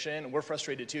frustration. We're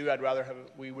frustrated too.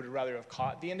 We would rather have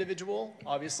caught the individual,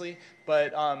 obviously.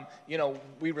 But you know,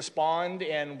 we respond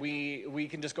and we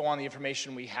can just go on the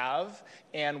information we have,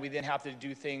 and we then have to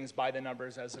do things by the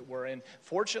numbers, as it were. And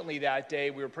fortunately, that day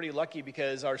we were pretty lucky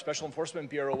because our Special Enforcement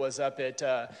Bureau was up at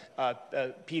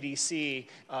PDC,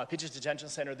 Pitches Detention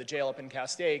Center, the jail up in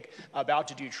Castaic, about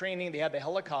to do training. They had the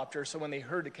helicopter, so when they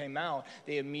heard it came out,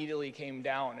 they immediately came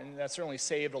down, and that certainly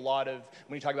saved a lot of.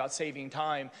 When you talk about saving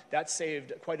time, that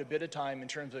saved quite a bit of time in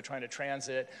terms of trying to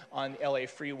transit on LA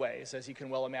freeways, as you can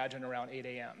well imagine, around 8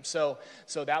 a.m. So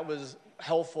that was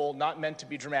helpful, not meant to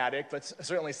be dramatic, but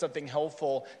certainly something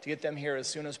helpful to get them here as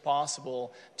soon as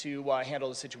possible to handle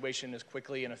the situation as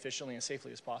quickly and efficiently and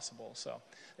safely as possible. So,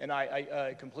 and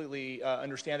I completely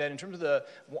understand that. In terms of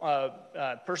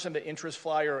the person of interest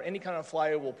flyer or any kind of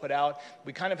flyer we'll put out,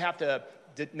 we kind of have to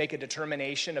make a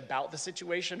determination about the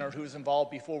situation or who's involved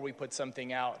before we put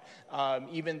something out.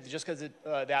 Even just because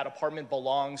that apartment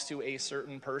belongs to a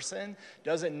certain person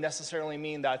doesn't necessarily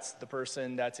mean that's the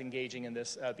person that's engaging in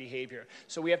this behavior.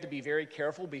 So we have to be very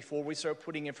careful before we start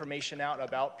putting information out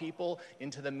about people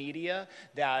into the media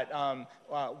that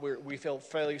we feel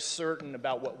fairly certain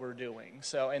about what we're doing.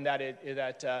 So, and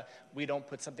that we don't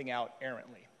put something out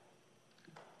errantly.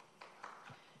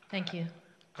 Thank you.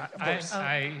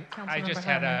 I just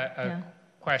had a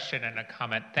question and a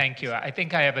comment. Thank you. I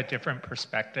think I have a different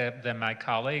perspective than my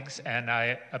colleagues, and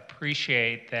I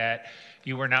appreciate that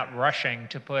you were not rushing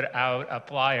to put out a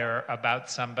flyer about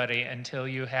somebody until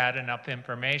you had enough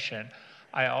information.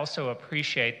 I also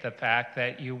appreciate the fact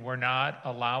that you were not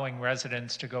allowing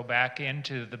residents to go back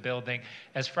into the building,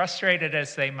 as frustrated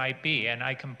as they might be, and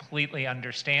I completely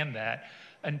understand that,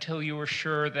 until you were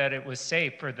sure that it was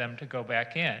safe for them to go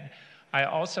back in. I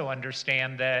also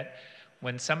understand that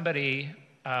when somebody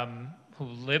who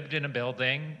lived in a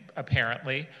building,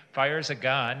 apparently, fires a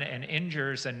gun and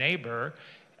injures a neighbor,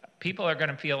 people are going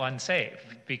to feel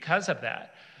unsafe because of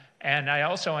that. And I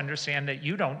also understand that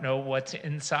you don't know what's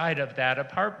inside of that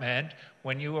apartment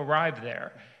when you arrive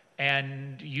there.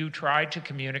 And you tried to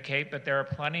communicate, but there are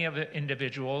plenty of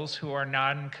individuals who are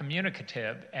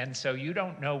non-communicative. And so you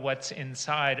don't know what's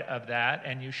inside of that,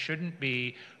 and you shouldn't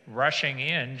be rushing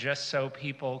in just so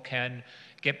people can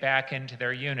get back into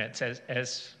their units.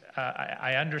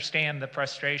 I understand the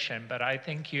frustration, but I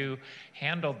think you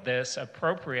handled this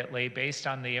appropriately based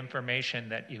on the information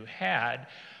that you had.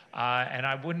 And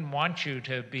I wouldn't want you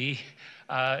to be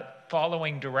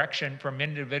following direction from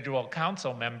individual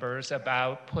council members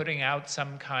about putting out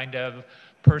some kind of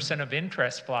person of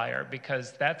interest flyer,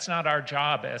 because that's not our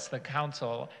job as the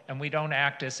council, and we don't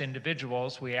act as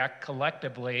individuals, we act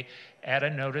collectively at a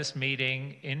notice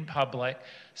meeting in public.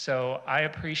 So I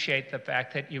appreciate the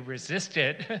fact that you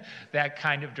resisted that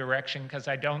kind of direction, because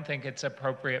I don't think it's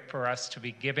appropriate for us to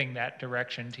be giving that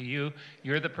direction to you.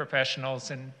 You're the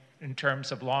professionals in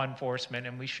terms of law enforcement,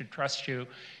 and we should trust you.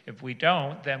 If we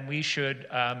don't, then we should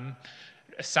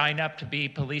sign up to be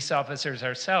police officers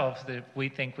ourselves if we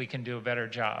think we can do a better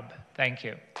job. Thank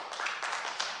you.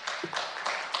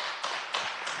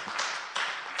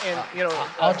 And, you know,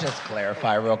 I'll just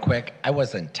clarify real quick. I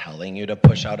wasn't telling you to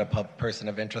push out a person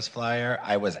of interest flyer.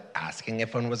 I was asking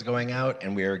if one was going out,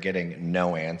 and we were getting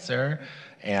no answer.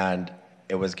 And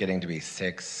it was getting to be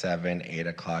 6, 7, 8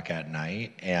 o'clock at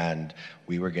night, and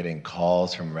we were getting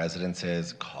calls from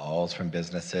residences, calls from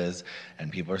businesses,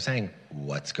 and people were saying,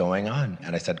 what's going on?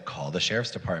 And I said, call the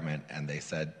sheriff's department. And they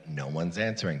said, no one's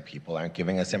answering. People aren't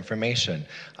giving us information.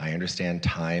 I understand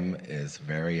time is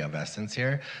very of essence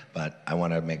here, but I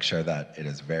want to make sure that it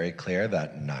is very clear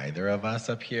that neither of us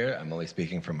up here, I'm only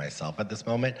speaking for myself at this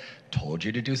moment, told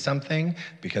you to do something,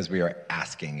 because we are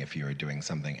asking if you were doing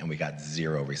something, and we got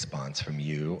zero response from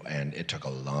you, and it took a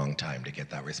long time to get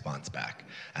that response back.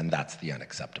 And that's the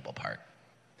unacceptable part.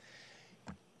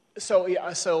 So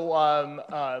I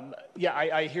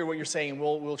hear what you're saying.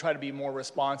 We'll try to be more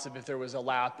responsive if there was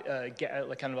a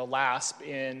kind of a lasp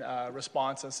in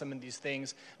response on some of these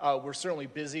things. We're certainly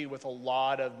busy with a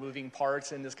lot of moving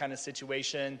parts in this kind of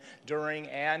situation during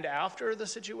and after the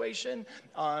situation,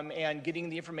 and getting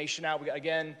the information out. We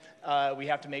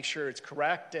have to make sure it's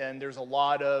correct, and there's a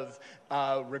lot of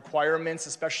requirements,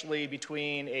 especially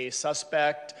between a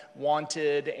suspect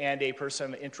wanted and a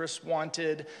person of interest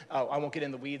wanted. I won't get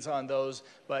in the weeds on those,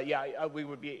 but yeah, we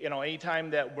would be,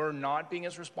 anytime that we're not being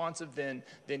as responsive, then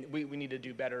we need to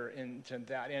do better into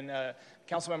that. And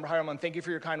Councilmember Heilman, thank you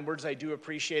for your kind words. I do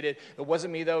appreciate it. It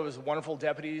wasn't me, though. It was wonderful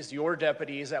deputies. Your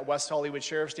deputies at West Hollywood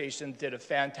Sheriff Station did a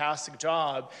fantastic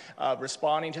job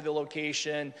responding to the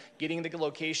location, getting the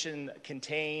location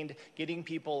contained, getting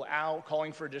people out,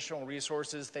 calling for additional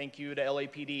resources. Thank you to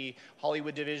LAPD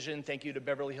Hollywood Division. Thank you to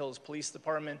Beverly Hills Police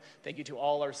Department. Thank you to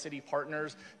all our city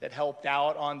partners that helped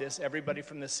out on this, everybody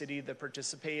from the city that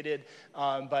participated. It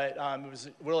was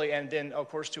really, and then, of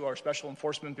course, to our Special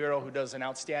Enforcement Bureau, who does an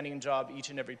outstanding job each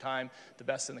and every time, the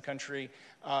best in the country,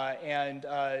 and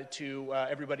to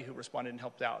everybody who responded and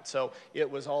helped out. So it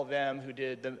was all them who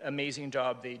did the amazing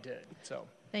job they did. So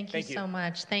Thank you so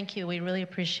much. Thank you. We really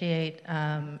appreciate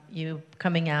you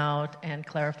coming out and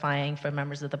clarifying for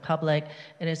members of the public.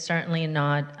 It is certainly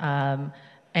not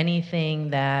anything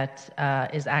that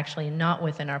is actually not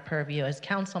within our purview as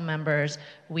council members.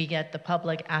 We get the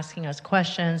public asking us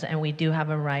questions, and we do have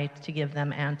a right to give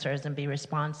them answers and be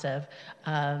responsive.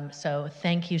 So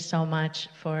thank you so much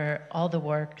for all the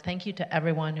work. Thank you to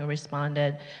everyone who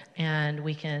responded, and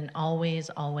we can always,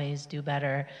 always do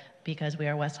better, because we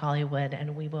are West Hollywood,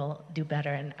 and we will do better,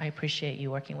 and I appreciate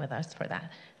you working with us for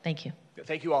that. Thank you.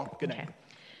 Thank you all. Good night.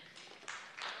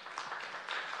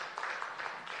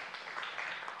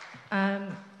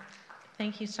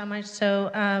 Thank you so much.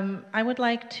 So I would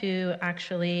like to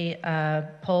actually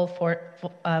pull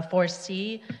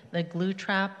 4C, the glue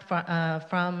trap,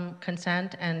 from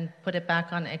consent and put it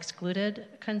back on excluded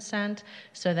consent,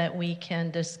 so that we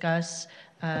can discuss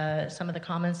some of the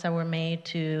comments that were made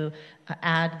to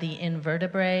add the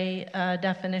invertebrate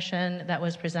definition that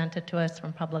was presented to us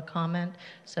from public comment.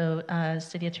 So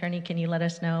City Attorney, can you let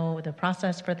us know the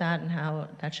process for that and how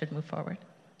that should move forward?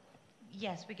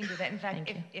 Yes, we can do that. In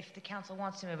fact, if the council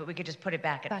wants to move it, we could just put it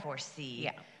back at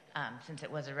 4C, since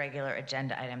it was a regular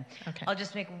agenda item. Okay. I'll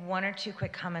just make one or two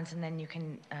quick comments, and then you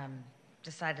can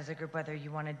decide as a group whether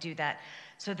you want to do that.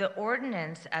 So the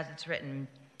ordinance, as it's written,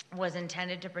 was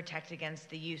intended to protect against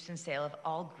the use and sale of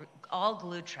all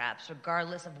glue traps,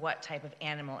 regardless of what type of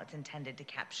animal it's intended to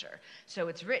capture. So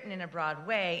it's written in a broad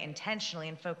way intentionally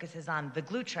and focuses on the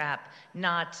glue trap,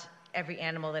 not every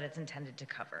animal that it's intended to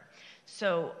cover.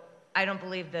 So I don't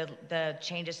believe the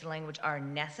changes to language are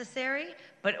necessary,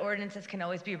 but ordinances can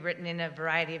always be written in a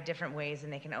variety of different ways,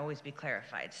 and they can always be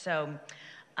clarified. So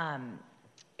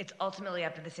it's ultimately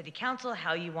up to the City Council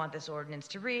how you want this ordinance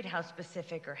to read, how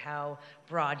specific or how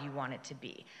broad you want it to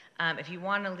be. If you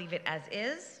want to leave it as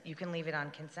is, you can leave it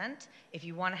on consent. If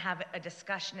you want to have a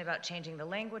discussion about changing the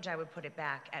language, I would put it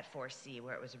back at 4C,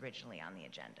 where it was originally on the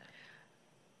agenda.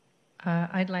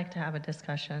 I'd like to have a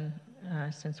discussion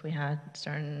since we had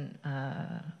certain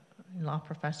law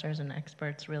professors and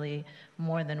experts, really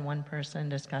more than one person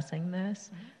discussing this,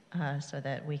 so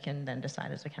that we can then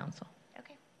decide as a council.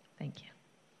 Okay. Thank you.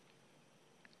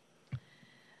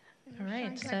 All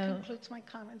right, that concludes my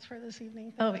comments for this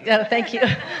evening. Thank you.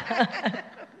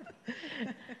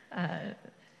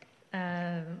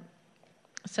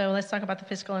 So let's talk about the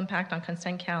fiscal impact on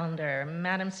consent calendar.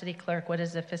 Madam City Clerk, what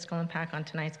is the fiscal impact on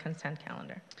tonight's consent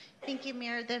calendar? Thank you,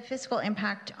 Mayor. The fiscal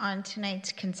impact on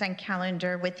tonight's consent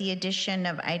calendar, with the addition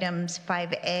of items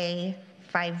 5A,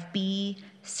 5B,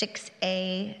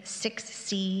 6A,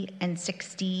 6C, and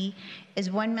 6D, is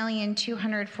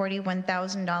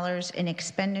 $1,241,000 in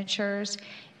expenditures,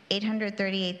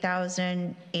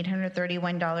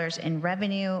 $838,831 in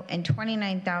revenue, and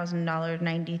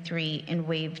 $29,093 in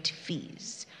waived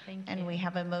fees. Thank and you. We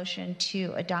have a motion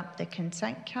to adopt the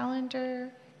consent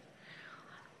calendar.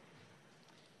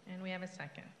 And we have a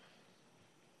second.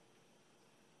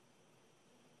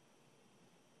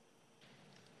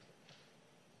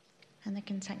 And the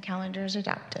consent calendar is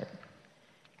adopted.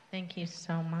 Thank you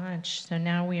so much. So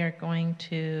now we are going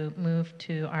to move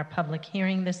to our public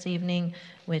hearing this evening,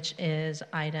 which is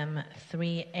item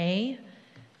 3A.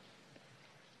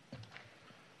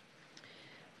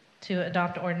 To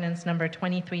adopt ordinance number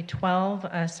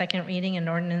 2312, second reading, an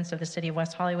ordinance of the City of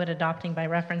West Hollywood adopting by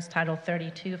reference Title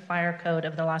 32 Fire Code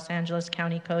of the Los Angeles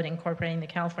County Code incorporating the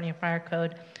California Fire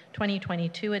Code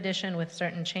 2022 edition with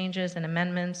certain changes and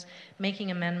amendments, making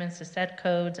amendments to said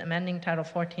codes, amending Title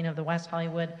 14 of the West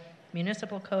Hollywood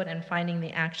Municipal Code, and finding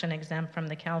the action exempt from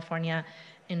the California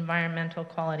Environmental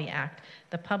Quality Act.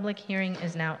 The public hearing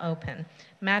is now open.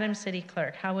 Madam City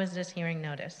Clerk, how was this hearing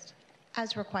noticed?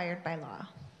 As required by law.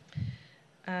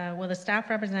 Will the staff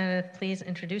representative please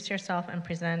introduce yourself and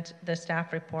present the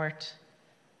staff report?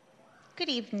 Good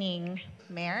evening,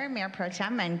 Mayor, Mayor Pro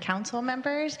Tem, and council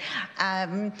members.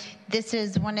 This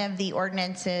is one of the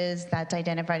ordinances that's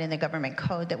identified in the government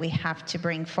code that we have to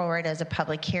bring forward as a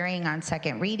public hearing on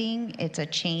second reading. It's a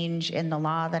change in the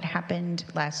law that happened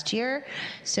last year.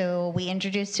 So we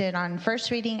introduced it on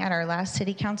first reading at our last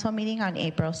city council meeting on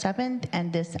April 7th,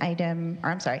 and this item,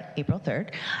 or I'm sorry, April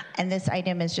 3rd, and this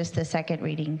item is just the second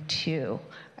reading to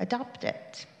adopt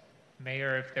it.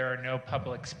 Mayor, if there are no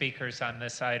public speakers on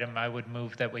this item, I would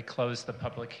move that we close the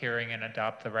public hearing and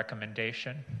adopt the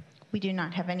recommendation. We do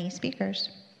not have any speakers.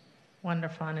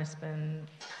 Wonderful, and it's been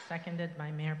seconded by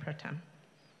Mayor Pro Tem.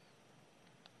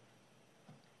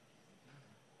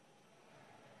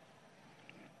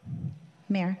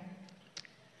 Mayor,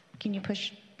 can you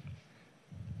push?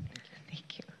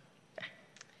 Thank you.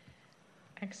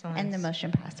 Excellent. And the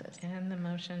motion passes. And the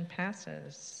motion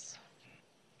passes.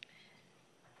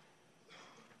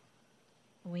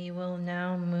 We will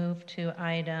now move to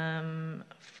item,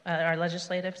 our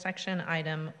legislative section,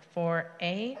 item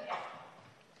 4A.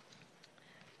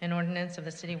 An ordinance of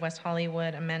the City of West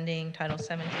Hollywood amending Title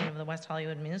 17 of the West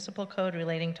Hollywood Municipal Code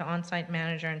relating to on-site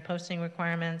manager and posting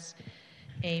requirements,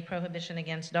 a prohibition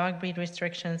against dog breed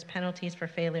restrictions, penalties for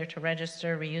failure to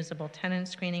register reusable tenant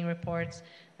screening reports,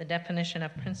 the definition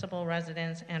of principal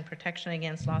residence, and protection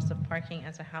against loss of parking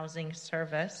as a housing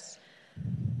service.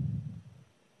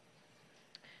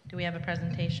 Do we have a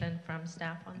presentation from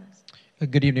staff on this?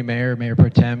 Good evening, Mayor, Mayor Pro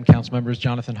Tem, council members.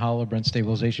 Jonathan Hollow, Brent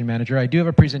Stabilization Manager. I do have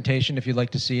a presentation if you'd like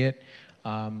to see it.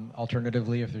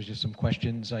 Alternatively, if there's just some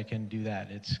questions, I can do that.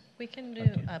 We can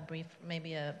do a brief,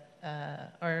 maybe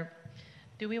or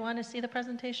do we want to see the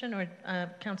presentation? Or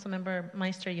Councilmember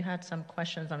Meister, you had some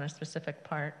questions on a specific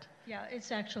part. Yeah,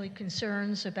 it's actually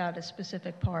concerns about a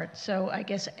specific part. So I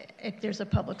guess if there's a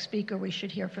public speaker, we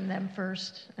should hear from them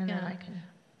first, and then I can.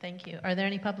 Thank you. Are there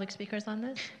any public speakers on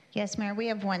this? Yes, Mayor, we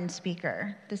have one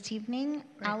speaker this evening,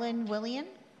 Great. Alan William.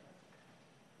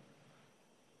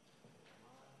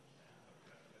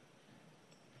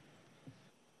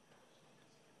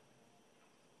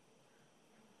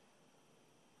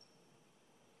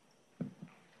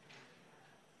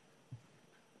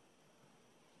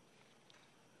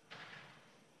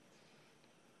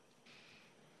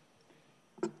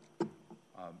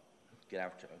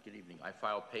 Good evening. I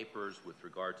filed papers with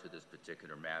regard to this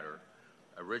particular matter.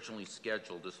 Originally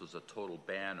scheduled, this was a total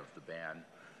ban of the ban.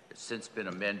 It's since been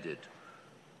amended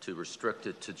to restrict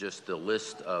it to just the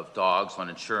list of dogs on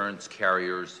insurance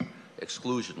carriers'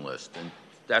 exclusion list. And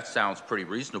that sounds pretty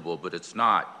reasonable, but it's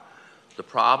not. The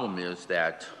problem is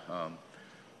that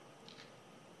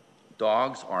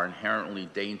dogs are inherently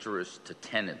dangerous to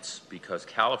tenants because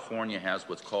California has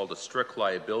what's called a strict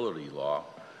liability law,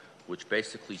 which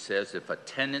basically says if a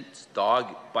tenant's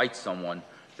dog bites someone,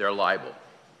 they're liable.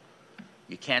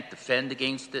 You can't defend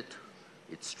against it.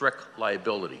 It's strict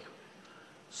liability.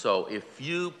 So if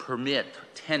you permit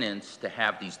tenants to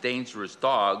have these dangerous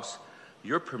dogs,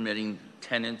 you're permitting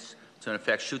tenants to, in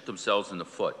effect, shoot themselves in the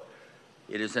foot.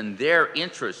 It is in their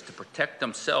interest to protect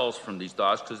themselves from these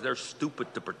dogs because they're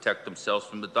stupid to protect themselves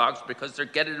from the dogs because they're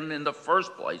getting them in the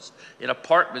first place in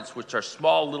apartments, which are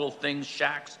small little things,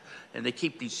 shacks, and they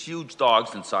keep these huge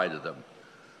dogs inside of them.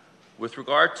 With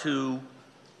regard to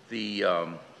the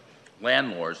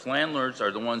landlords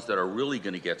are the ones that are really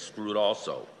going to get screwed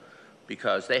also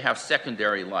because they have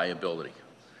secondary liability.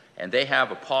 And they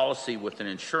have a policy with an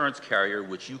insurance carrier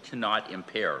which you cannot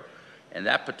impair. And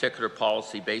that particular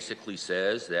policy basically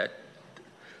says that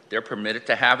they're permitted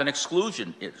to have an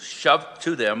exclusion shoved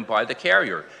to them by the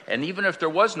carrier. And even if there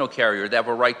was no carrier, they have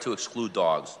a right to exclude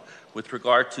dogs with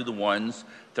regard to the ones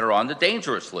that are on the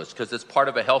dangerous list because it's part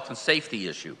of a health and safety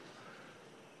issue.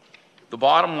 The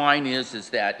bottom line is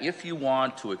that if you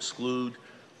want to exclude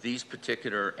these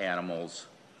particular animals,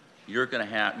 you're going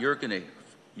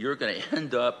to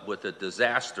end up with a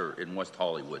disaster in West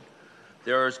Hollywood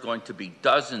there's going to be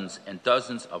dozens and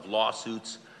dozens of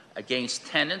lawsuits against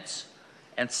tenants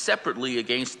and separately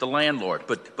against the landlord.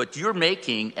 But you're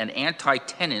making an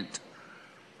anti-tenant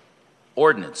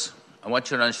ordinance. I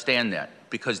want you to understand that,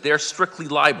 because they're strictly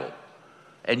liable,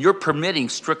 and you're permitting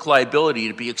strict liability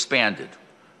to be expanded.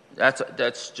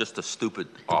 That's just a stupid,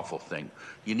 awful thing.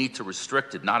 You need to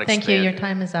restrict it, not expand it. Thank you. Your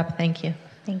time is up. Thank you.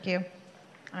 Thank you.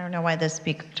 I don't know why the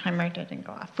speaker timer didn't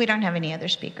go off. We don't have any other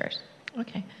speakers.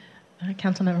 Okay.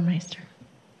 Councilmember Meister.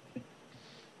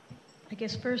 I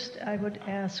guess first I would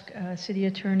ask City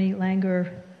Attorney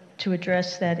Langer to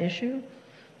address that issue.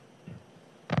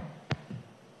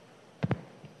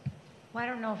 Well, I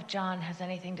don't know if John has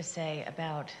anything to say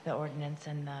about the ordinance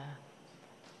and the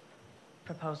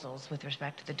proposals with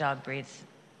respect to the dog breeds.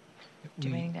 Do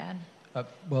you have anything to add?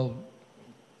 Well,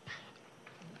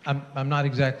 I'm not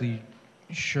exactly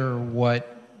sure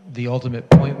what the ultimate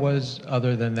point was,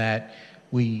 other than that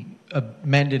we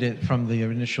amended it from the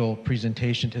initial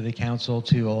presentation to the council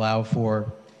to allow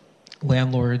for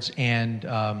landlords and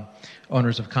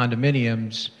owners of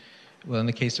condominiums, well, in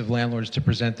the case of landlords, to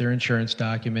present their insurance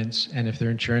documents, and if their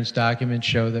insurance documents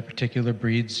show that particular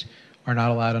breeds are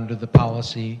not allowed under the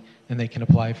policy, then they can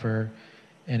apply for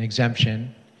an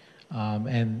exemption.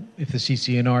 And if the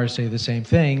CCNR say the same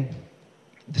thing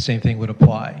would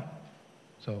apply.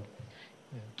 So,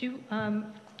 yeah.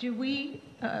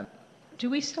 Do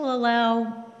we still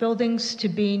allow buildings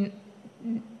to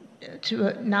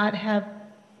not have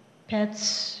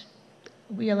pets?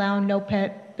 We allow no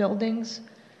pet buildings?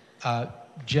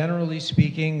 Generally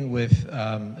speaking, with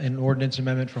an ordinance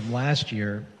amendment from last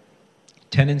year,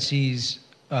 tenancies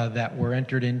that were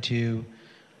entered into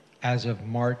as of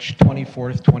March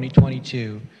 24th,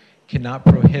 2022, cannot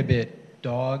prohibit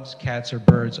dogs, cats, or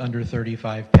birds under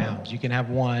 35 pounds. You can have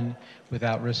one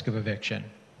without risk of eviction.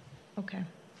 Okay.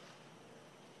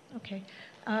 Okay.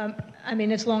 I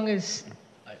mean, as long as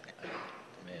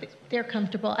they're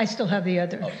comfortable. I still have the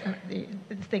other the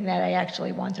thing that I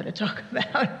actually wanted to talk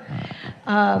about.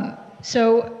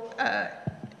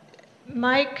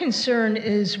 My concern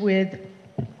is with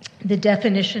the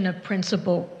definition of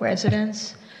principal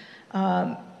residence.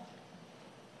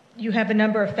 You have a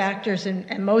number of factors,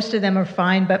 and most of them are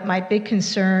fine, but my big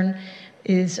concern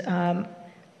is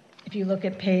if you look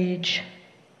at page,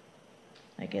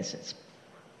 I guess it's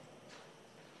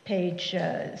page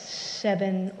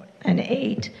 7 and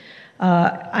 8,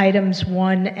 items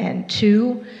 1 and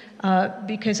 2,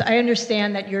 because I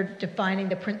understand that you're defining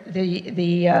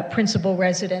the principal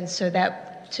residence so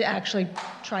that to actually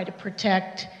try to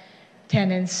protect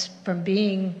tenants from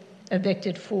being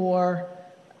evicted for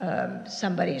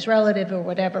somebody's relative or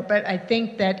whatever. But I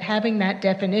think that having that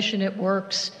definition, it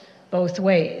works both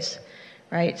ways,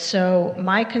 right? So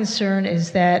my concern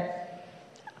is that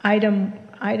item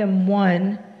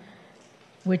 1,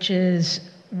 which is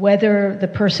whether the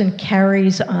person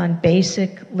carries on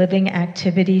basic living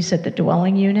activities at the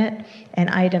dwelling unit, and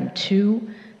item 2,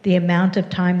 the amount of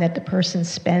time that the person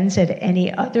spends at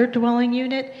any other dwelling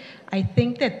unit. I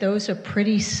think that those are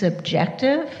pretty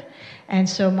subjective, and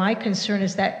so my concern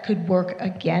is that could work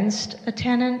against a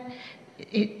tenant.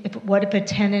 What if a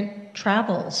tenant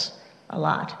travels a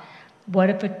lot? What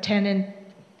if a tenant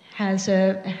has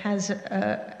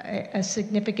a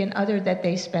significant other that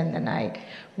they spend the night?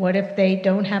 What if they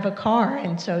don't have a car,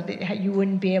 and so you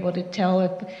wouldn't be able to tell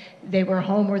if they were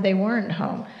home or they weren't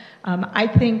home? I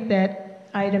think that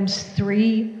items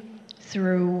 3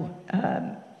 through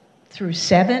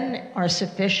 7 are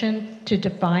sufficient to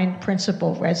define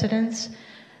principal residence,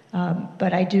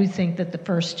 but I do think that the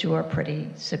first 2 are pretty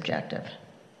subjective.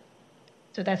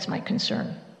 So that's my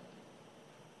concern.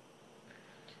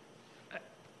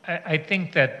 I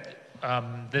think that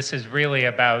this is really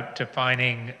about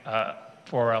defining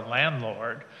for a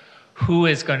landlord who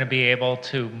is going to be able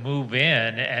to move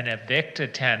in and evict a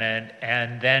tenant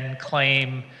and then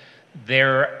claim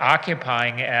they're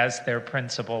occupying as their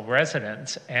principal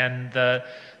residence. And the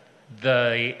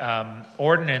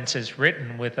ordinance is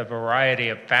written with a variety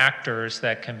of factors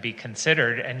that can be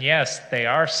considered. And yes, they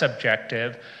are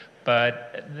subjective,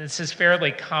 but this is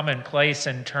fairly commonplace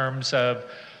in terms of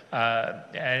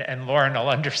and Lauren will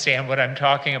understand what I'm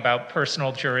talking about,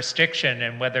 personal jurisdiction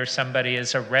and whether somebody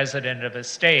is a resident of a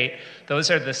state.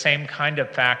 Those are the same kind of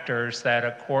factors that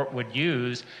a court would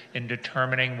use in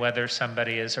determining whether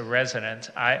somebody is a resident.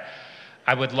 I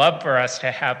would love for us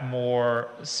to have more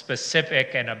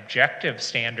specific and objective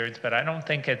standards, but I don't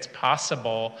think it's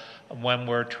possible when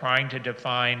we're trying to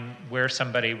define where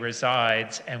somebody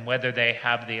resides and whether they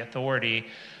have the authority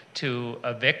to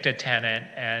evict a tenant,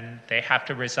 and they have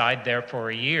to reside there for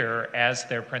a year as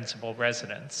their principal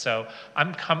residence. So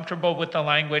I'm comfortable with the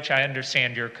language. I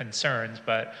understand your concerns,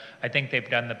 but I think they've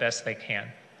done the best they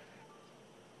can.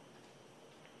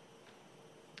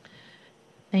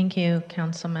 Thank you,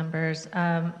 council members.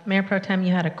 Mayor Pro Tem,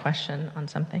 you had a question on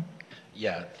something.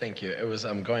 Yeah, thank you.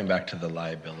 I'm going back to the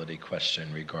liability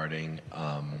question regarding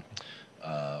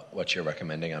what you're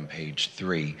recommending on page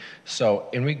 3. So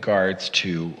in regards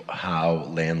to how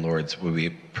landlords will be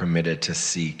permitted to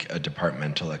seek a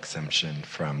departmental exemption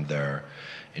from their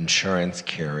insurance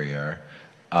carrier,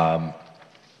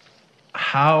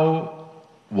 how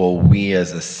will we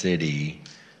as a city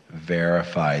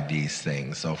verify these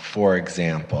things? So for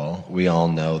example, we all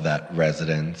know that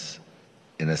residents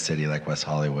in a city like West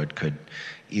Hollywood could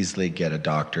easily get a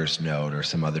doctor's note or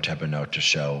some other type of note to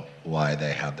show why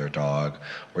they have their dog.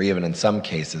 Or even in some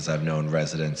cases, I've known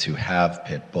residents who have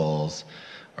pit bulls,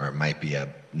 or it might be a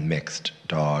mixed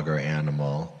dog or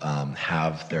animal,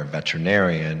 have their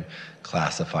veterinarian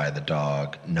classify the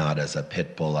dog not as a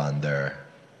pit bull on their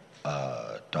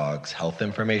dog's health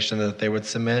information that they would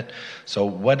submit. So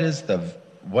what is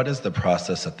the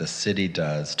process that the city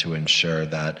does to ensure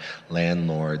that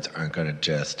landlords aren't going to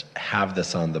just have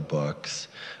this on the books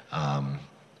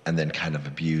and then kind of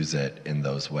abuse it in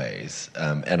those ways?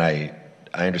 And I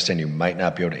understand you might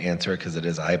not be able to answer it because it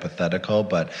is a hypothetical,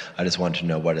 but I just want to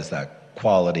know, what is that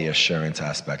quality assurance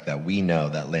aspect that we know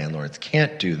that landlords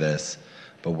can't do this,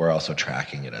 but we're also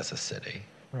tracking it as a city?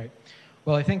 Right.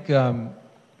 Well, I think,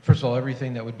 first of all,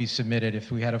 everything that would be submitted,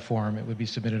 if we had a form, it would be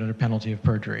submitted under penalty of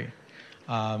perjury.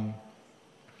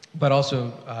 But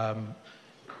also,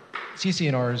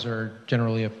 CC&Rs are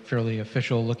generally a fairly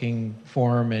official-looking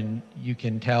form, and you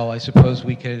can tell, I suppose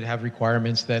we could have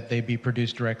requirements that they be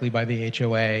produced directly by the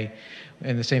HOA,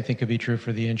 and the same thing could be true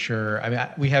for the insurer. I mean,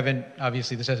 we haven't,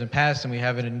 obviously this hasn't passed, and we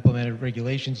haven't implemented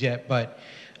regulations yet, but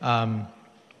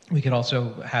we could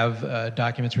also have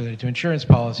documents related to insurance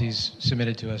policies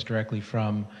submitted to us directly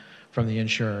from the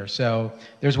insurer. So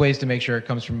there's ways to make sure it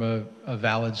comes from a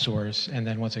valid source, and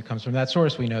then once it comes from that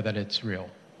source, we know that it's real.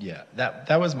 Yeah,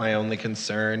 that was my only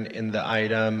concern in the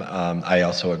item. I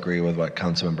also agree with what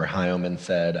Councilmember Heilman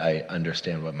said. I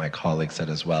understand what my colleague said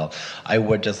as well. I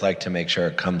would just like to make sure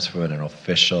it comes from an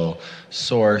official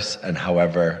source, and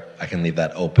however, I can leave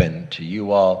that open to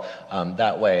you all.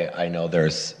 That way, I know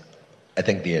I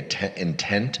think the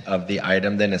intent of the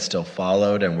item then is still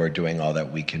followed, and we're doing all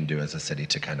that we can do as a city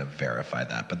to kind of verify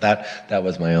that. But that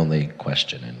was my only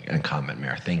question and comment,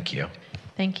 Mayor. Thank you.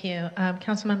 Thank you.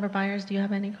 Councilmember Byers, do you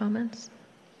have any comments?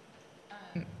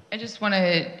 I just want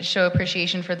to show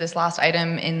appreciation for this last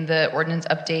item in the ordinance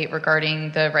update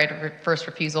regarding the right of first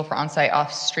refusal for on-site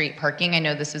off-street parking. I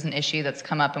know this is an issue that's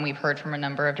come up, and we've heard from a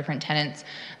number of different tenants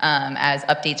as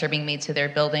updates are being made to their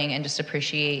building, and just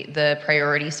appreciate the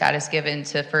priority status given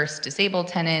to first disabled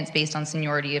tenants based on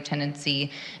seniority of tenancy,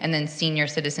 and then senior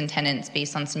citizen tenants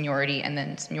based on seniority, and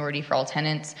then seniority for all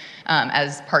tenants.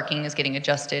 As parking is getting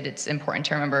adjusted, it's important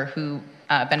to remember who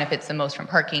benefits the most from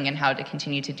parking and how to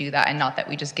continue to do that, and not that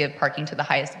we just give parking to the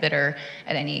highest bidder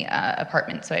at any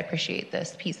apartment. So I appreciate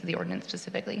this piece of the ordinance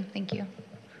specifically. Thank you.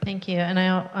 Thank you. And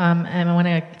I want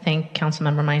to thank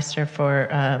Councilmember Meister for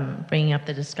bringing up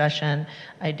the discussion.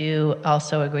 I do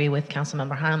also agree with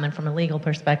Councilmember Heilman from a legal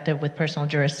perspective with personal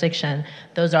jurisdiction.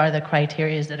 Those are the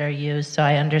criteria that are used, so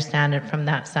I understand it from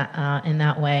that in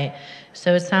that way.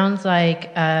 So it sounds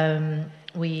like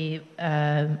we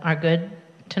are good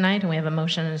tonight, and we have a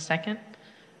motion and a second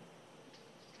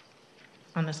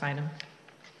on this item.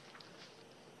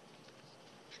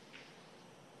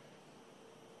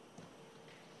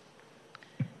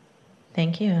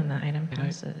 Thank you, and the item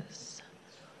passes.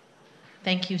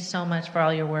 Thank you so much for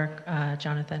all your work,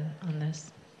 Jonathan, on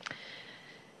this.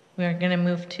 We're going to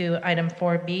move to item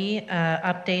 4B,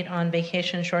 update on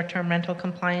vacation short-term rental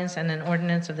compliance and an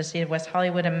ordinance of the City of West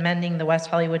Hollywood amending the West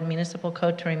Hollywood Municipal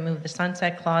Code to remove the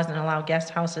sunset clause and allow guest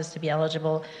houses to be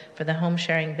eligible for the home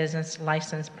sharing business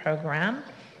license program.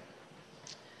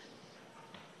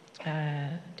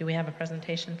 Do we have a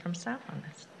presentation from staff on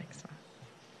this? Excellent.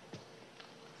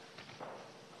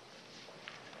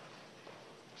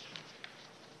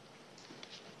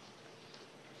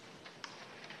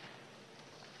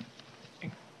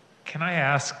 Can I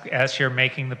ask, as you're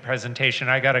making the presentation,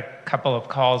 I got a couple of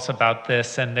calls about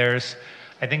this, and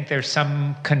I think there's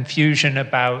some confusion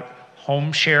about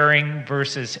home sharing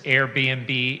versus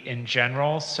Airbnb in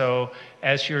general. So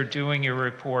as you're doing your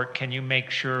report, can you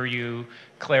make sure you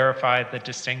clarify the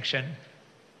distinction?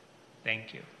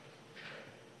 Thank you.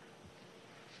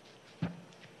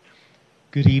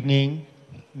 Good evening.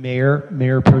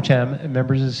 Mayor Pro Tem, and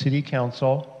members of the City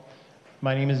Council.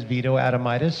 My name is Vito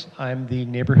Adamitis. I'm the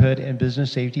Neighborhood and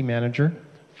Business Safety Manager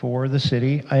for the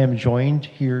city. I am joined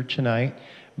here tonight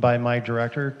by my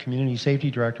director, Community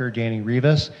Safety Director, Danny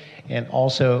Rivas, and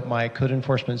also my Code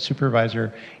Enforcement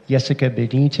Supervisor, Jessica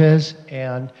Benitez,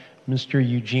 and Mr.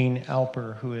 Eugene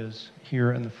Alper, who is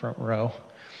here in the front row.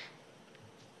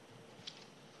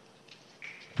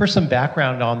 For some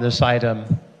background on this item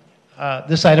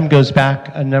goes back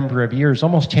a number of years,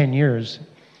 almost 10 years.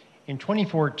 In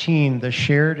 2014, the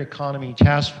Shared Economy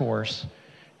Task Force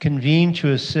convened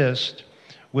to assist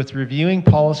with reviewing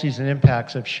policies and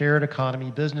impacts of shared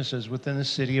economy businesses within the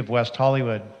city of West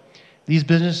Hollywood. These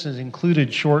businesses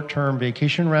included short-term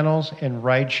vacation rentals and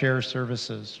ride-share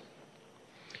services.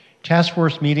 Task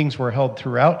force meetings were held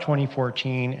throughout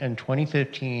 2014 and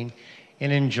 2015,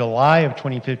 and in July of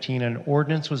 2015, an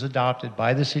ordinance was adopted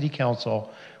by the City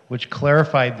Council which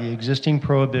clarified the existing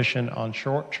prohibition on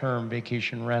short-term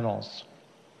vacation rentals.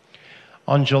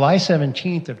 On July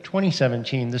 17th of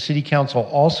 2017, the City Council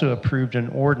also approved an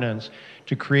ordinance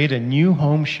to create a new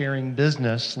home sharing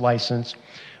business license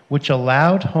which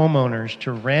allowed homeowners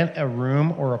to rent a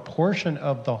room or a portion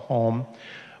of the home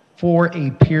for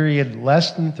a period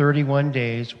less than 31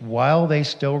 days while they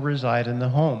still reside in the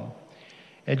home.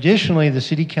 Additionally, the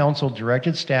City Council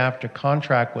directed staff to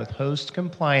contract with Host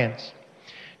Compliance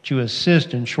to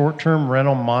assist in short-term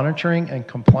rental monitoring and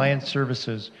compliance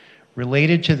services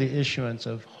related to the issuance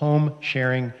of home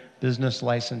sharing business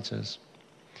licenses.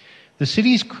 The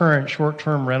city's current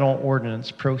short-term rental ordinance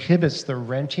prohibits the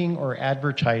renting or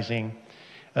advertising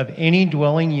of any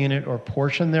dwelling unit or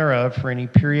portion thereof for any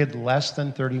period less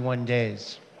than 31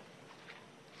 days.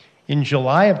 In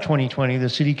July of 2020, the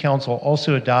City Council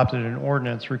also adopted an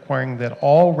ordinance requiring that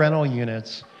all rental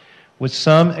units, with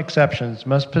some exceptions,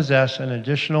 must possess an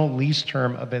additional lease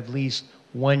term of at least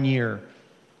 1 year.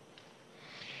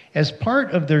 As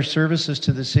part of their services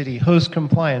to the city, Host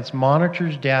Compliance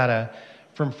monitors data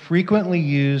from frequently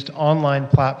used online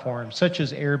platforms such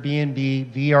as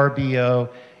Airbnb, VRBO,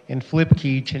 and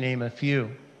Flipkey, to name a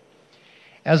few.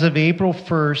 As of April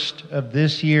 1st of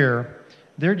this year,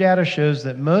 their data shows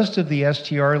that most of the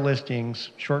STR listings,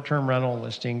 short-term rental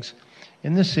listings,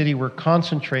 in the city were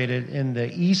concentrated in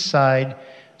the east side,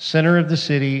 center of the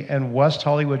city, and West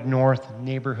Hollywood North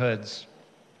neighborhoods.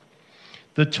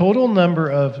 The total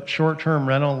number of short-term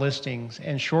rental listings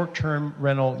and short-term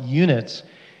rental units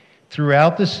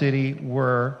throughout the city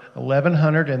were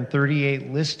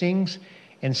 1,138 listings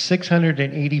and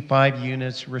 685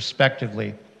 units,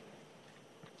 respectively.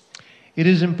 It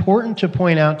is important to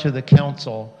point out to the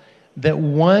council that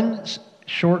one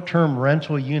short-term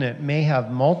rental unit may have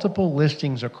multiple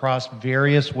listings across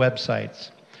various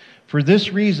websites. For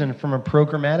this reason, from a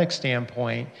programmatic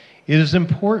standpoint, it is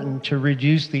important to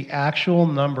reduce the actual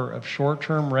number of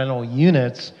short-term rental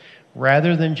units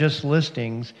rather than just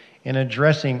listings in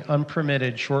addressing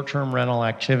unpermitted short-term rental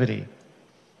activity.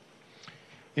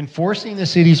 Enforcing the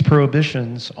city's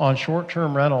prohibitions on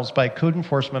short-term rentals by code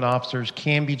enforcement officers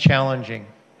can be challenging,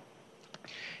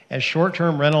 as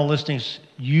short-term rental listings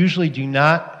usually do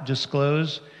not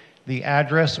disclose the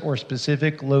address or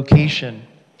specific location.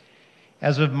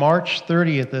 As of March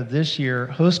 30th of this year,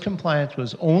 Host Compliance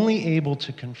was only able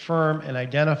to confirm and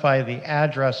identify the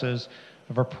addresses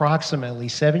of approximately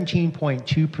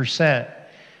 17.2%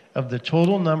 of the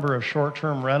total number of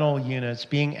short-term rental units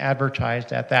being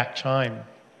advertised at that time.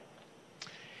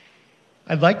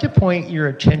 I'd like to point your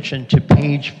attention to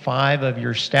page 5 of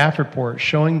your staff report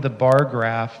showing the bar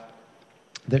graph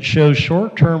that shows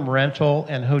short-term rental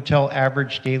and hotel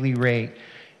average daily rate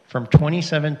from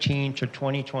 2017 to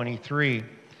 2023.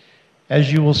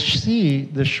 As you will see,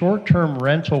 the short-term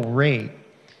rental rate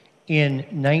in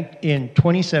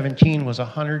 2017 was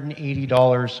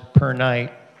 $180 per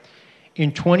night.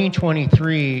 In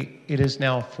 2023, it is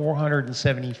now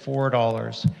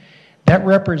 $474. That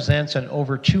represents an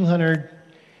over 200%,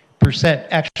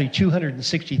 actually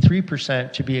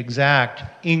 263% to be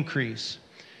exact, increase.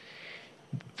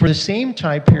 For the same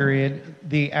time period,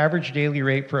 the average daily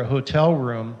rate for a hotel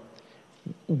room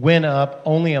went up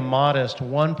only a modest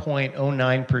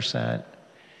 1.09%.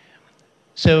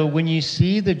 So when you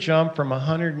see the jump from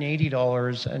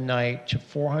 $180 a night to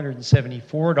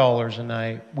 $474 a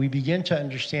night, we begin to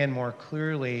understand more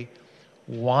clearly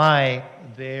why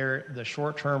the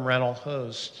short-term rental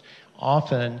hosts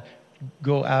often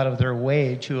go out of their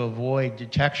way to avoid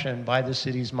detection by the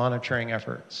city's monitoring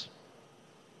efforts.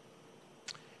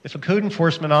 If a code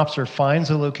enforcement officer finds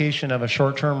the location of a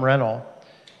short-term rental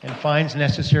and finds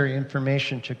necessary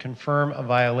information to confirm a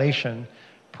violation,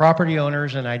 property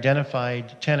owners and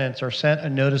identified tenants are sent a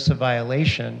notice of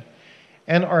violation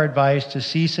and are advised to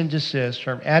cease and desist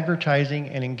from advertising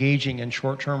and engaging in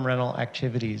short-term rental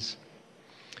activities.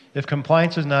 If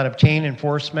compliance is not obtained,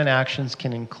 enforcement actions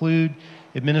can include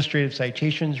administrative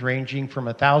citations ranging from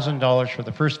 $1,000 for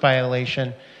the first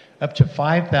violation up to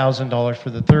 $5,000 for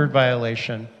the third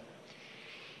violation.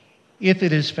 If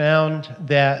it is found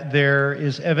that there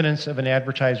is evidence of an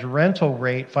advertised rental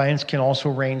rate, fines can also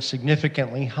range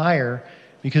significantly higher,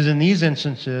 because in these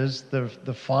instances,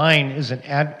 the fine is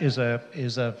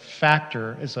a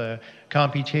factor, is a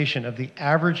computation of the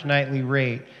average nightly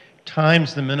rate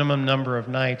times the minimum number of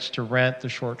nights to rent the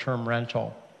short-term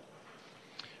rental.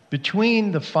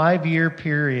 Between the 5-year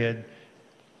period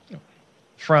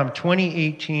from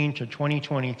 2018 to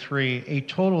 2023, a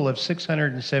total of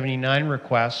 679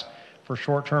 requests for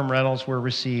short-term rentals were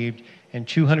received and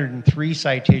 203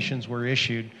 citations were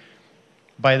issued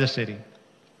by the city.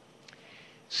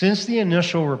 Since the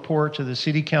initial report to the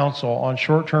City Council on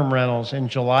short-term rentals in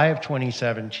July of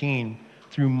 2017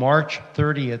 through March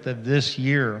 30th of this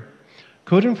year,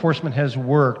 code enforcement has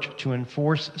worked to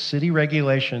enforce city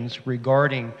regulations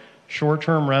regarding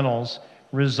short-term rentals,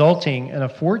 resulting in a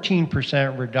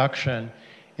 14% reduction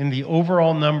in the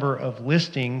overall number of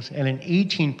listings and an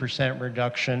 18%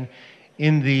 reduction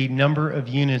in the number of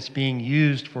units being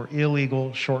used for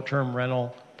illegal short-term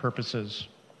rental purposes.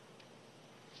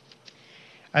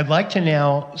 I'd like to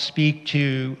now speak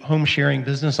to home sharing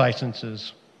business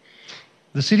licenses.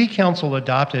 The City Council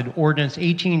adopted Ordinance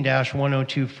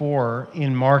 18-1024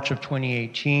 in March of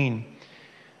 2018.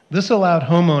 This allowed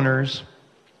homeowners,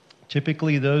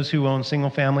 typically those who own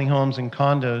single-family homes and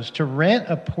condos, to rent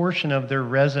a portion of their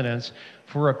residence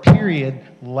for a period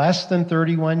less than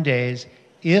 31 days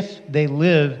if they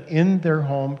live in their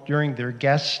home during their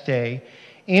guest stay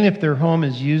and if their home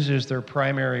is used as their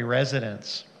primary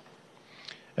residence.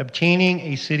 Obtaining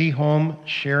a city home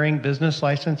sharing business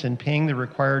license and paying the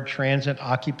required transit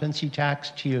occupancy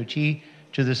tax, TOT,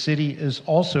 to the city is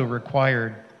also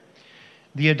required.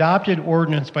 The adopted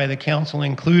ordinance by the council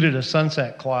included a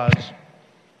sunset clause.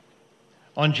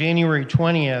 On January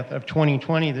 20th of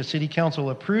 2020, the City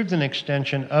Council approved an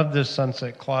extension of this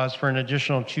sunset clause for an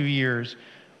additional 2 years,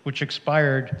 which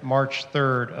expired March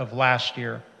 3rd of last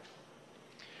year.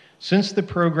 Since the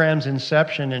program's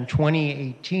inception in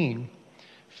 2018,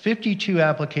 52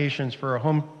 applications for a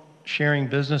home sharing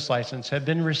business license have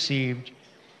been received.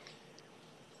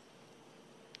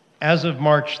 As of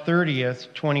March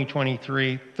 30th,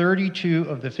 2023, 32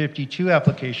 of the 52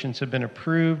 applications have been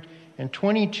approved, and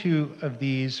 22 of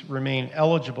these remain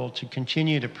eligible to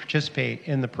continue to participate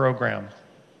in the program.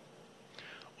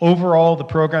 Overall, the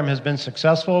program has been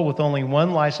successful, with only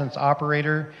one licensed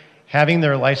operator having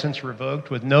their license revoked,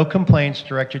 with no complaints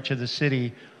directed to the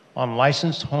city on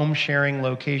licensed home sharing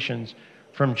locations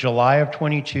from July of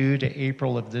 22 to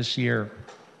April of this year.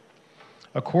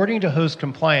 According to Host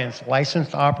Compliance,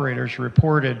 licensed operators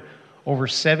reported over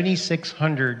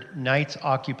 7,600 nights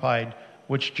occupied,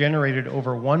 which generated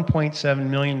over $1.7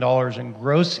 million in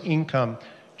gross income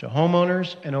to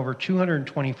homeowners and over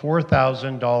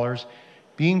 $224,000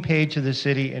 being paid to the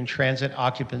city in transit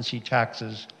occupancy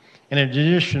taxes, and an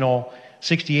additional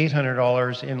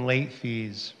 $6,800 in late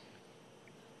fees.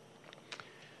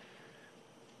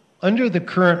 Under the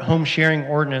current home sharing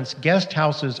ordinance, guest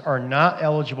houses are not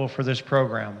eligible for this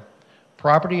program.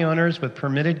 Property owners with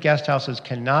permitted guest houses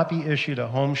cannot be issued a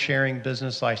home sharing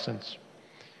business license.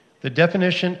 The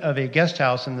definition of a guest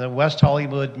house in the West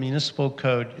Hollywood Municipal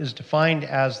Code is defined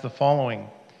as the following: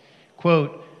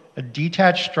 quote, a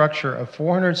detached structure of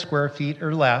 400 square feet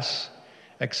or less,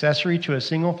 accessory to a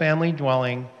single-family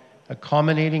dwelling,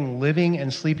 accommodating living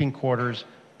and sleeping quarters,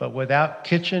 but without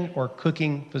kitchen or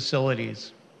cooking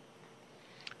facilities.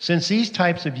 Since these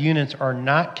types of units are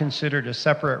not considered a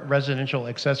separate residential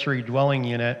accessory dwelling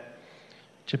unit,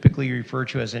 typically referred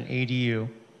to as an ADU,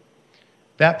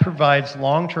 that provides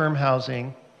long-term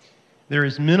housing, there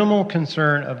is minimal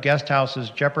concern of guest houses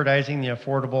jeopardizing the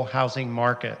affordable housing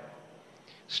market.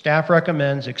 Staff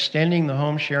recommends extending the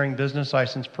home sharing business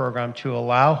license program to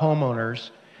allow homeowners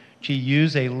to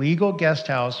use a legal guest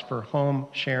house for home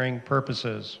sharing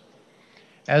purposes.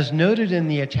 As noted in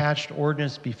the attached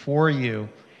ordinance before you,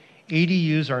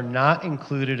 ADUs are not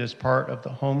included as part of the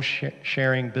home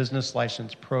sharing business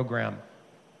license program.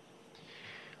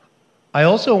 I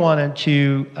also wanted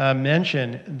to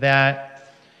mention that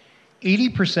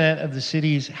 80% of the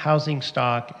city's housing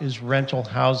stock is rental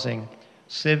housing.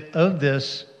 Of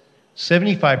this,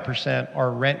 75%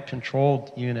 are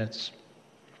rent-controlled units.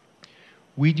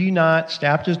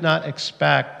 Staff does not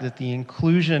expect that the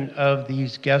inclusion of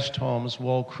these guest homes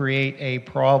will create a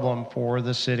problem for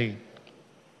the city.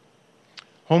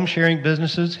 Home sharing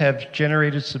businesses have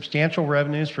generated substantial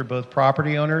revenues for both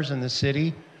property owners and the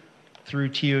city through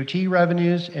TOT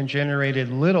revenues and generated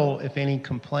little, if any,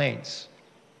 complaints.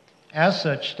 As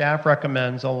such, staff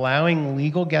recommends allowing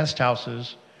legal guest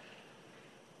houses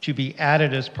to be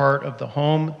added as part of the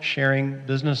home sharing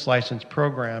business license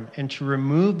program and to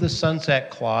remove the sunset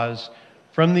clause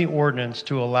from the ordinance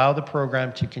to allow the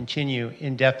program to continue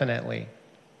indefinitely.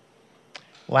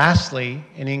 Lastly,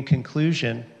 and in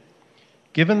conclusion,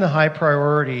 given the high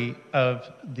priority of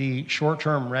the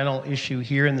short-term rental issue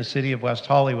here in the city of West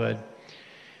Hollywood,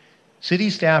 city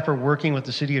staff are working with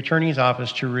the city attorney's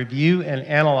office to review and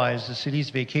analyze the city's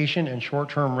vacation and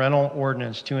short-term rental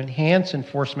ordinance to enhance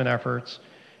enforcement efforts,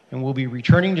 and will be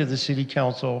returning to the city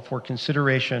council for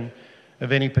consideration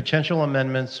of any potential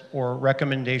amendments or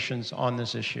recommendations on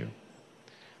this issue.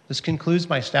 This concludes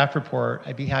my staff report.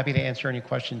 I'd be happy to answer any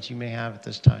questions you may have at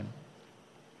this time.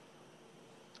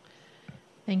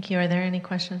 Thank you. Are there any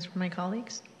questions from my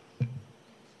colleagues?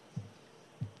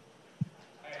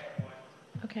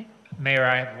 Okay. Mayor,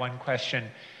 I have one question.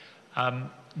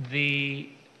 The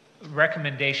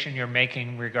recommendation you're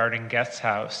making regarding guest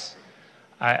house,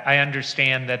 I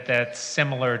understand that that's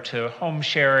similar to home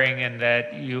sharing and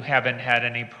that you haven't had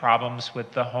any problems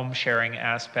with the home sharing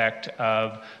aspect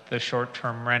of the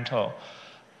short-term rental.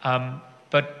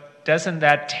 But doesn't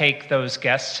that take those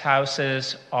guest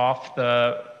houses off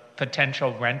the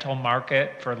potential rental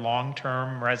market for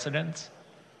long-term residents?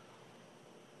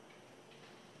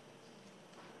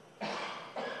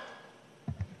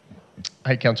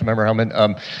 Hi, Councilmember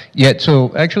Hellman. Yeah,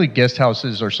 so actually guest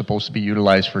houses are supposed to be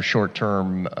utilized for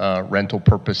short-term rental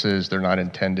purposes. They're not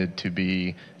intended to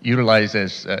be utilized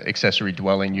as accessory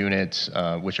dwelling units,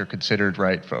 which are considered,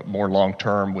 right, for more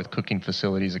long-term with cooking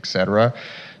facilities, et cetera.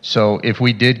 So if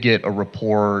we did get a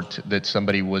report that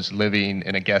somebody was living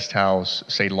in a guest house,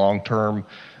 say long-term,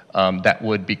 that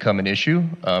would become an issue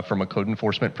from a code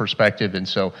enforcement perspective, and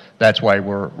so that's why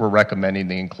we're recommending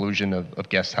the inclusion of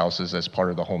guest houses as part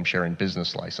of the home sharing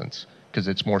business license, because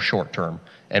it's more short-term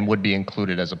and would be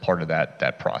included as a part of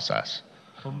that process.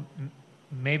 Well,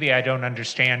 maybe I don't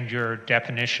understand your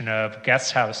definition of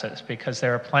guest houses, because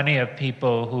there are plenty of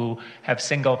people who have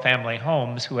single-family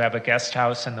homes who have a guest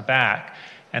house in the back,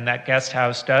 and that guest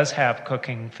house does have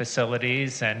cooking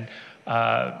facilities and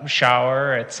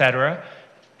shower, etc.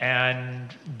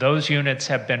 And those units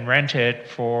have been rented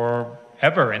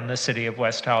forever in the city of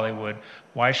West Hollywood.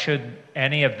 Why should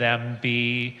any of them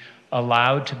be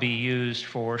allowed to be used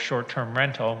for short-term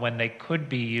rental when they could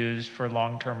be used for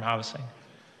long-term housing?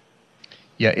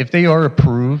 Yeah, if they are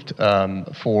approved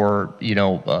for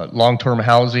long-term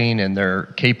housing and they're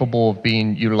capable of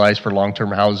being utilized for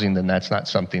long-term housing, then that's not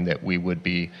something that we would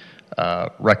be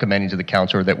recommending to the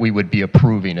council, or that we would be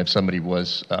approving if somebody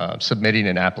was submitting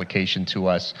an application to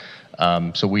us.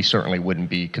 So we certainly wouldn't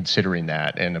be considering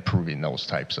that and approving those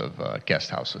types of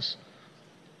guest houses.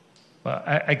 Well,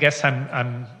 I guess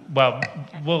well,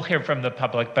 we'll hear from the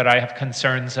public, but I have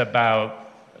concerns about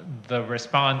the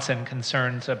response and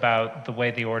concerns about the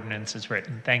way the ordinance is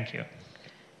written. Thank you.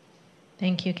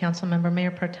 Thank you, Councilmember.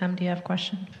 Mayor Pro Tem, do you have a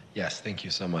question? Yes, thank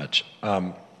you so much.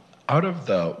 Out of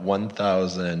the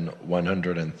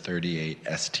 1,138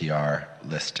 STR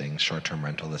listings, short-term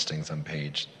rental listings on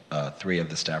page 3 of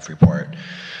the staff report,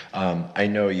 I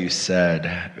know you said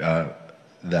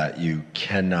that you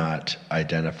cannot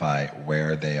identify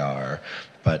where they are,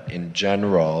 but in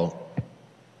general,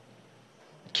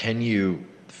 can you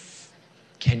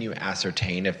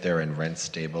ascertain if they're in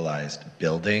rent-stabilized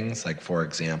buildings? Like, for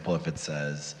example, if it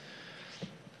says,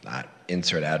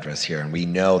 insert address here, and we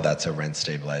know that's a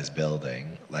rent-stabilized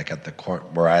building, like at the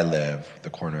where I live, the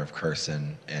corner of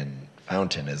Curson and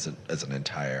Fountain is an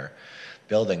entire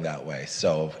building that way.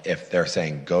 So if they're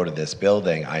saying go to this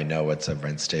building, I know it's a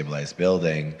rent-stabilized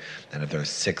building, and if there's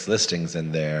 6 listings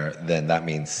in there, then that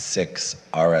means 6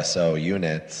 RSO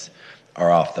units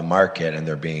are off the market and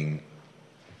they're being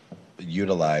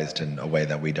utilized in a way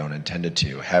that we don't intend it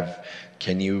to.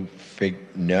 Can you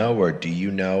know, or do you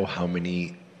know how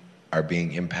many are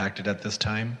being impacted at this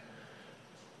time?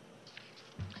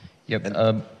 Yep.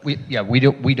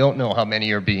 We don't know how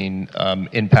many are being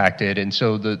impacted, and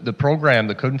so the program,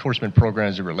 the code enforcement program,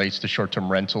 as it relates to short-term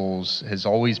rentals, has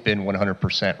always been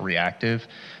 100% reactive.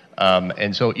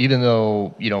 And so even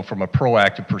though, from a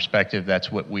proactive perspective,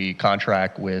 that's what we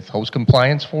contract with host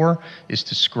compliance for, is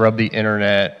to scrub the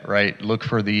internet, right? Look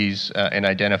for these and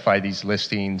identify these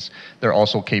listings. They're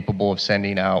also capable of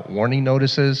sending out warning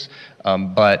notices,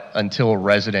 but until a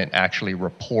resident actually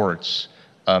reports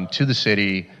to the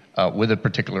city with a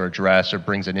particular address or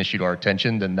brings an issue to our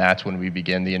attention, then that's when we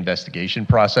begin the investigation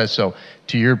process. So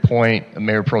to your point,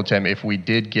 Mayor Pro Tem, if we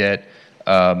did get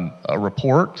a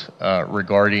report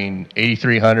regarding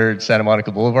 8300 Santa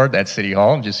Monica Boulevard, that's City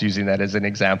Hall, I'm just using that as an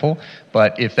example,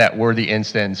 but if that were the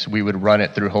instance, we would run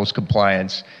it through host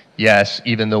compliance. Yes,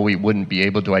 even though we wouldn't be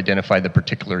able to identify the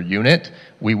particular unit,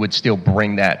 we would still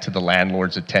bring that to the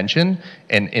landlord's attention,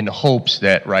 and in hopes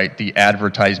that, right, the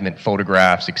advertisement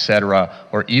photographs, et cetera,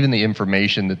 or even the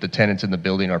information that the tenants in the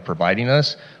building are providing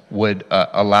us would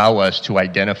allow us to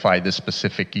identify this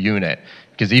specific unit.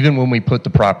 Because even when we put the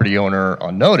property owner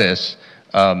on notice,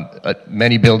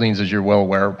 many buildings, as you're well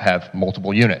aware, have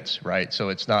multiple units, right? So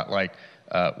it's not like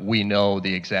we know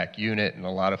the exact unit, and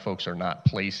a lot of folks are not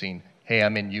placing, hey,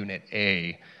 I'm in unit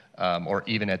A, or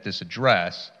even at this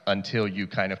address, until you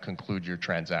kind of conclude your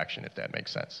transaction, if that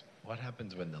makes sense. What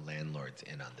happens when the landlord's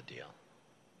in on the deal?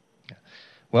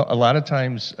 Well, a lot of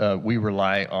times we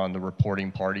rely on the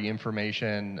reporting party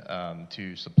information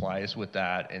to supply us with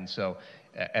that. And so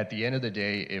at the end of the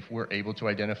day, if we're able to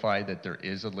identify that there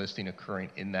is a listing occurring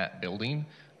in that building,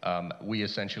 we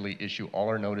essentially issue all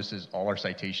our notices, all our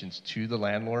citations to the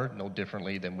landlord, no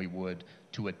differently than we would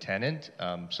to a tenant.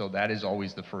 So that is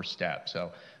always the first step.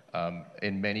 So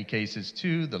in many cases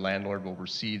too, the landlord will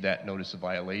receive that notice of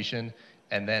violation,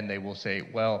 and then they will say,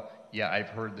 well, yeah, I've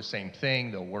heard the same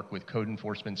thing. They'll work with code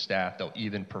enforcement staff. They'll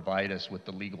even provide us with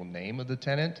the legal name of the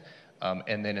tenant.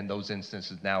 And then in those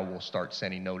instances, now we'll start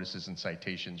sending notices and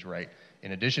citations, right,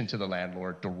 in addition to the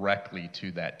landlord, directly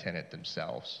to that tenant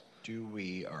themselves. Do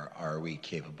we or are we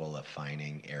capable of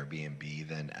fining Airbnb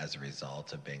then as a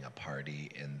result of being a party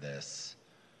in this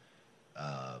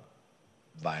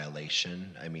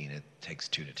violation? I mean, it takes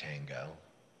two to tango.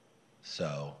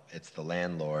 So it's the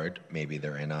landlord, maybe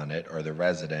they're in on it, or the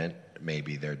resident,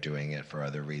 maybe they're doing it for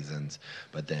other reasons.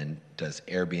 But then does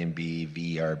Airbnb,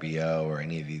 VRBO, or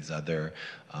any of these other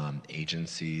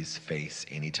agencies face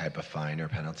any type of fine or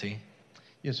penalty?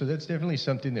 Yeah, so that's definitely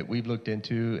something that we've looked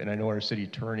into, and I know our city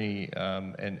attorney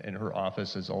and her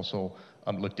office has also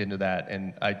looked into that.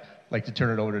 And I'd like to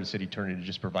turn it over to the city attorney to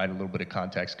just provide a little bit of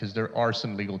context, because there are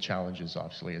some legal challenges,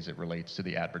 obviously, as it relates to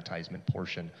the advertisement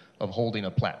portion of holding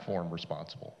a platform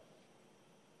responsible.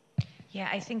 Yeah,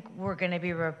 I think we're going to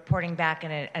be reporting back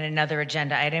in another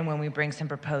agenda item when we bring some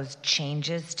proposed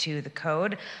changes to the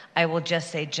code. I will just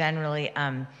say generally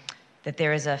that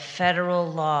there is a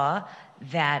federal law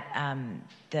that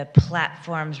the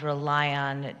platforms rely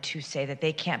on to say that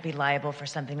they can't be liable for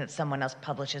something that someone else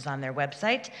publishes on their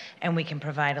website, and we can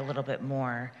provide a little bit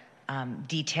more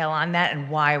detail on that and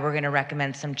why we're going to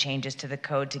recommend some changes to the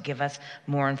code to give us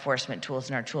more enforcement tools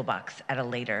in our toolbox at a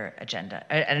later agenda,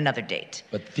 at another date.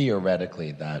 But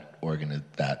theoretically,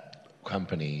 that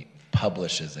company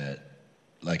publishes it.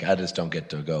 Like, I just don't get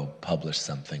to go publish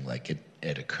something like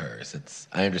it occurs.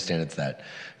 I understand it's that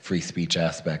free speech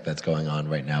aspect that's going on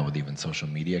right now with even social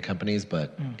media companies,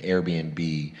 but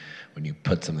Airbnb, when you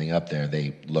put something up there,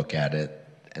 they look at it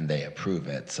and they approve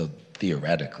it. So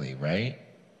theoretically, right?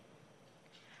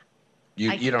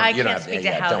 I can't speak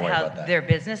to how their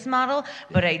business model,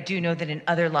 but I do know that in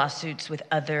other lawsuits with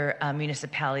other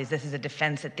municipalities, this is a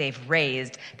defense that they've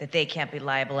raised, that they can't be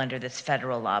liable under this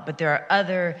federal law. But there are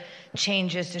other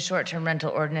changes to short-term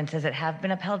rental ordinances that have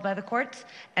been upheld by the courts,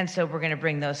 and so we're going to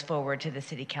bring those forward to the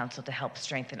City Council to help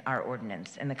strengthen our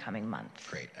ordinance in the coming months.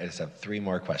 Great. I just have 3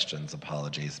 more questions.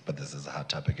 Apologies, but this is a hot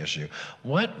topic issue.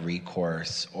 What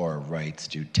recourse or rights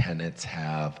do tenants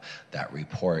have that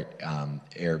report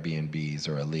Airbnbs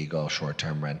or illegal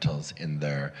short-term rentals in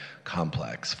their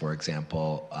complex? For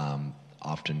example,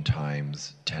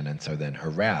 oftentimes tenants are then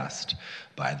harassed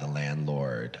by the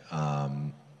landlord,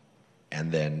 and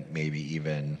then maybe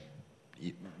even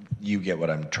you get what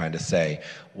I'm trying to say.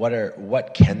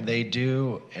 What can they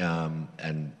do,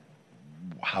 and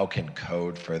how can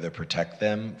code further protect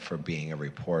them for being a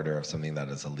reporter of something that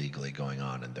is illegally going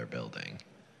on in their building?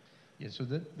 Yeah, so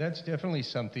that's definitely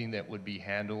something that would be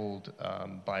handled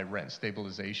by rent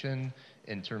stabilization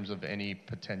in terms of any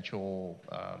potential,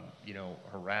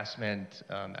 harassment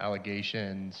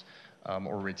allegations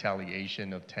or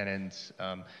retaliation of tenants.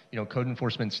 Code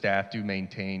enforcement staff do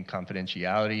maintain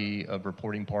confidentiality of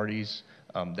reporting parties.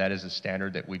 That is a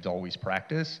standard that we've always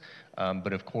practiced.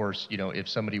 But of course, if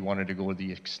somebody wanted to go to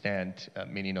the extent,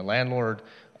 meaning a landlord,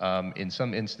 in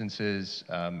some instances,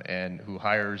 and who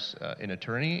hires an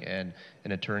attorney, and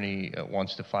an attorney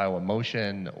wants to file a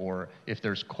motion, or if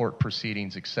there's court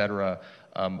proceedings, et cetera,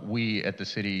 we at the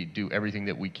city do everything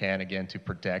that we can, again, to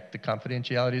protect the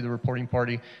confidentiality of the reporting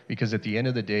party, because at the end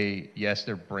of the day, yes,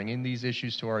 they're bringing these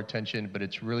issues to our attention, but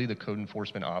it's really the code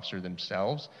enforcement officer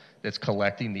themselves that's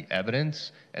collecting the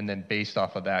evidence, and then based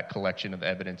off of that collection of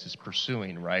evidence is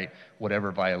pursuing, right,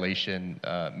 whatever violation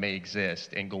may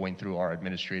exist, and going through our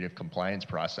administrative compliance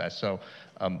process. So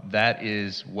that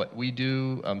is what we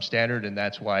do standard, and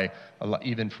that's why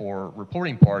even for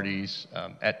reporting parties,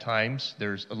 at times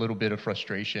there's a little bit of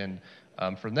frustration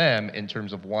from them in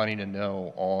terms of wanting to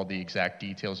know all the exact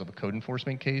details of a code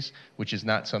enforcement case, which is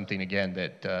not something, again,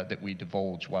 that we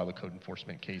divulge while the code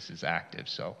enforcement case is active.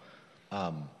 So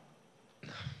I'm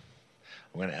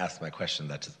going to ask my question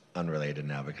that's unrelated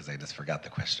now because I just forgot the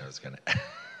question I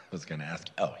was going to ask.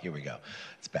 Oh, here we go.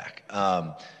 It's back.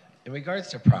 In regards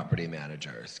to property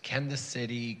managers, can the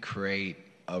city create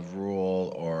a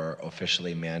rule or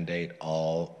officially mandate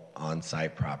all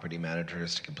on-site property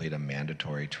managers to complete a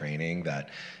mandatory training that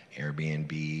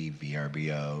Airbnb,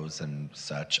 VRBOs, and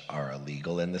such are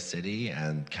illegal in the city,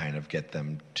 and kind of get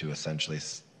them to essentially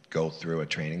go through a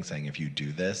training saying, if you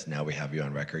do this, now we have you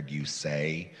on record, you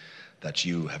say that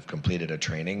you have completed a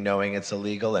training knowing it's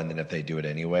illegal, and then if they do it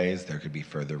anyways, there could be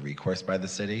further recourse by the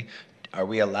city. Are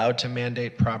we allowed to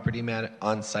mandate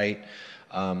on-site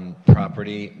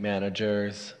property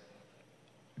managers?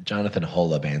 Jonathan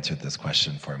Holub answered this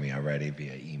question for me already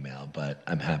via email, but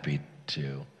I'm happy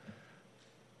to.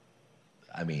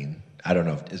 I mean, I don't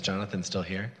know. Is Jonathan still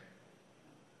here?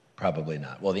 Probably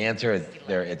not. Well, the answer is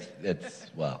there.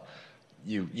 Well,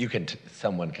 you can.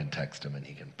 Someone can text him and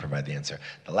he can provide the answer.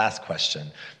 The last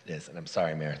question is, and I'm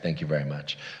sorry, Mayor. Thank you very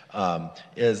much.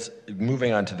 Is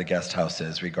moving on to the guest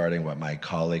houses regarding what my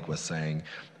colleague was saying.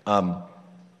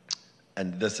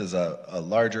 And this is a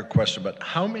larger question, but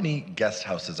how many guest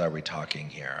houses are we talking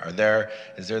here?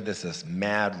 Is there this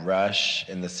mad rush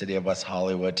in the city of West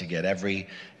Hollywood to get every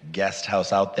guest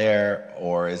house out there?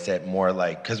 Or is it more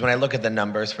like, because when I look at the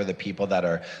numbers for the people that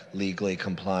are legally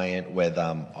compliant with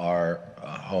our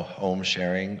home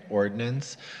sharing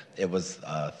ordinance, it was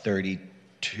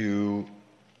 32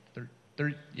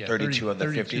 of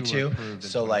the 52.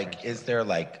 So like, is there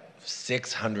like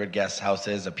 600 guest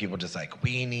houses of people just like,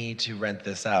 we need to rent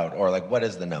this out? Or like, what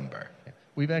is the number?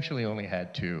 We've actually only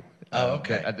had two.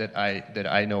 Okay. That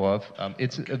I know of.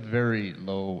 It's a very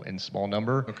low and small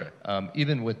number. Okay.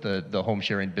 Even with the home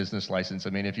sharing business license, I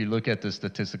mean, if you look at the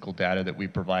statistical data that we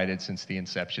provided since the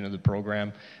inception of the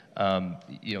program,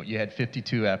 you had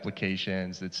 52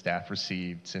 applications that staff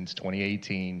received since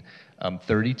 2018.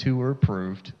 32 were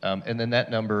approved, and then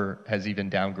that number has even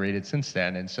downgraded since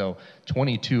then. And so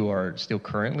 22 are still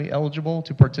currently eligible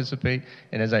to participate.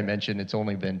 And as I mentioned, it's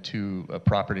only been two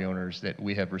property owners that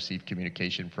we have received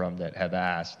communication from that have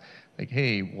asked, like,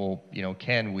 hey, well,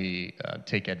 can we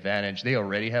take advantage? They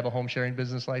already have a home sharing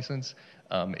business license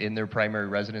in their primary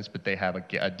residence, but they have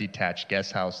a detached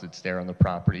guest house that's there on the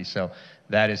property. So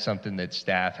that is something that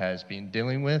staff has been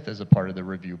dealing with as a part of the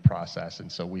review process.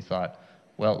 And so we thought,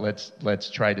 well, let's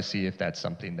try to see if that's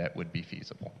something that would be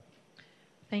feasible.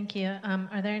 Thank you.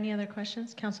 Are there any other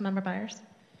questions? Councilmember Byers?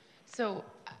 So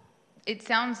it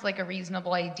sounds like a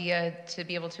reasonable idea to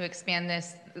be able to expand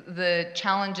this. The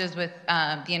challenges with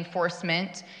the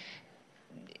enforcement,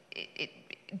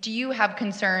 do you have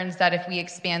concerns that if we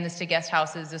expand this to guest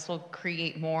houses, this will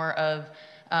create more of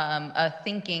a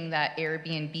thinking that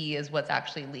Airbnb is what's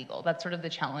actually legal? That's sort of the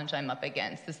challenge I'm up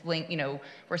against. This link,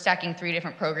 we're stacking 3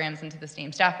 different programs into the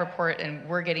same staff report, and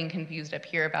we're getting confused up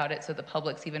here about it, so the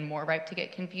public's even more ripe to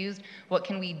get confused. What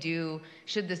can we do,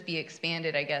 should this be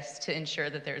expanded, I guess, to ensure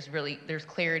that there's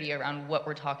clarity around what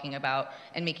we're talking about,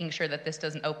 and making sure that this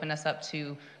doesn't open us up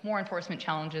to more enforcement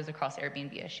challenges across the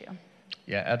Airbnb issue?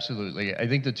 Yeah, absolutely. I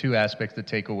think the two aspects, the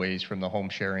takeaways from the home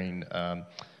sharing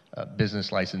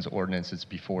business license ordinance that's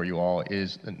before you all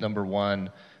is, number one,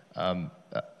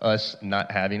 us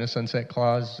not having a sunset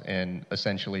clause and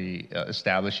essentially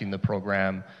establishing the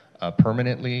program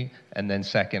permanently, and then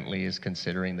secondly is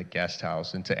considering the guest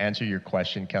house. And to answer your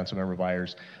question, Councilmember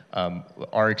Byers,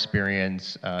 our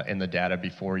experience in the data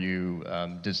before you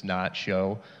does not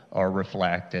show or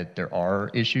reflect that there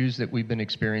are issues that we've been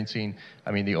experiencing.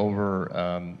 I mean, the over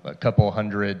a couple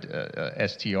hundred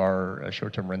STR,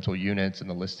 short-term rental units, and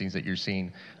the listings that you're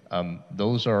seeing,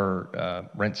 those are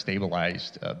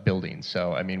rent-stabilized buildings.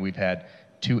 So, I mean, we've had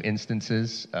 2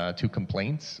 instances, 2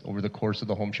 complaints over the course of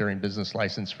the home sharing business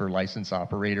license for licensed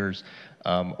operators,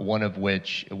 one of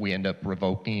which we end up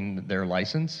revoking their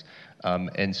license.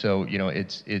 And so,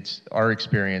 it's our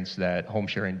experience that home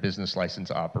sharing business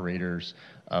license operators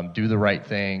do the right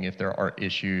thing if there are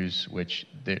issues, which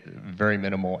very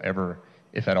minimal ever,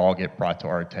 if at all, get brought to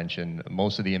our attention.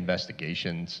 Most of the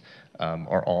investigations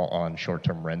are all on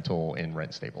short-term rental in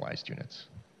rent-stabilized units.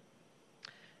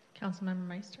 Councilmember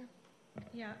Meister?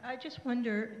 Yeah, I just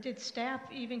wonder, did staff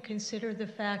even consider the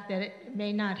fact that it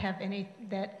may not have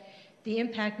that the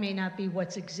impact may not be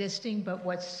what's existing, but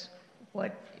what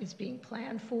is being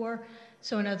planned for?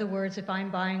 So in other words, if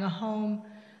I'm buying a home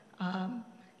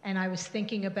and I was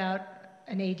thinking about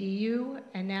an ADU,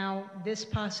 and now this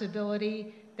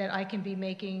possibility that I can be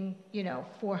making,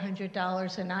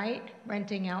 $400 a night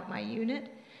renting out my unit,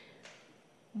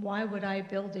 why would I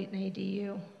build an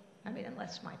ADU? I mean,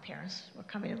 unless my parents were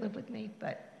coming to live with me,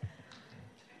 but.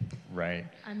 Right.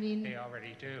 I mean. They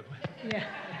already do. Yeah.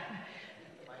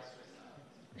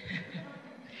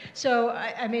 So,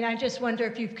 I just wonder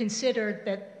if you've considered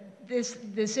that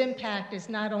this impact is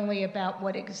not only about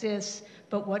what exists,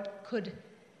 but what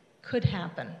could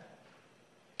happen.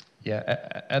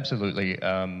 Yeah, absolutely.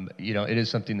 It is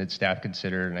something that staff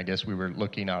considered, and I guess we were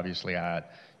looking obviously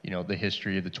at, the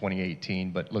history of the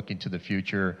 2018, but looking to the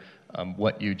future,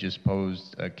 what you just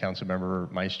posed,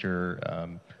 Councilmember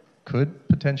Meister, could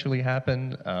potentially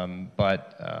happen.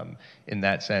 But in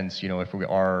that sense, if we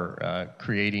are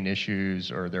creating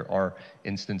issues or there are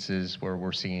instances where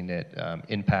we're seeing it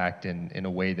impact in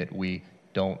a way that we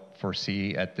don't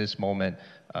foresee at this moment,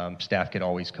 staff could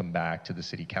always come back to the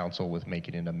City Council with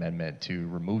making an amendment to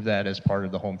remove that as part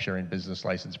of the home sharing business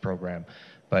license program.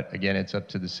 But again, it's up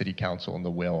to the City Council and the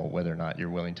will whether or not you're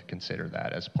willing to consider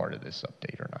that as part of this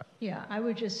update or not. Yeah, I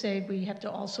would just say we have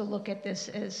to also look at this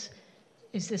as,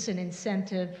 is this an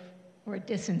incentive or a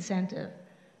disincentive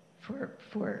for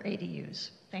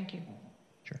ADUs? Thank you.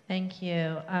 Sure. Thank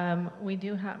you. We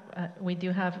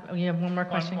have one more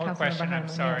question. One more question, I'm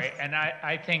sorry. Yes. And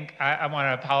I think I want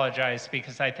to apologize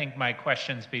because I think my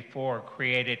questions before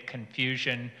created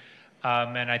confusion.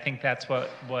 And I think that's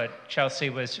what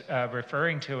Chelsea was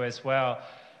referring to as well.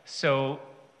 So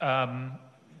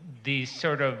these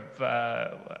sort of,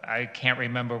 I can't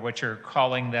remember what you're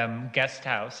calling them, guest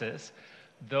houses,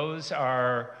 those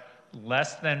are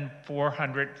less than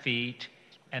 400 feet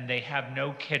and they have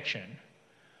no kitchen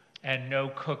and no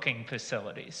cooking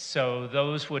facilities. So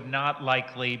those would not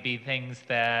likely be things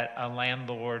that a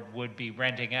landlord would be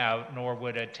renting out, nor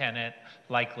would a tenant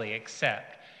likely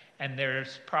accept. And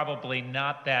there's probably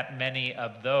not that many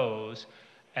of those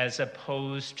as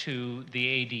opposed to the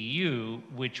ADU,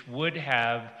 which would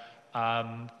have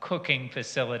cooking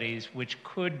facilities, which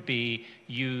could be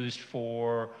used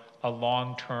for a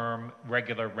long-term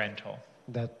regular rental.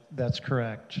 That's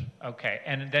correct. Okay,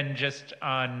 and then just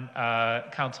on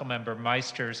Councilmember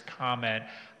Meister's comment,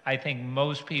 I think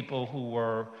most people who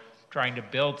were trying to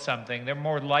build something, they're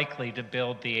more likely to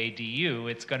build the ADU.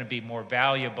 It's going to be more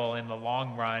valuable in the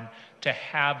long run to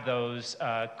have those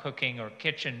cooking or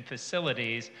kitchen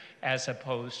facilities as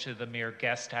opposed to the mere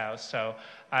guest house. So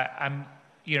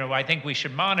I think we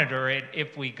should monitor it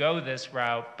if we go this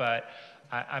route, but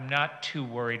I'm not too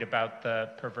worried about the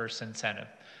perverse incentive.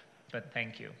 But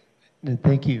thank you.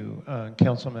 Thank you,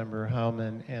 Councilmember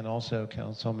Howman and also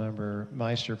Councilmember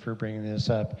Meister for bringing this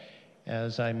up.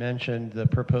 As I mentioned, the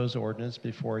proposed ordinance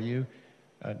before you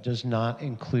does not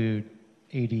include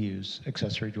ADUs,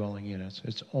 accessory dwelling units.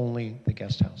 It's only the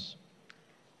guest house.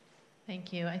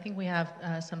 Thank you. I think we have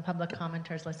some public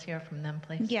commenters. Let's hear from them,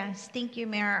 please. Yes, thank you,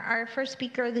 Mayor. Our first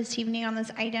speaker this evening on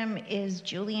this item is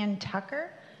Julian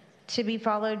Tucker, to be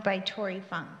followed by Tori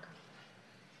Funk.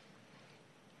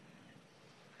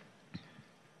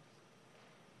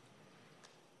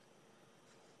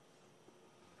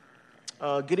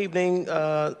 Good evening,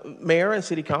 Mayor and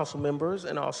City Council members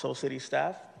and also City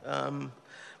staff.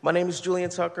 My name is Julian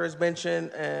Tucker, as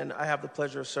mentioned, and I have the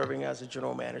pleasure of serving as the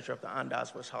General Manager of the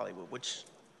Andaz West Hollywood, which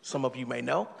some of you may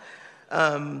know.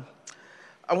 I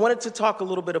wanted to talk a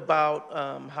little bit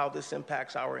about how this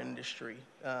impacts our industry.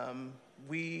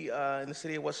 We in the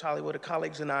City of West Hollywood, the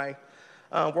colleagues and I,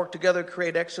 work together to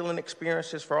create excellent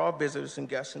experiences for all visitors and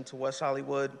guests into West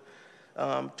Hollywood.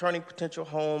 Turning potential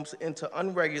homes into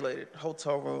unregulated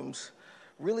hotel rooms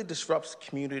really disrupts the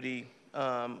community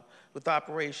with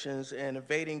operations and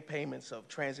evading payments of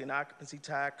transient occupancy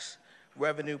tax,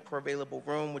 revenue per available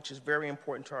room, which is very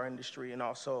important to our industry, and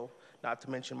also, not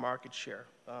to mention, market share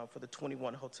for the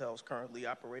 21 hotels currently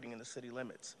operating in the city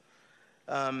limits.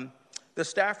 The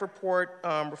staff report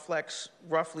reflects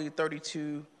roughly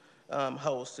 32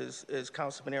 host, as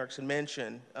Councilman Erickson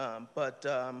mentioned, but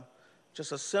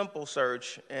just a simple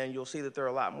search, and you'll see that there are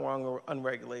a lot more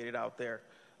unregulated out there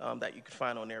that you can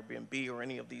find on Airbnb or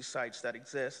any of these sites that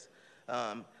exist.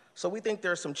 So we think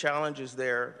there are some challenges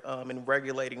there in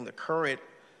regulating the current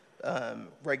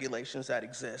regulations that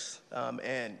exist.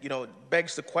 And, you know, it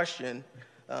begs the question,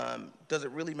 does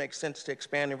it really make sense to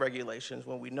expand the regulations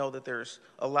when we know that there's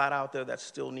a lot out there that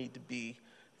still need to be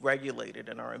regulated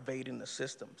and are invading the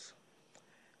systems?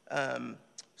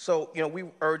 So, you know, we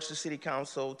urge the City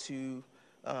Council to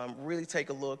really take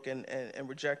a look and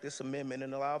reject this amendment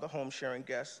and allow the home sharing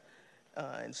guests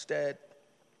instead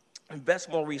invest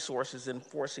more resources in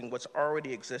enforcing what's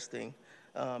already existing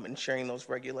and sharing those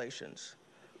regulations.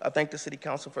 I thank the City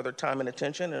Council for their time and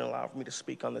attention and allow me to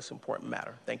speak on this important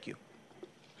matter. Thank you.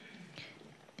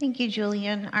 Thank you,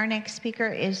 Julian. Our next speaker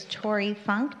is Tori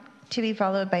Funk, to be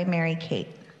followed by Mary Kate.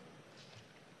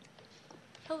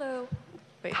 Hello.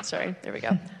 Wait, sorry, there we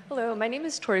go. Hello, my name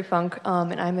is Tori Funk,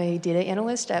 and I'm a data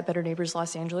analyst at Better Neighbors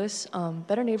Los Angeles.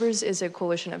 Better Neighbors is a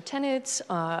coalition of tenants,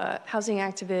 housing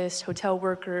activists, hotel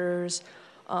workers,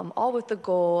 all with the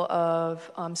goal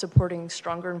of supporting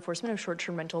stronger enforcement of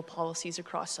short-term rental policies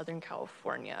across Southern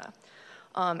California.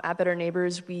 At Better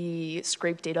Neighbors, we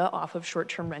scrape data off of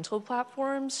short-term rental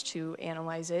platforms to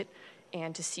analyze it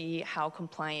and to see how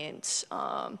compliant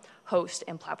hosts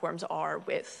and platforms are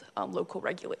with local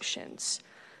regulations.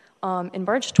 In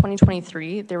March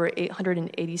 2023, there were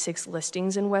 886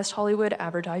 listings in West Hollywood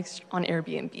advertised on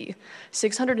Airbnb.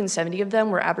 670 of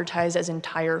them were advertised as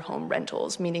entire home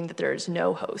rentals, meaning that there is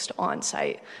no host on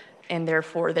site, and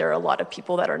therefore there are a lot of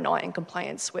people that are not in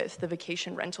compliance with the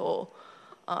vacation rental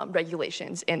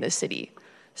regulations in the city.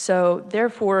 So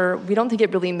therefore, we don't think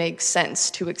it really makes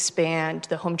sense to expand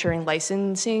the home sharing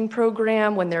licensing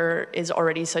program when there is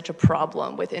already such a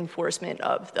problem with enforcement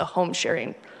of the home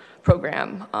sharing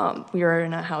program. We are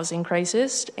in a housing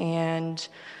crisis, and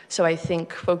so I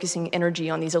think focusing energy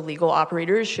on these illegal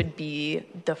operators should be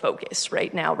the focus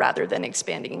right now rather than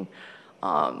expanding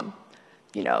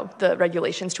the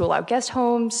regulations to allow guest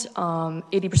homes.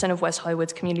 80% of West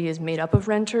Hollywood's community is made up of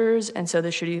renters, and so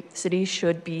the city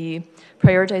should be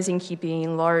prioritizing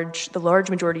keeping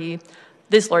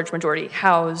this large majority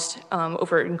housed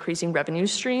over increasing revenue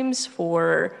streams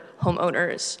for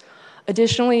homeowners.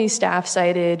 Additionally, staff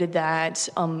cited that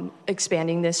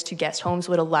expanding this to guest homes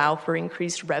would allow for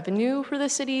increased revenue for the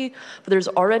city, but there's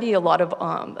already a lot of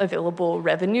available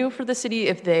revenue for the city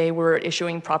if they were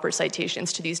issuing proper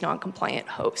citations to these non-compliant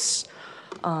hosts.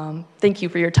 Thank you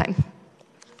for your time.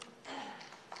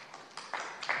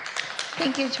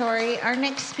 Thank you, Tori. Our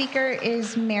next speaker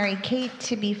is Mary Kate,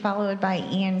 to be followed by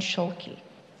Ian Schulke.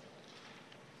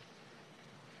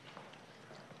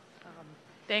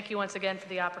 Thank you once again for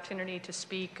the opportunity to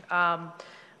speak.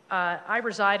 I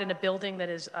reside in a building that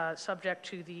is subject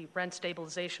to the rent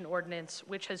stabilization ordinance,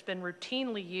 which has been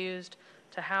routinely used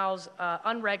to house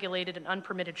unregulated and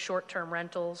unpermitted short-term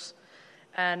rentals.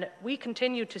 And we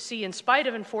continue to see, in spite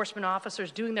of enforcement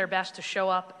officers doing their best to show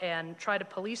up and try to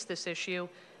police this issue,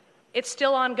 it's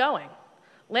still ongoing.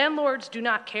 Landlords do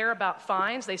not care about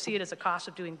fines. They see it as a cost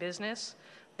of doing business.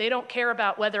 They don't care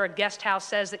about whether a guest house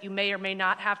says that you may or may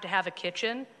not have to have a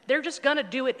kitchen. They're just gonna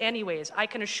do it anyways. I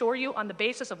can assure you, on the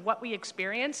basis of what we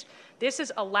experienced, this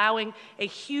is allowing a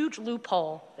huge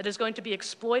loophole that is going to be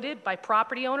exploited by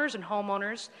property owners and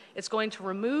homeowners. It's going to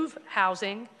remove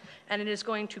housing, and it is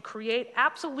going to create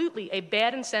absolutely a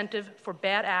bad incentive for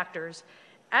bad actors.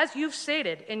 As you've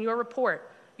stated in your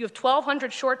report, you have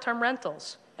 1,200 short-term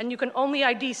rentals, and you can only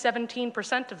ID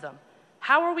 17% of them.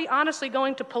 How are we honestly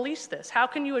going to police this? How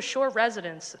can you assure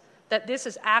residents that this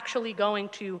is actually going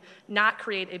to not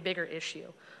create a bigger issue?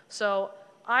 So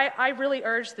I really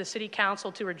urge the City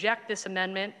Council to reject this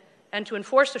amendment and to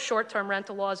enforce the short-term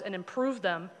rental laws and improve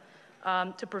them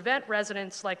to prevent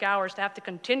residents like ours to have to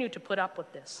continue to put up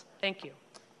with this. Thank you.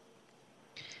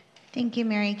 Thank you,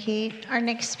 Mary Kate. Our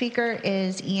next speaker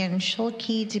is Ian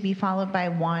Schulke, to be followed by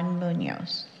Juan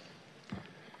Munoz.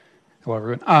 Hello,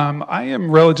 everyone. I am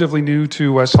relatively new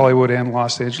to West Hollywood and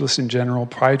Los Angeles in general.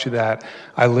 Prior to that,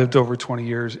 I lived over 20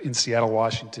 years in Seattle,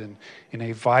 Washington, in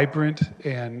a vibrant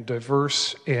and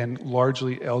diverse and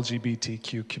largely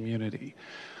LGBTQ community.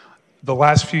 The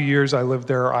last few years I lived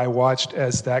there, I watched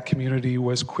as that community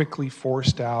was quickly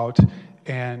forced out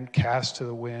and cast to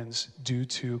the winds due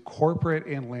to corporate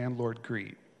and landlord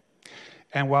greed.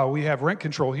 And while we have rent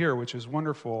control here, which is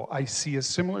wonderful, I see a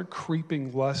similar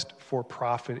creeping lust for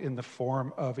profit in the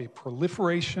form of a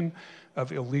proliferation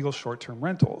of illegal short-term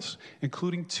rentals,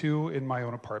 including 2 in my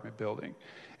own apartment building.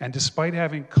 And despite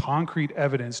having concrete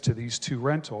evidence to these 2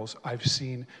 rentals, I've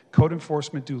seen code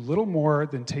enforcement do little more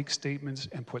than take statements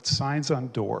and put signs on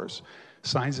doors,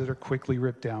 signs that are quickly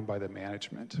ripped down by the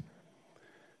management.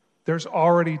 There's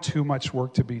already too much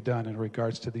work to be done in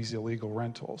regards to these illegal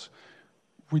rentals.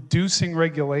 Reducing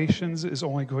regulations is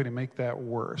only going to make that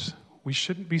worse. We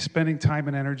shouldn't be spending time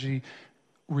and energy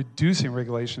reducing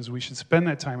regulations. We should spend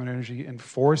that time and energy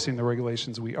enforcing the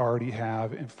regulations we already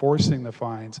have, enforcing the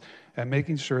fines, and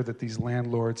making sure that these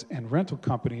landlords and rental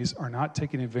companies are not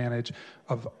taking advantage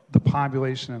of the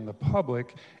population and the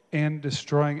public and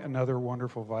destroying another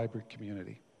wonderful, vibrant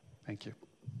community. Thank you.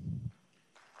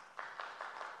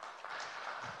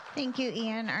 Thank you,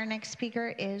 Ian. Our next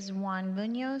speaker is Juan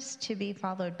Munoz, to be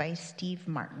followed by Steve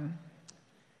Martin.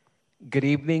 Good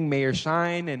evening, Mayor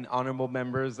Shine and honorable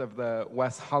members of the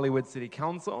West Hollywood City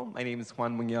Council. My name is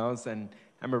Juan Munoz, and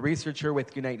I'm a researcher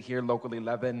with Unite Here Local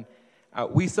 11.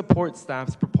 We support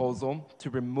staff's proposal to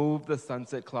remove the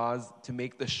sunset clause to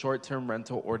make the short-term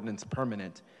rental ordinance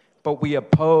permanent, but we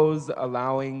oppose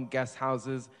allowing guest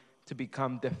houses to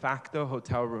become de facto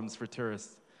hotel rooms for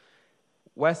tourists.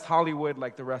 West Hollywood,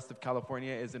 like the rest of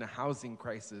California, is in a housing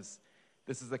crisis.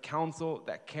 This is a council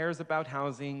that cares about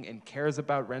housing and cares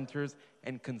about renters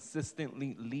and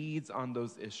consistently leads on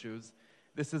those issues.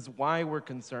 This is why we're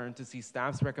concerned to see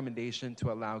staff's recommendation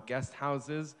to allow guest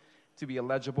houses to be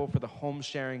eligible for the home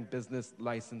sharing business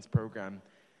license program.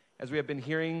 As we have been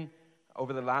hearing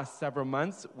over the last several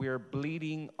months, we are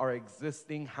bleeding our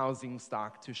existing housing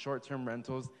stock to short-term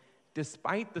rentals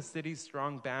despite the city's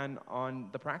strong ban on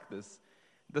the practice.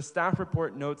 The staff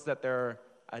report notes that there are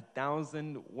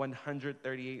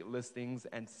 1,138 listings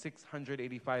and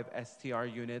 685 STR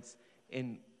units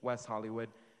in West Hollywood,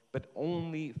 but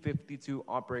only 52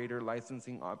 operator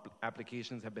licensing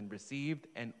applications have been received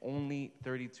and only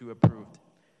 32 approved.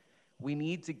 We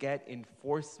need to get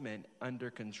enforcement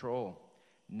under control,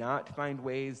 not find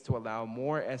ways to allow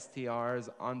more STRs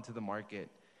onto the market.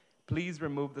 Please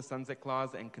remove the sunset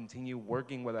clause and continue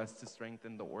working with us to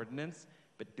strengthen the ordinance,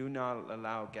 but do not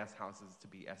allow guest houses to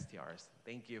be STRs.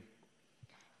 Thank you.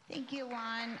 Thank you,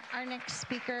 Juan. Our next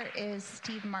speaker is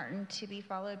Steve Martin, to be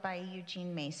followed by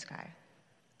Eugene Maysky.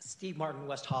 Steve Martin,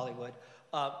 West Hollywood.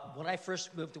 When I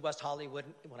first moved to West Hollywood,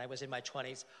 when I was in my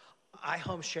 20s, I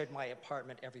home shared my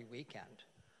apartment every weekend.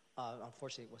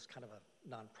 Unfortunately, it was kind of a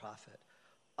nonprofit.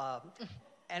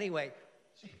 Anyway,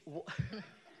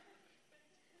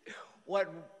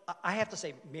 what I have to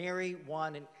say, Mary,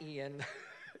 Juan, and Ian,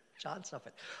 John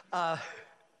Suffet. I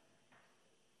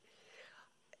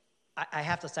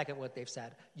have to second what they've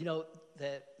said. You know,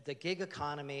 the gig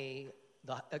economy,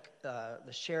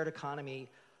 the shared economy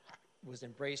was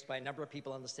embraced by a number of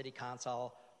people in the city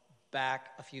council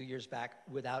back a few years back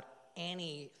without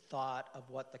any thought of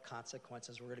what the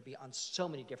consequences were going to be on so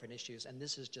many different issues, and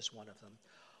this is just one of them.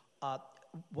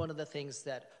 One of the things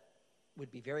that would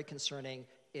be very concerning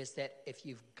is that if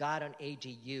you've got an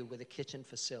ADU with a kitchen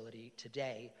facility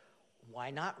today,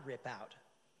 why not rip out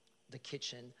the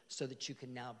kitchen so that you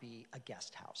can now be a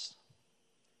guest house?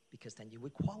 Because then you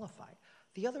would qualify.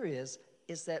 The other is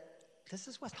that this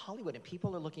is West Hollywood and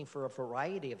people are looking for a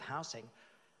variety of housing.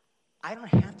 I don't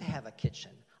have to have a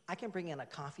kitchen. I can bring in a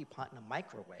coffee pot and a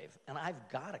microwave, and I've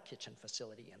got a kitchen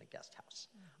facility in a guest house.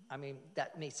 I mean,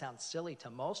 that may sound silly to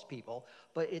most people,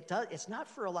 but it's not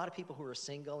for a lot of people who are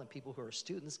single and people who are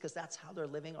students, because that's how they're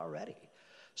living already.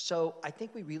 So I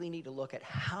think we really need to look at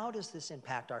how does this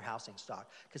impact our housing stock,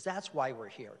 because that's why we're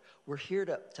here. We're here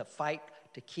to fight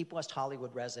to keep West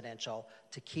Hollywood residential,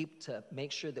 to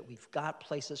make sure that we've got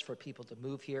places for people to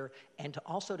move here, and to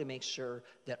also to make sure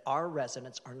that our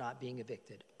residents are not being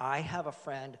evicted. I have a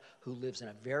friend who lives in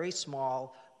a very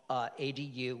small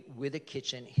ADU with a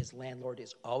kitchen. His landlord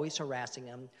is always harassing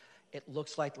him. It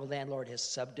looks like the landlord has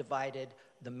subdivided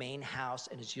the main house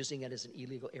and is using it as an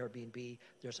illegal Airbnb.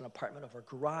 There's an apartment over a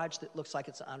garage that looks like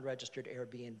it's an unregistered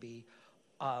Airbnb.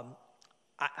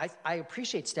 I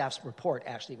appreciate staff's report,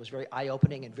 actually. It was very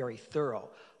eye-opening and very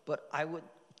thorough. But I would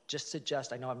just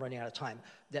suggest, I know I'm running out of time,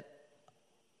 that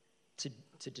to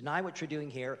deny what you're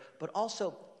doing here, but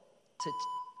also to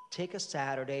take a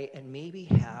Saturday and maybe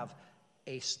have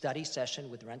a study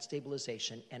session with rent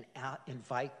stabilization and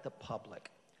invite the public.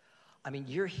 I mean,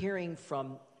 you're hearing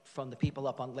from the people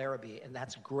up on Larrabee, and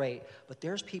that's great, but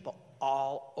there's people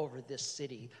all over this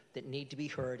city that need to be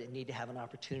heard and need to have an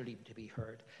opportunity to be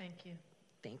heard. Thank you.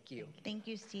 Thank you. Thank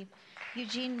you, Steve.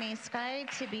 Eugene Maysky,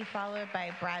 to be followed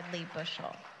by Bradley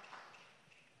Bushell.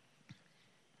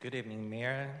 Good evening,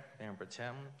 Mayor, Mayor Pro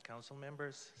Tem, council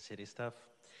members, city staff.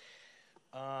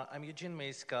 I'm Eugene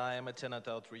Mayska. I'm a tenant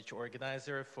outreach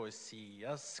organizer for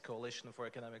CES, Coalition for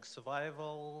Economic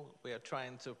Survival. We are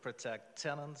trying to protect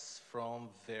tenants from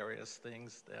various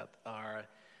things that are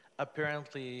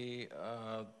apparently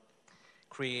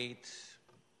create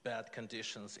bad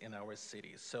conditions in our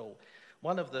city. So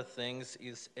one of the things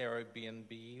is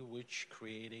Airbnb, which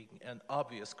creating an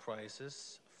obvious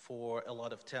crisis for a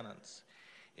lot of tenants.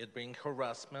 It brings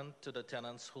harassment to the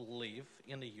tenants who live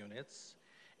in the units.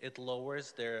 It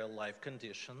lowers their life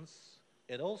conditions.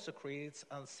 It also creates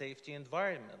unsafety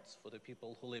environments for the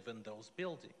people who live in those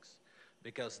buildings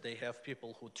because they have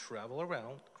people who travel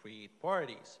around, create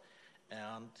parties,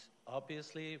 and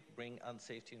obviously bring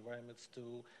unsafety environments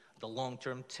to the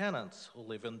long-term tenants who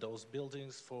live in those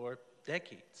buildings for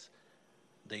decades.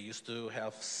 They used to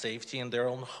have safety in their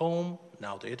own home,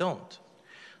 now they don't.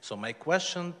 So my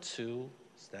question to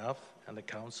staff and the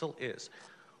council is,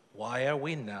 why are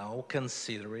we now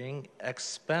considering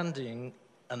expanding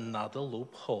another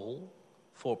loophole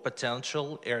for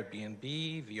potential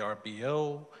Airbnb,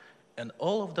 VRBO, and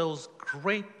all of those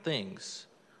great things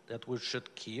that we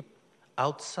should keep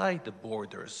outside the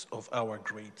borders of our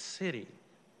great city?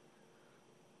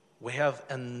 We have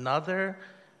another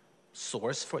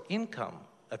source for income.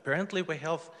 Apparently we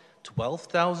have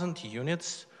 12,000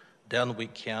 units, then we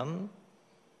can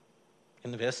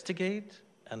investigate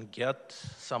and get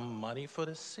some money for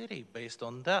the city based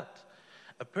on that.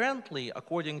 Apparently,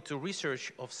 according to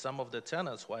research of some of the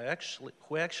tenants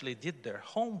who actually did their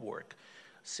homework,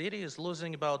 city is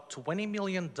losing about $20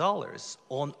 million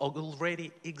on already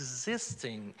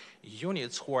existing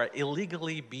units who are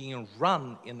illegally being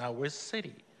run in our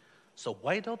city. So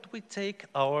why don't we take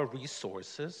our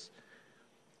resources,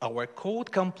 our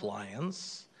code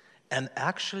compliance, and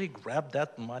actually grab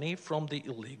that money from the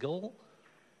illegal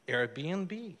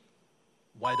Airbnb?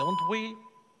 Why don't we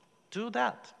do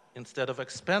that instead of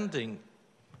expanding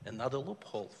another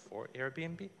loophole for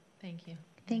Airbnb? Thank you.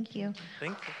 Thank you.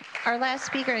 Thank you. Our last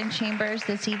speaker in chambers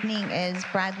this evening is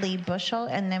Bradley Bushell,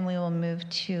 and then we will move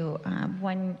to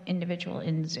one individual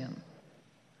in Zoom.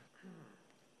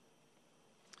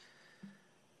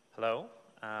 Hello,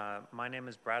 my name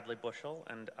is Bradley Bushell,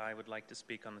 and I would like to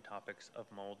speak on the topics of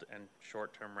mold and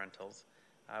short-term rentals.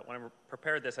 When I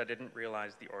prepared this, I didn't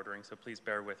realize the ordering, so please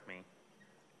bear with me.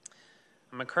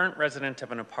 I'm a current resident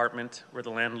of an apartment where the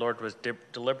landlord was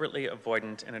deliberately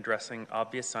avoidant in addressing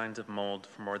obvious signs of mold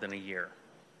for more than a year.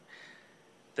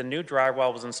 The new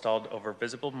drywall was installed over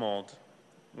visible mold.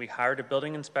 We hired a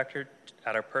building inspector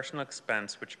at our personal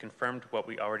expense, which confirmed what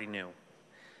we already knew.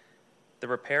 The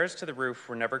repairs to the roof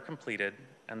were never completed,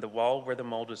 and the wall where the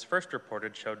mold was first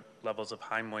reported showed levels of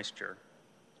high moisture.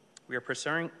 We are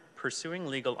pursuing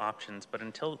legal options, but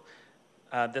until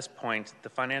this point, the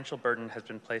financial burden has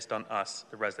been placed on us,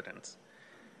 the residents.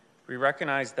 We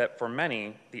recognize that for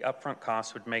many, the upfront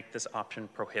costs would make this option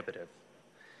prohibitive.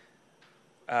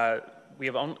 We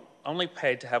have only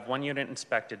paid to have one unit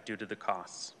inspected due to the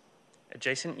costs.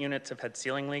 Adjacent units have had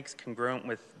ceiling leaks congruent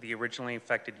with the originally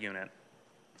affected unit.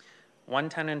 One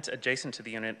tenant adjacent to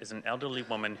the unit is an elderly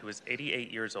woman who is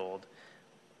 88 years old,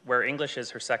 where English is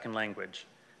her second language.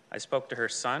 I spoke to her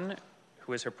son,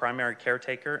 who is her primary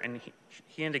caretaker, and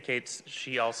he indicates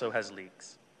she also has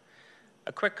leaks.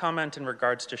 A quick comment in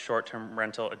regards to short-term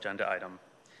rental agenda item.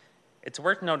 It's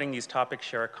worth noting these topics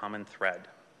share a common thread.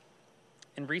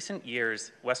 In recent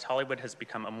years, West Hollywood has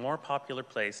become a more popular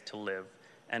place to live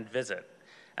and visit,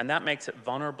 and that makes it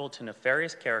vulnerable to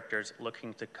nefarious characters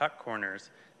looking to cut corners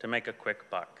to make a quick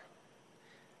buck.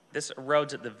 This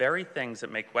erodes at the very things that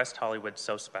make West Hollywood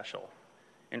so special.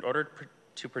 In order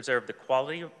to preserve the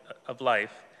quality of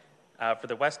life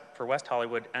for West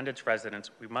Hollywood and its residents,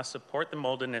 we must support the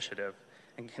Mold Initiative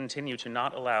and continue to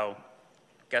not allow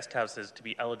guest houses to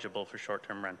be eligible for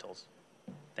short-term rentals.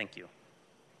 Thank you.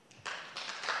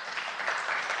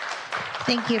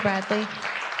 Thank you, Bradley.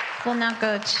 We'll now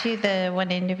go to the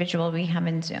one individual we have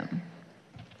in Zoom.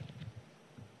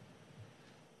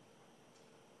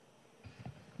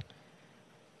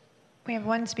 We have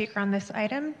one speaker on this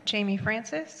item, Jamie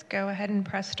Francis. Go ahead and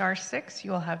press *6.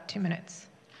 You will have 2 minutes.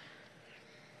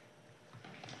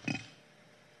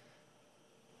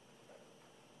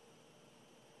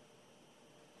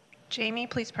 Jamie,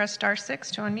 please press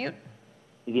 *6 to unmute.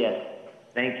 Yes,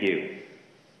 thank you.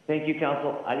 Thank you,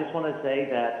 Council. I just want to say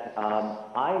that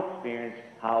I experienced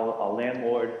how a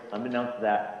landlord, unbeknownst to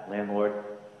that landlord,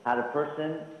 had a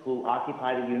person who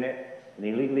occupied a unit and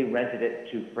illegally rented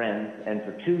it to friends, and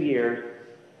for 2 years,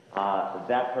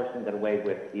 that person got away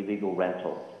with illegal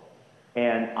rentals.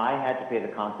 And I had to pay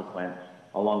the consequence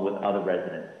along with other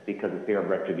residents because of fear of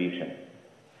retribution.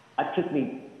 It took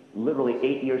me literally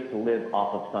 8 years to live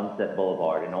off of Sunset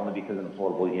Boulevard and only because of an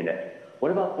affordable unit?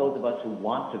 What about those of us who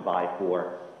want to buy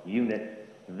for units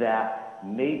that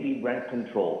may be rent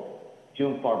controlled, few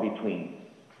and far between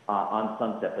on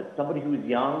Sunset, but somebody who's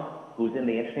young, who's in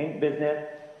the entertainment business,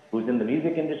 who's in the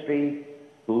music industry,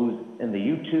 who's in the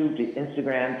YouTube to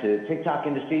Instagram to TikTok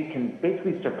industry can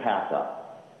basically surpass us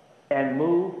and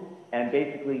move and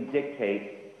basically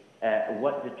dictate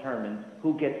what determines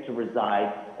who gets to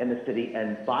reside in the city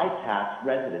and bypass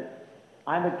residents.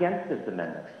 I'm against this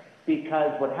amendment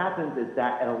because what happens is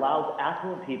that it allows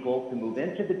affluent people to move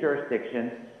into the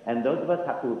jurisdiction, and those of us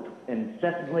have to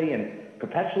incessantly and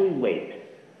perpetually wait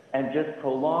and just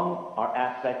prolong our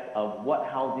aspects of what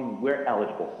housing we're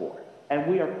eligible for. And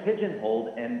we are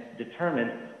pigeonholed and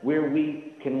determined where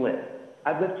we can live.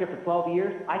 I've lived here for 12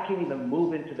 years. I can't even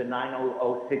move into the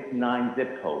 90069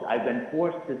 zip code. I've been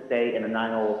forced to stay in a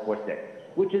 90046,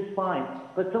 which is fine,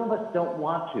 but some of us don't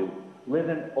want to live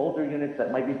in older units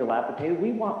that might be dilapidated.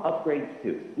 We want upgrades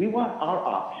too. We want our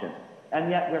options. And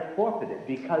yet we're forfeited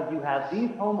because you have these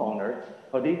homeowners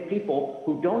or these people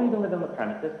who don't even live on the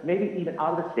premises, maybe even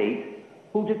out of the state,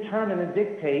 who determine and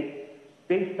dictate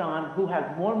based on who has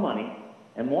more money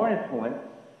and more influence,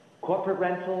 corporate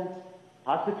rentals,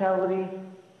 hospitality,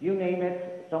 you name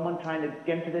it, someone trying to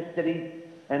get into this city,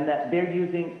 and that they're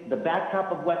using the backdrop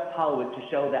of West Hollywood to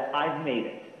show that I've made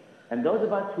it. And those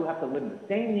of us who have to live in the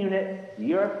same unit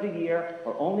year after year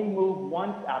or only move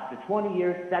once after 20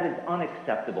 years, that is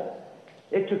unacceptable.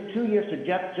 It took 2 years for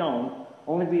Jeff Jones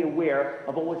only to be aware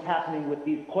of what was happening with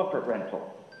these corporate rentals.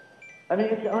 I mean,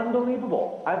 it's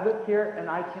unbelievable. I've lived here and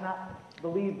I cannot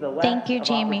believe the lack of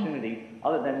opportunity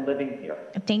other than living here.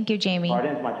 Thank you, Jamie.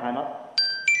 Pardon, is my time up?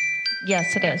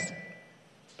 Yes, it is.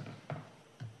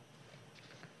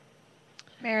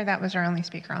 Mayor, that was our only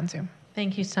speaker on Zoom.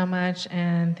 Thank you so much,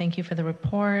 and thank you for the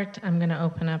report. I'm going to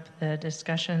open up the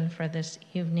discussion for this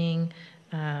evening.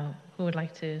 Who would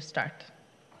like to start?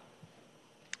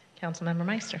 Councilmember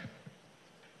Meister.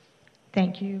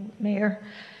 Thank you, Mayor.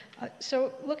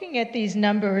 So looking at these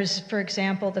numbers, for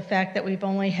example, the fact that we've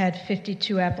only had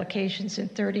 52 applications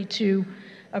and 32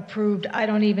 approved, I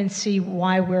don't even see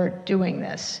why we're doing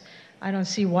this. I don't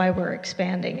see why we're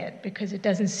expanding it, because it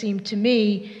doesn't seem to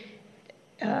me,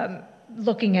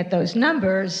 looking at those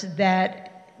numbers,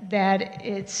 that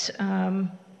it's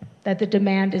that the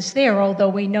demand is there. Although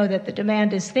we know that the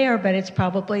demand is there, but it's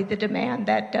probably the demand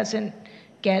that doesn't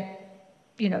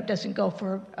go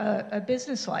for a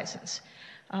business license.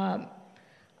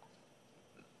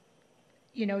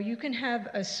 You can have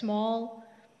a small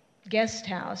guest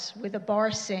house with a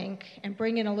bar sink and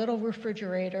bring in a little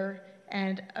refrigerator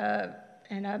and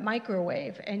a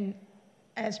microwave. And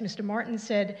as Mr. Martin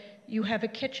said, you have a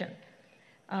kitchen.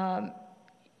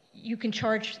 You can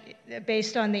charge,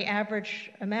 based on the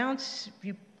average amounts,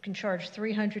 you can charge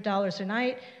 $300 a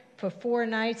night. For 4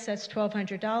 nights, that's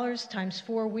 $1,200. Times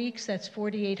 4 weeks, that's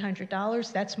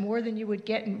 $4,800. That's more than you would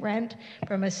get in rent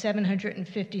from a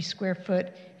 750 square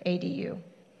foot ADU.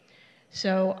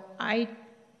 So I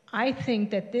think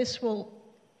that this will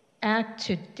act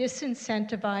to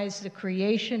disincentivize the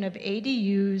creation of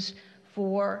ADUs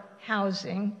for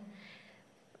housing,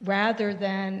 rather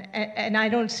than, and I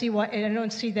don't see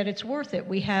that it's worth it.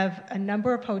 We have a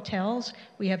number of hotels.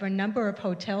 We have a number of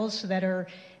hotels that are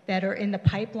in the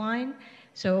pipeline.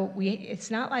 So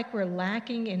it's not like we're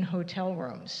lacking in hotel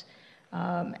rooms.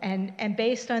 And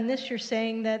based on this, you're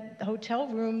saying that hotel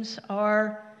rooms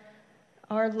are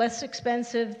less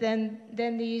expensive than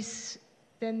these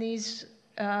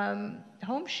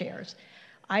home shares.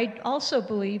 I also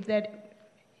believe that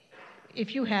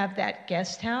if you have that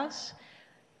guest house,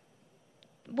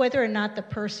 whether or not the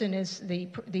person is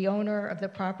the owner of the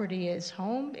property is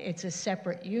home, it's a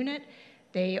separate unit.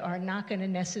 They are not going to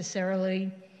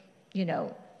necessarily,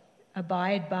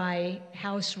 abide by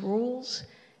house rules.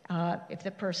 If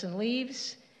the person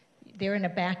leaves, they're in a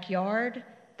backyard,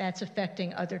 that's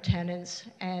affecting other tenants,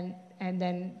 and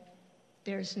then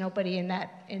there's nobody in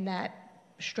that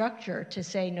structure to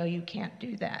say, no, you can't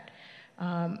do that.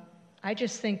 I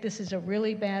just think this is a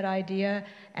really bad idea,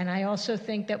 and I also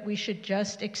think that we should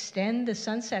just extend the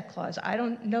sunset clause. I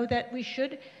don't know that we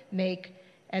should make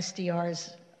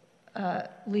SDRs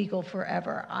legal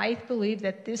forever. I believe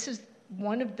that this is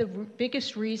one of the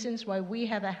biggest reasons why we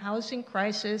have a housing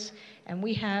crisis and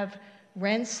we have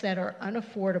rents that are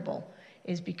unaffordable,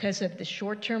 is because of the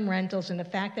short-term rentals and the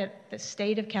fact that the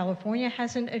state of California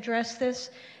hasn't addressed this,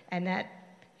 and that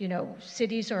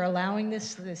cities are allowing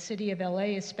this, the city of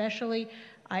LA especially.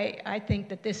 I think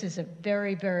that this is a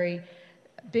very, very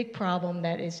big problem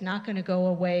that is not going to go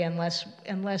away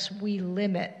unless we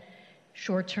limit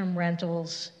short-term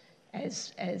rentals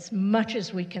as much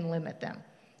as we can limit them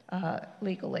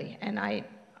legally. And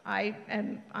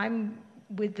I'm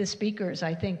with the speakers.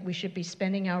 I think we should be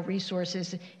spending our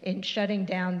resources in shutting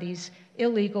down these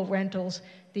illegal rentals.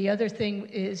 The other thing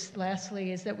is,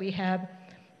 lastly, is that we have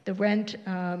the rent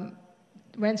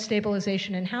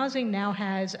stabilization and housing now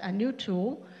has a new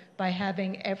tool by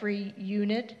having every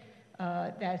unit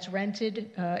that's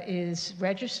rented is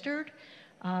registered.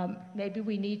 Maybe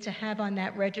we need to have on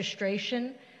that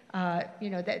registration,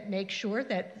 that makes sure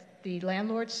that the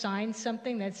landlord signs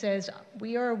something that says,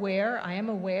 we are aware, I am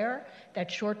aware that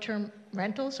short-term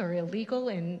rentals are illegal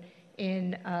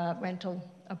in rental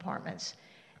apartments.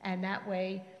 And that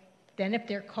way, then if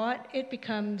they're caught, it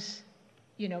becomes,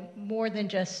 more than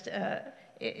just,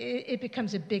 it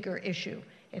becomes a bigger issue.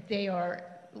 If they are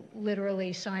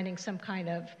literally signing some kind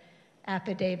of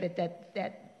affidavit that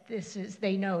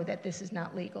they know that this is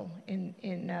not legal in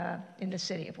the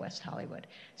city of West Hollywood.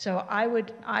 So I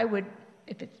would,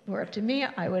 if it were up to me,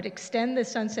 I would extend the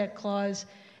sunset clause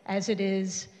as it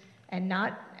is, and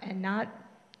not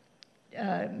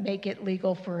make it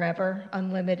legal forever,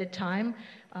 unlimited time.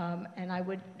 And I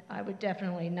would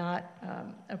definitely not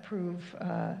approve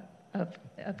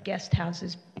of guest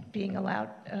houses being allowed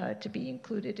to be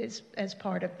included as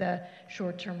part of the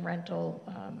short-term rental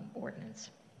ordinance.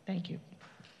 Thank you.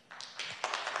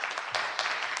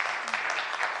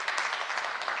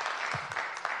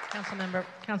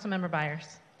 Councilmember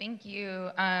Byers. Thank you.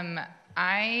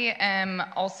 I am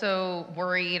also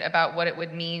worried about what it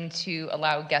would mean to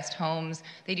allow guest homes.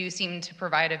 They do seem to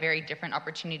provide a very different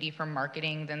opportunity for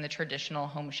marketing than the traditional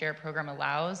home share program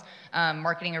allows.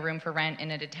 Marketing a room for rent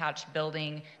in a detached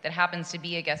building that happens to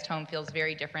be a guest home feels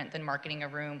very different than marketing a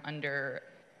room under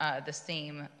the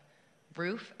same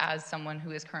roof as someone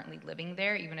who is currently living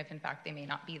there, even if in fact they may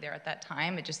not be there at that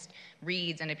time. It just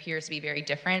reads and appears to be very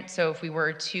different. So if we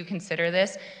were to consider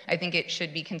this, I think it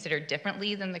should be considered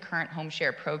differently than the current home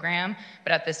share program.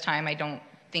 But at this time, I don't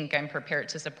think I'm prepared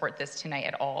to support this tonight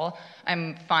at all.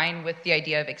 I'm fine with the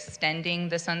idea of extending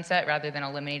the sunset rather than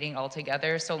eliminating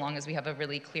altogether, so long as we have a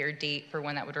really clear date for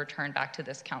when that would return back to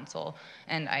this council.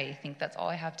 And I think that's all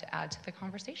I have to add to the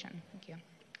conversation. Thank you.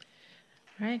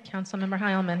 All right, Councilmember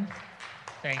Heilman.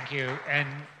 Thank you, and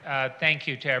thank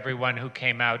you to everyone who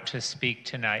came out to speak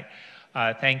tonight.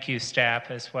 Thank you,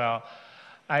 staff, as well.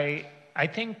 I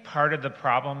think part of the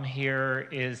problem here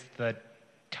is the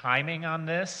timing on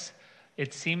this.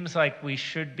 It seems like we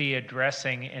should be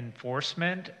addressing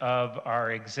enforcement of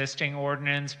our existing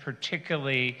ordinance,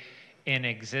 particularly in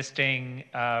existing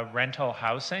rental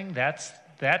housing.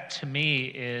 That to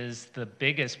me is the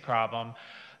biggest problem.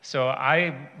 So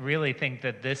I really think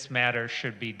that this matter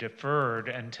should be deferred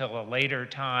until a later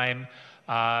time.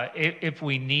 If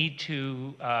we need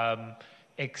to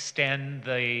extend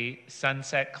the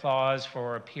sunset clause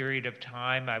for a period of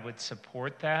time, I would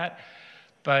support that.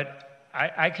 But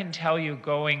I can tell you,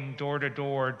 going door to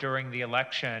door during the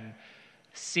election,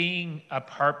 seeing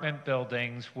apartment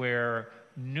buildings where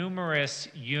numerous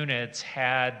units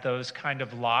had those kind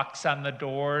of locks on the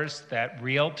doors that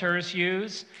realtors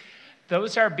use,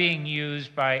 those are being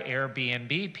used by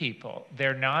Airbnb people.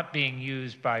 They're not being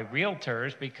used by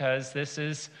realtors because this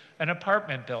is an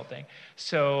apartment building.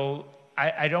 So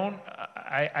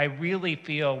I really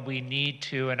feel we need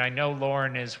to, and I know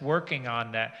Lauren is working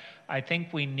on that, I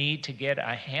think we need to get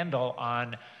a handle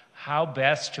on how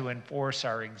best to enforce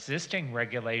our existing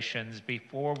regulations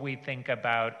before we think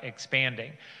about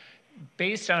expanding.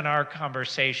 Based on our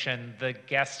conversation, the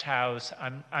guest house,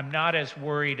 I'm not as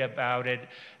worried about it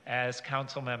as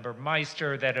Councilmember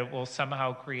Meister, that it will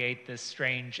somehow create this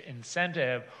strange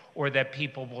incentive or that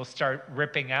people will start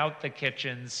ripping out the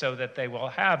kitchens so that they will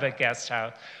have a guest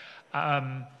house.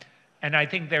 And I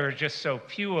think there are just so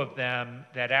few of them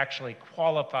that actually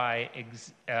qualify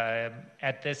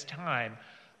at this time.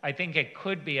 I think it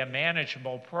could be a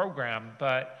manageable program,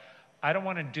 but I don't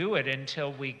want to do it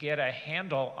until we get a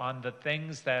handle on the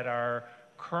things that are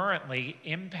currently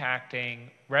impacting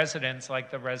residents like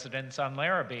the residents on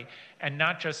Larrabee. And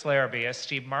not just Larrabee, as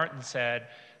Steve Martin said,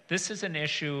 this is an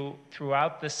issue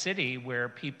throughout the city where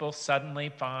people suddenly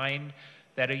find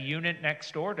that a unit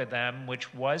next door to them,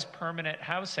 which was permanent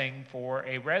housing for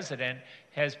a resident,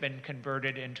 has been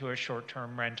converted into a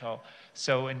short-term rental.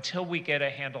 So until we get a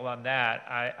handle on that,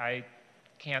 I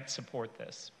can't support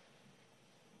this.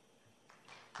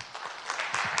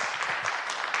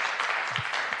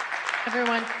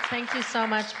 Everyone, thank you so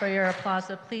much for your applause.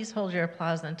 So please hold your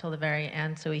applause until the very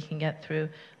end so we can get through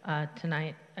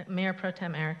tonight. Mayor Pro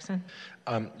Tem Erickson.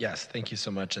 Yes, thank you so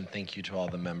much, and thank you to all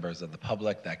the members of the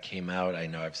public that came out. I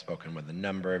know I've spoken with a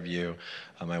number of you.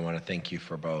 I want to thank you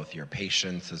for both your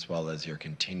patience as well as your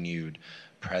continued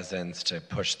presence to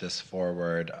push this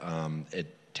forward.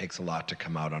 It takes a lot to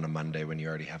come out on a Monday when you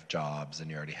already have jobs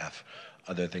and you already have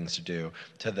other things to do.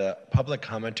 To the public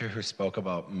commenter who spoke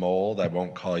about mold, I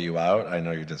won't call you out. I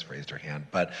know you just raised your hand,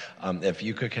 but if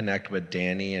you could connect with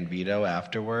Danny and Vito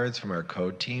afterwards from our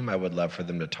code team, I would love for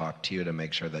them to talk to you to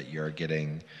make sure that you're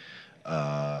getting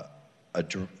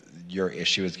your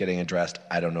issue is getting addressed.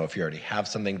 I don't know if you already have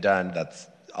something done.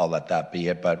 I'll let that be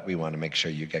it, but we want to make sure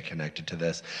you get connected to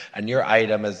this. And your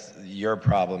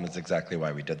problem is exactly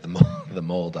why we did the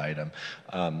mold item.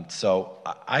 So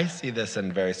I see this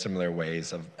in very similar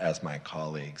ways as my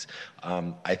colleagues.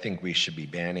 I think we should be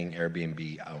banning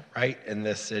Airbnb outright in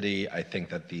this city. I think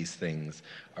that these things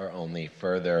are only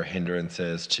further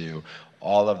hindrances to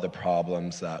all of the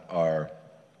problems that are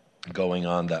going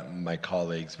on that my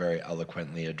colleagues very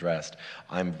eloquently addressed.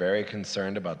 I'm very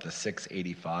concerned about the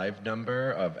 685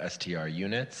 number of STR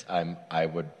units. I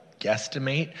would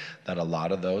guesstimate that a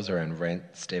lot of those are in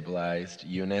rent-stabilized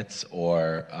units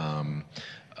or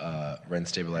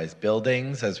rent-stabilized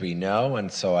buildings, as we know,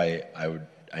 and so I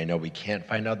know we can't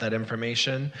find out that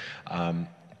information.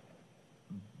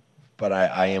 But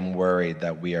I am worried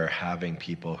that we are having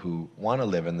people who want to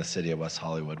live in the city of West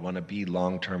Hollywood, want to be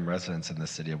long-term residents in the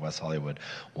city of West Hollywood,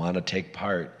 want to take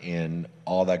part in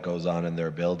all that goes on in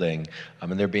their building,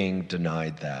 and they're being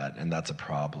denied that, and that's a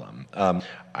problem.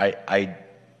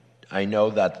 I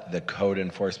know that the code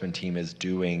enforcement team is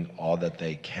doing all that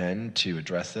they can to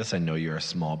address this. I know you're a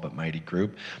small but mighty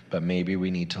group, but maybe we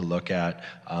need to look at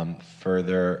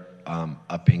further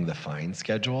upping the fine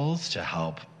schedules to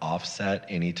help offset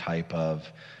any type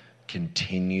of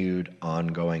continued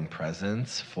ongoing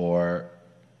presence for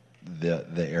the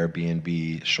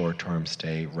Airbnb short-term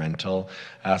stay rental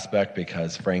aspect,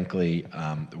 because frankly,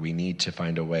 we need to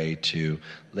find a way to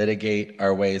litigate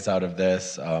our ways out of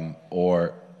this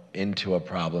or into a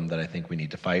problem that I think we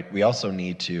need to fight. We also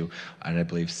need to, and I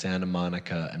believe Santa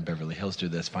Monica and Beverly Hills do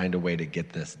this, find a way to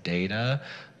get this data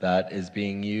that is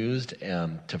being used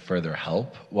to further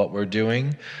help what we're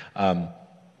doing.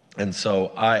 And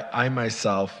so I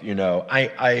myself,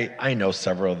 I know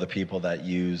several of the people that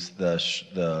use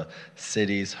the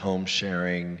city's home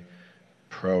sharing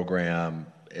program.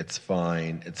 It's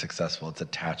fine, it's successful, it's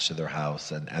attached to their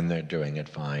house, and they're doing it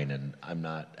fine, and I'm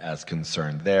not as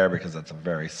concerned there because that's a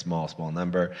very small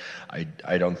number.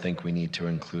 I don't think we need to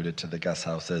include it to the guest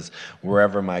houses.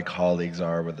 Wherever my colleagues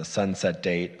are with the sunset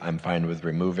date, I'm fine with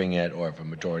removing it, or if a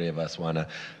majority of us want to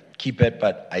keep it,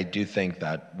 but I do think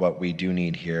that what we do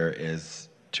need here is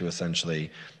to essentially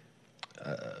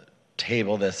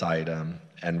table this item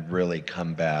and really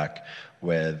come back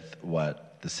with what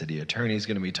the city attorney is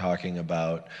going to be talking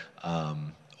about,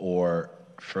 or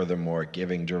furthermore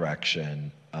giving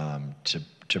direction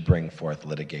to bring forth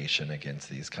litigation against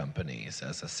these companies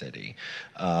as a city.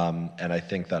 And I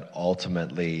think that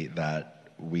ultimately that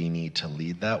we need to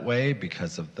lead that way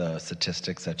because of the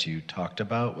statistics that you talked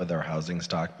about with our housing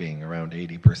stock being around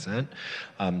 80%.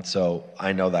 So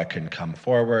I know that can come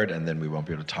forward and then we won't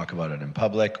be able to talk about it in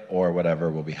public, or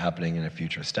whatever will be happening in a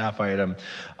future staff item.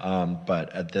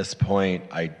 But at this point,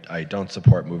 I don't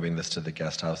support moving this to the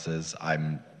guest houses.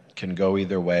 Can go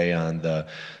either way on the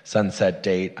sunset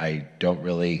date. I don't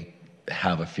really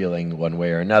have a feeling one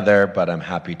way or another, but I'm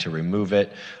happy to remove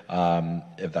it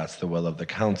if that's the will of the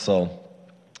council,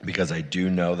 because I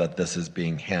do know that this is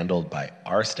being handled by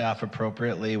our staff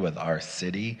appropriately with our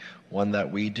city one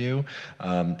that we do.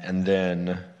 And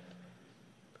then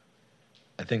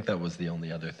I think that was the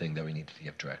only other thing that we needed to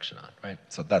give direction on, right?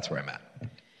 So that's where I'm at.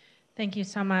 Thank you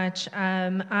so much.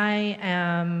 I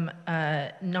am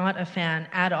not a fan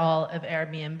at all of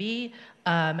Airbnb,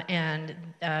 and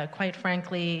quite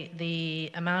frankly, the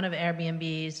amount of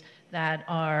Airbnbs that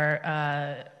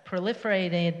are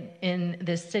proliferated in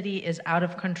this city is out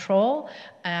of control,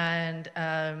 and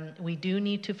we do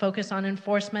need to focus on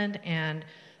enforcement and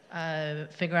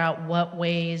figure out what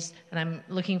ways, and I'm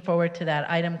looking forward to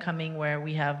that item coming where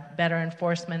we have better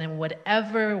enforcement and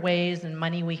whatever ways and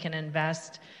money we can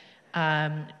invest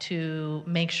to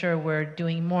make sure we're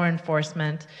doing more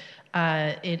enforcement.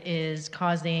 It is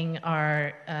causing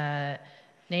our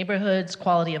neighborhoods'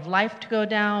 quality of life to go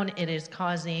down. It is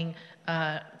causing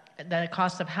the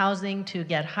cost of housing to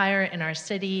get higher in our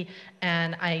city,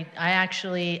 and I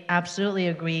actually absolutely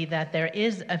agree that there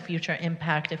is a future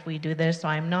impact if we do this, so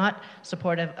I'm not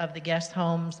supportive of the guest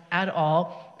homes at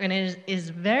all, and it is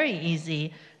very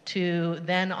easy to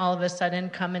then all of a sudden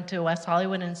come into West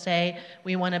Hollywood and say,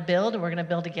 we want to build, we're going to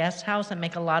build a guest house and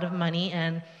make a lot of money,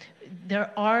 and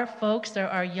there are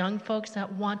young folks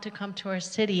that want to come to our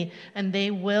city, and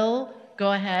they will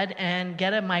go ahead and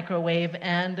get a microwave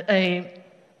and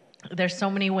there's so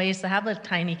many ways to have a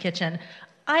tiny kitchen.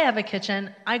 I have a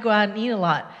kitchen. I go out and eat a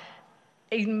lot.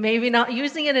 Maybe not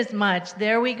using it as much.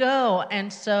 There we go.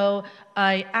 And so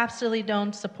I absolutely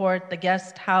don't support the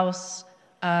guest house,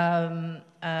 and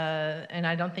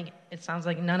I don't think, it sounds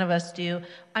like none of us do.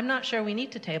 I'm not sure we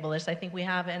need to table this. I think we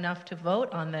have enough to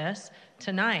vote on this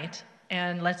tonight,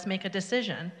 and let's make a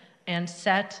decision and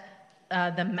set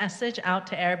the message out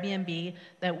to Airbnb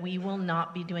that we will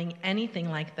not be doing anything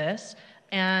like this.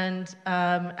 And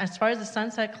as far as the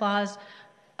sunset clause,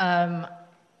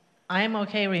 I'm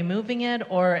okay removing it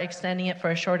or extending it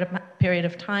for a shorter period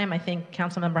of time. I think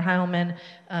Councilmember Heilman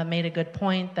made a good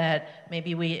point that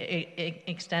maybe we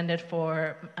extend it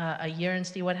for a year and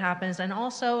see what happens. And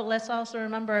also, let's also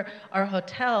remember our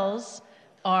hotels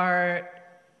are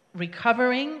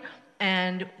recovering,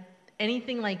 and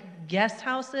anything like guest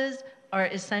houses are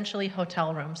essentially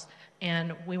hotel rooms.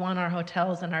 And we want our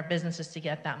hotels and our businesses to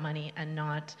get that money and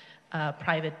not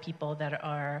private people that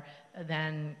are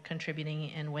then contributing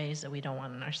in ways that we don't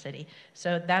want in our city.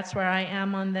 So that's where I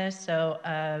am on this. So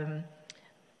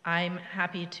I'm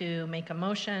happy to make a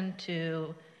motion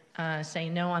to say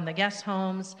no on the guest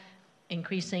homes,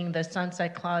 increasing the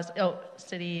sunset clause. Oh,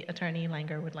 City Attorney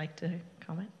Langer would like to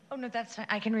comment. Oh, no, that's fine.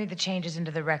 I can read the changes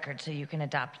into the record so you can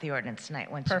adopt the ordinance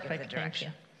tonight once you give the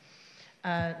direction.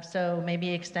 Thank you. So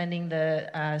maybe extending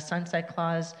the sunset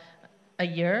clause a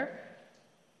year.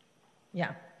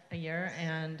 Yeah, a year,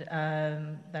 and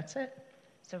that's it.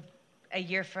 So a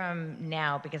year from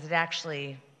now, because it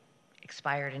actually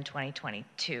expired in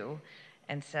 2022,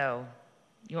 and so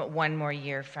you want one more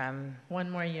year from... One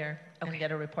more year, and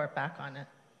get a report back on it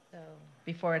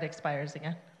before it expires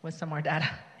again with some more data.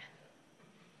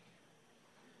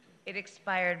 It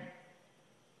expired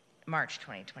March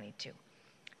 2022.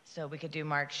 So we could do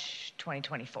March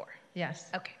 2024. Yes.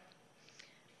 Okay.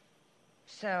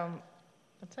 So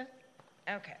that's it.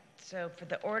 Okay. So for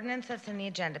the ordinance that's in the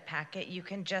agenda packet, you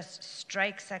can just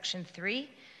strike section 3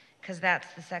 because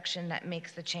that's the section that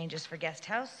makes the changes for guest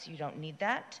house. You don't need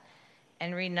that.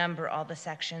 And renumber all the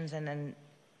sections, and then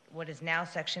what is now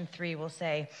section 3 will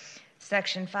say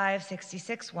section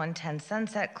 566 110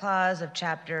 sunset clause of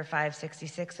chapter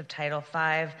 566 of title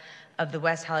 5 of the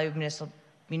West Hollywood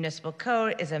Municipal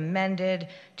Code is amended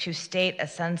to state a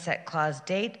sunset clause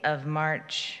date of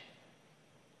March,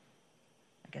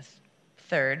 I guess,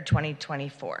 3rd,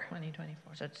 2024.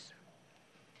 2024. So it's...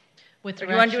 With or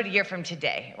do you want to do it a year from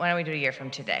today? Why don't we do it a year from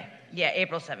today? Yeah,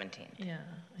 April 17th. Yeah,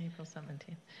 April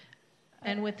 17th.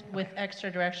 And with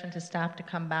extra direction to staff to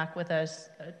come back with us,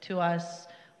 to us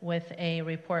with a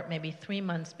report maybe 3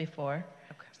 months before,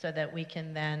 so that we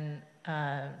can then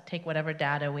take whatever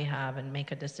data we have and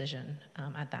make a decision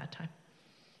at that time.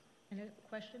 And a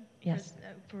question? Yes.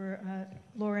 For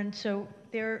Lauren, so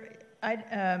there,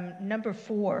 number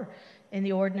 4 in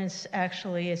the ordinance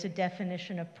actually is a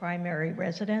definition of primary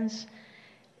residence.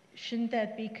 Shouldn't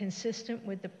that be consistent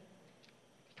with the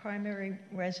primary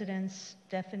residence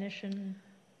definition,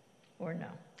 or no?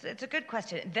 It's a good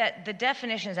question. The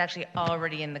definition is actually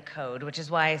already in the code, which is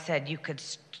why I said you could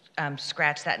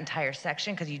scratch that entire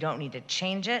section because you don't need to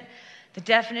change it. The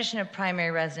definition of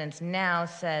primary residence now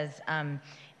says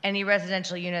any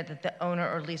residential unit that the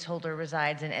owner or leaseholder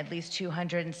resides in at least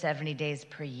 270 days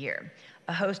per year.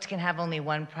 A host can have only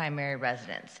one primary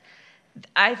residence.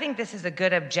 I think this is a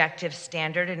good objective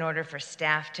standard in order for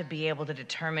staff to be able to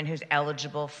determine who's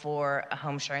eligible for a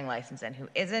home sharing license and who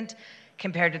isn't,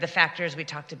 compared to the factors we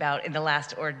talked about in the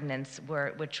last ordinance,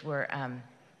 which were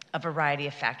a variety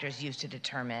of factors used to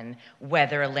determine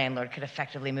whether a landlord could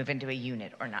effectively move into a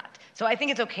unit or not. So I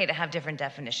think it's okay to have different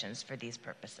definitions for these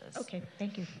purposes. Okay,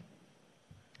 thank you.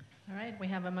 All right, we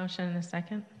have a motion and a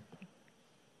second.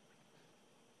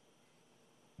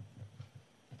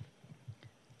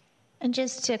 And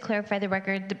just to clarify the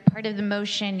record, the part of the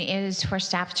motion is for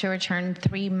staff to return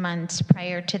 3 months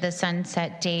prior to the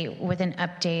sunset date with an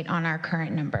update on our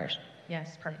current numbers.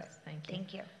 Yes, perfect. Thank you.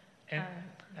 Thank you.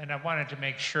 And I wanted to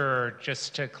make sure,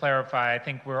 just to clarify, I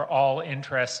think we're all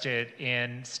interested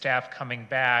in staff coming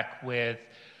back with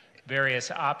various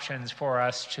options for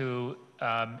us to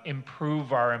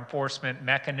improve our enforcement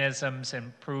mechanisms,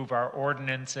 improve our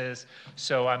ordinances.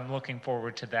 So I'm looking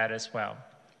forward to that as well.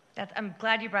 I'm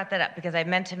glad you brought that up because I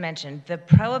meant to mention the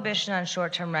prohibition on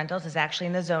short-term rentals is actually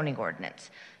in the zoning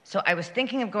ordinance. So I was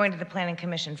thinking of going to the Planning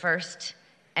Commission first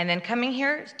and then coming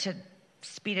here to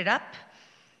speed it up,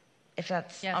 if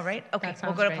that's all right. Okay,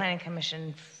 we'll go to Planning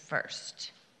Commission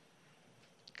first.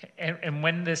 Okay. And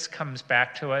when this comes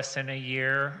back to us in a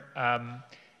year,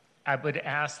 I would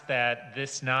ask that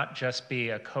this not just be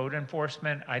a code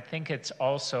enforcement. I think it's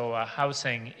also a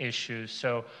housing issue.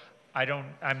 So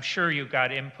I'm sure you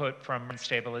got input from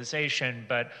stabilization,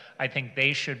 but I think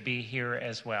they should be here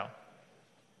as well.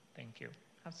 Thank you.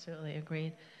 Absolutely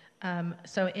agreed.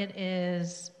 So it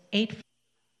is 8.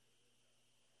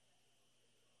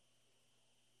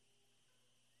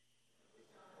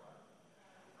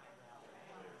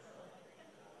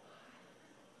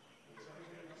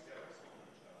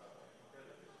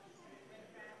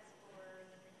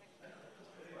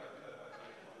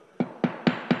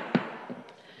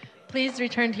 Please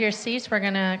return to your seats. We're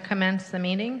going to commence the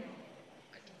meeting.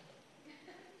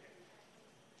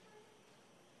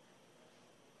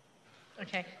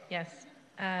 Okay, yes.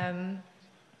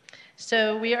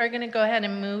 So we are going to go ahead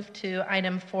and move to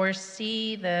item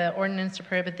 4C, the ordinance to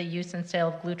prohibit the use and sale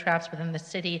of glue traps within the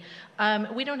city.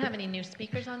 We don't have any new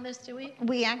speakers on this, do we?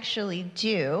 We actually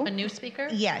do. A new speaker?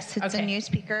 Yes, it's Okay. a new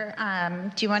speaker.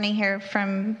 Do you want to hear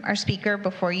from our speaker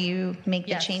before you make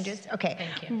the changes? Okay.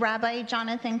 Thank you. Rabbi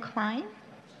Jonathan Klein.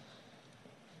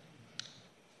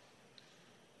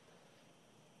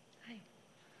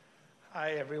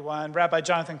 Hi, everyone. Rabbi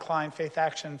Jonathan Klein, Faith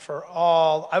Action for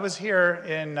All. I was here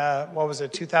in,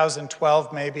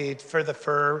 2012 maybe, for the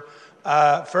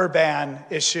fur ban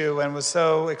issue and was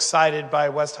so excited by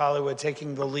West Hollywood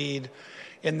taking the lead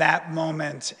in that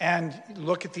moment. And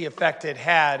look at the effect it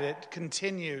had. It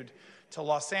continued to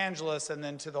Los Angeles and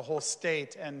then to the whole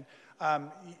state. And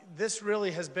this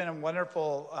really has been a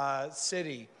wonderful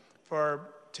city for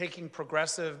taking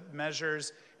progressive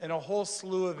measures in a whole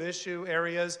slew of issue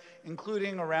areas,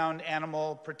 including around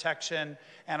animal protection,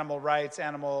 animal rights,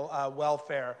 animal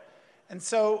welfare. And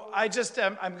so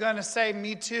I'm going to say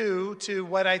me too to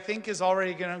what I think is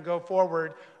already going to go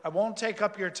forward. I won't take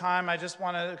up your time. I just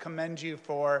want to commend you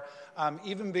for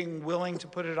even being willing to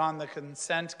put it on the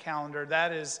consent calendar.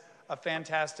 That is a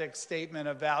fantastic statement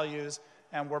of values,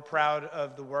 and we're proud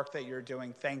of the work that you're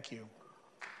doing. Thank you.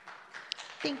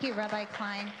 Thank you, Rabbi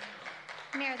Klein.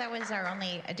 Mayor, that was our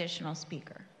only additional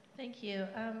speaker. Thank you.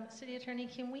 City Attorney,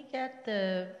 can we get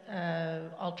the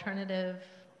alternative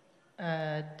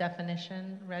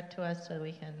definition read to us so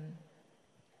we can...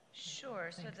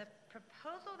 Sure. So the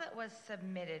proposal that was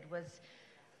submitted was,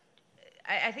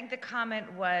 I think the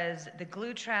comment was the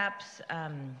glue traps,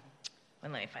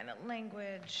 let me find the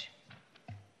language.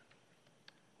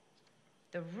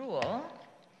 The rule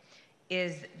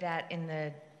is that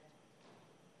it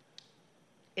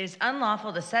is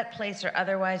unlawful to set, place, or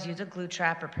otherwise use a glue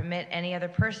trap or permit any other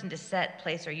person to set,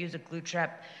 place, or use a glue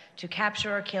trap to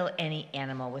capture or kill any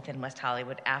animal within West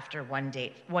Hollywood after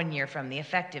 1 year from the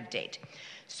effective date.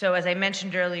 So as I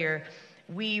mentioned earlier,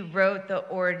 we wrote the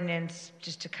ordinance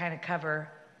just to kind of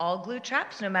cover all glue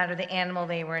traps, no matter the animal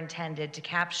they were intended to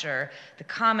capture. The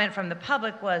comment from the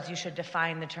public was you should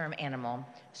define the term animal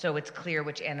so it's clear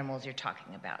which animals you're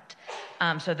talking about.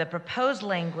 So the proposed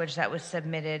language that was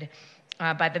submitted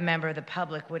by the member of the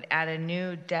public would add a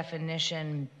new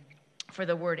definition for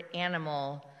the word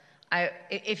animal.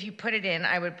 If you put it in,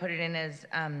 I would put it in as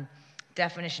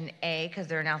definition A, because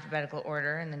they're in alphabetical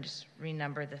order, and then just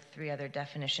renumber the 3 other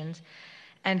definitions.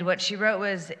 And what she wrote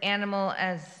was animal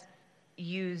as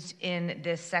used in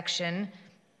this section,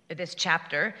 this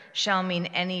chapter, shall mean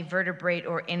any vertebrate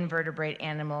or invertebrate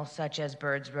animal such as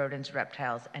birds, rodents,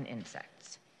 reptiles, and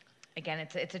insects. Again,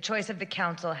 it's a choice of the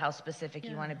council how specific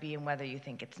you want to be and whether you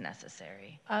think it's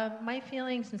necessary. My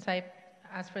feeling, since I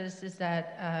asked for this, is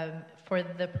that for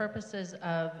the purposes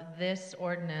of this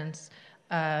ordinance,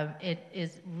 it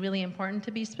is really important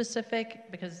to be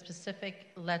specific because specific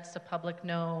lets the public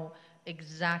know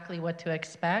exactly what to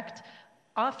expect.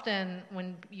 Often,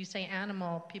 when you say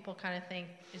animal, people kind of think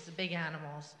it's the big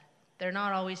animals. They're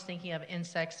not always thinking of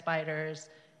insects, spiders,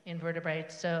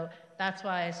 invertebrates. So that's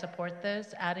why I support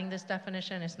this. Adding this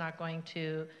definition is not going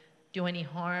to do any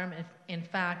harm. In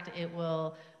fact, it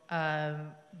will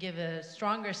give a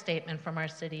stronger statement from our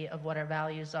city of what our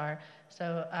values are.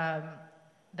 So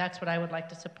that's what I would like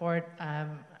to support. I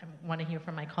want to hear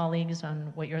from my colleagues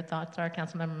on what your thoughts are.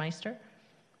 Councilmember Meister?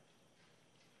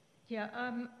 Yeah,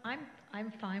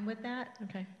 I'm fine with that.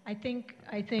 Okay. I think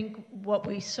what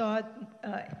we saw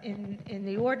in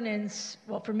the ordinance,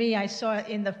 well, for me, I saw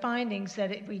in the findings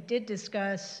that we did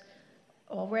discuss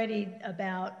already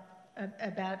about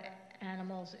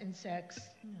animals, insects,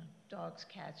 dogs,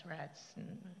 cats, rats, and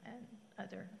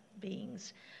other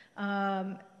beings.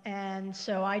 And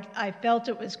so I felt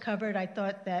it was covered. I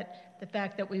thought that the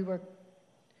fact that we were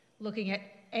looking at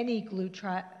any glue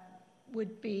trap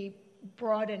would be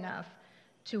broad enough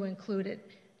to include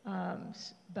it,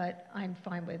 but I'm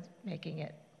fine with making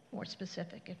it more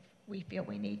specific if we feel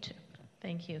we need to.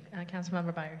 Thank you.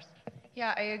 Councilmember Byers.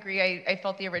 Yeah, I agree. I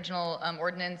felt the original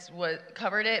ordinance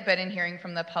covered it, but in hearing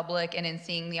from the public and in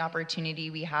seeing the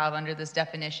opportunity we have under this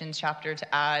definitions chapter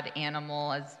to add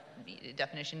animal as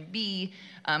definition B,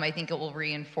 I think it will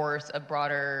reinforce a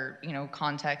broader,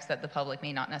 context that the public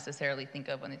may not necessarily think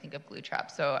of when they think of glue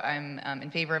traps. So I'm in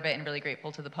favor of it and really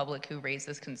grateful to the public who raised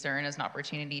this concern as an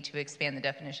opportunity to expand the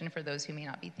definition for those who may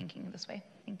not be thinking this way.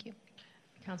 Thank you.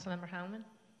 Councilmember Heilman.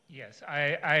 Yes,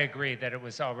 I agree that it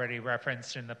was already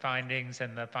referenced in the findings,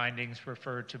 and the findings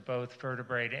refer to both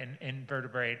vertebrate and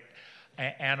invertebrate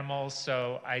animals.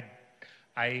 So I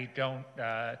don't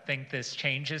think this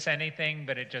changes anything,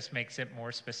 but it just makes it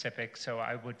more specific, so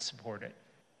I would support it.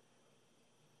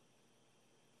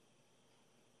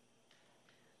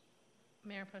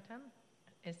 Mayor Pro Tem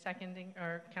is seconding,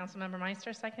 or Councilmember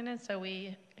Meister seconded, so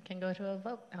we can go to a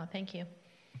vote. Oh, thank you.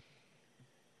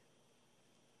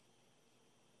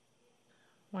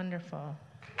 Wonderful.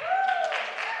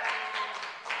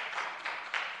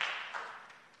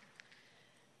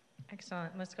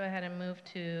 Excellent. Let's go ahead and move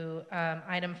to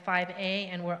item 5A,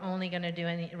 and we're only going to do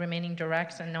any remaining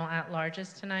directs and no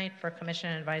at-larges tonight for Commission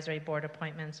and Advisory Board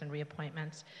appointments and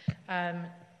reappointments.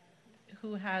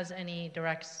 Who has any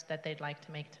directs that they'd like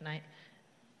to make tonight?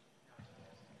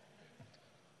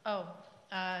 Oh,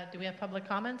 do we have public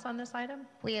comments on this item?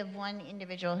 We have one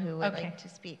individual who would like to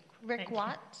speak. Rick Thank you.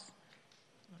 Watts.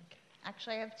 Okay.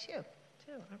 Actually, I have two.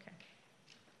 Two, okay.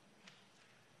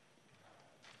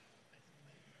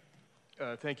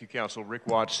 Thank you, Council. Rick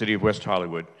Watts, City of West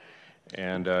Hollywood.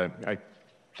 And I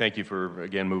thank you for,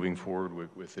 again, moving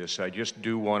forward with this. I just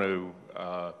do want to,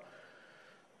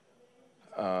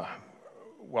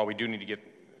 while we do need to get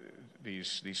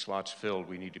these slots filled,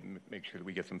 we need to make sure that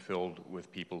we get them filled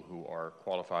with people who are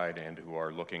qualified and who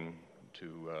are looking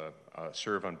to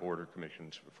serve on board or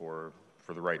commissions for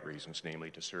the right reasons,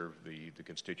 namely to serve the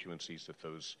constituencies that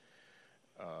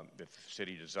that the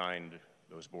city designed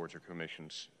those boards or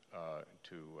commissions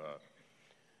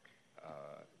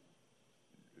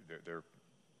their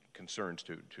concerns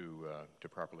to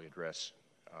properly address,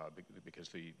 because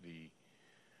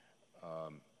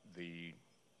the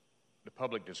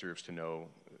public deserves to know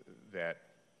that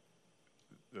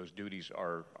those duties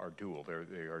are dual.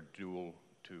 They are dual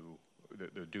to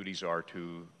the duties are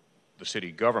to the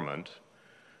city government,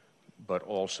 but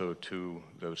also to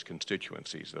those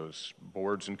constituencies. Those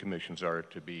boards and commissions are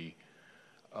to be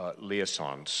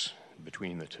liaisons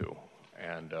between the two,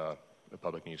 and the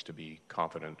public needs to be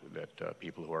confident that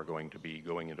people who are going to be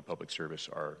going into public service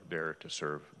are there to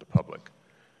serve the public.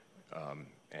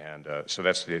 So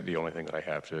that's the only thing that I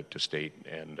have to state,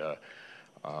 and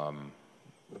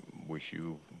wish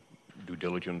you due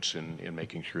diligence in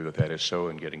making sure that is so,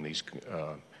 and getting these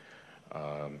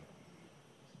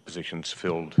positions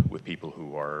filled with people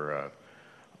who are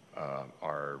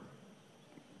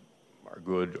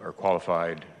good, are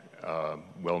qualified,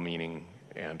 well-meaning,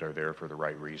 and are there for the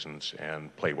right reasons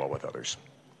and play well with others.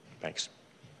 Thanks.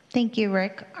 Thank you,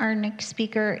 Rick. Our next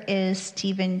speaker is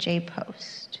Stephen J.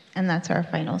 Post, and that's our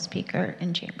final speaker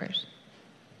in chambers.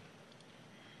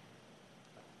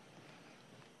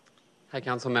 Hi,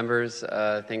 council members.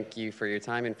 Thank you for your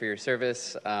time and for your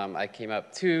service. I came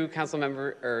up two council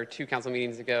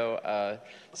meetings ago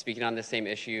speaking on the same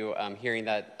issue, hearing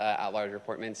that at-large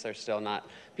appointments are still not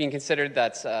being considered.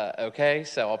 That's okay,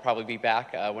 so I'll probably be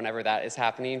back whenever that is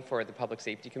happening for the Public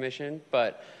Safety Commission.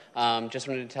 But just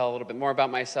wanted to tell a little bit more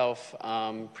about myself.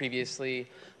 Previously,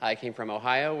 I came from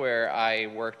Ohio, where I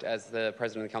worked as the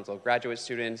president of the Council of Graduate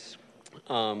Students.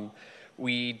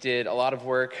 We did a lot of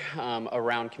work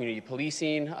around community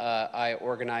policing. I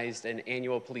organized an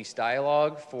annual police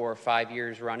dialogue for 5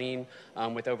 years running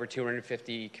with over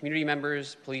 250 community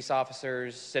members, police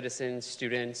officers, citizens,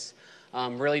 students,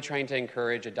 really trying to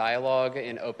encourage a dialogue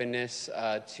and openness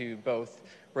to both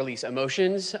release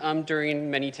emotions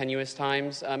during many tenuous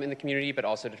times in the community, but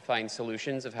also to find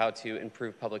solutions of how to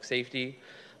improve public safety.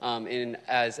 And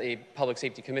as a public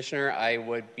safety commissioner, I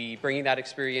would be bringing that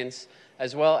experience,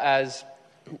 as well as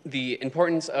the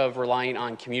importance of relying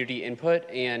on community input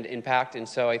and impact. And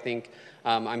so I think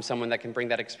I'm someone that can bring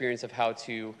that experience of how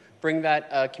to bring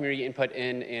that community input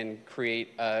in and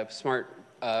create smart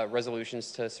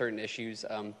resolutions to certain issues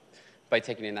by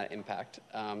taking in that impact.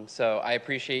 So I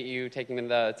appreciate you taking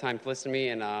the time to listen to me,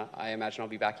 and I imagine I'll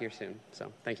be back here soon.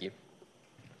 So thank you.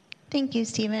 Thank you,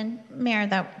 Stephen. Mayor,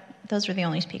 those were the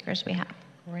only speakers we have.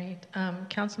 Great.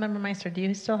 Councilmember Meister, do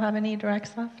you still have any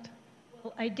directs left?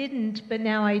 Well, I didn't, but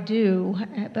now I do.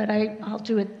 But I'll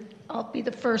do it. I'll be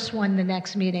the first one the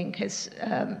next meeting because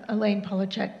Elaine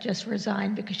Polachek just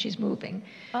resigned because she's moving.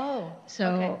 Oh,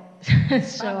 so okay.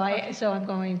 so I'm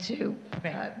going to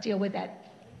deal with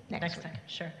that next week. Time.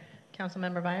 Sure.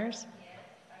 Councilmember Byers?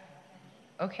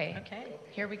 Okay.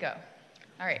 Here we go.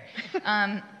 All right.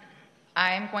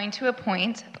 I'm going to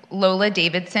appoint Lola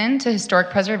Davidson to Historic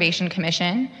Preservation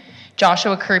Commission,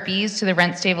 Joshua Kerpes to the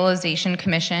Rent Stabilization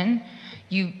Commission,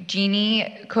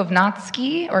 Eugenie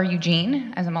Kovnatsky, or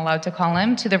Eugene, as I'm allowed to call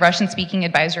him, to the Russian-Speaking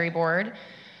Advisory Board,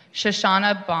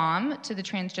 Shoshana Baum to the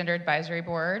Transgender Advisory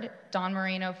Board, Don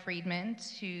Moreno-Friedman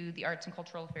to the Arts and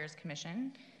Cultural Affairs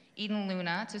Commission, Eden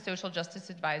Luna to Social Justice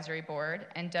Advisory Board,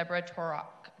 and Deborah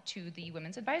Torok to the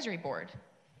Women's Advisory Board.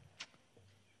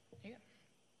 There you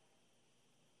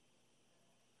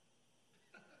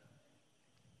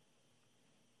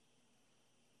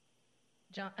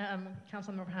go.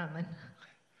 Councilmember Hanlon.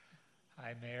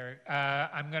 Hi, Mayor.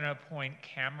 I'm going to appoint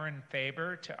Cameron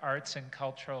Faber to Arts and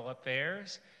Cultural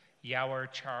Affairs,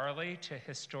 Yawer Charlie to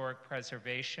Historic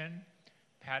Preservation,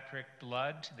 Patrick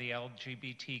Blood to the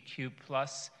LGBTQ+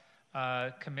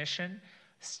 Commission,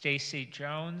 Stacy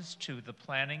Jones to the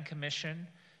Planning Commission,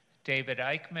 David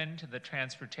Eichmann to the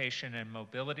Transportation and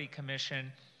Mobility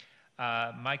Commission,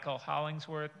 Michael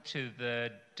Hollingsworth to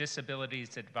the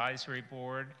Disabilities Advisory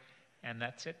Board, and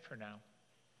that's it for now.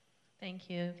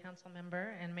 Thank you,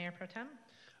 Councilmember. And Mayor Pro Tem?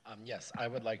 Yes, I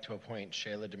would like to appoint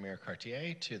Shayla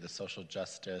Demir-Cartier to the Social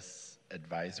Justice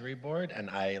Advisory Board, and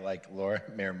I, like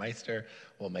Mayor Meister,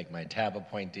 will make my tab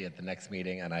appointee at the next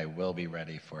meeting, and I will be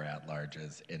ready for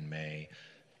at-larges in May.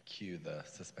 Cue the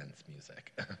suspense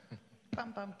music.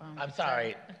 Bum, bum, bum. I'm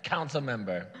sorry, council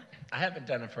member. I haven't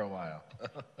done it for a while.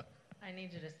 I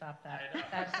need you to stop that.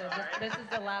 This is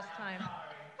the last time.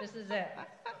 This is it.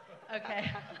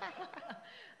 Okay.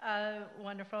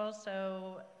 Wonderful.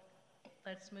 So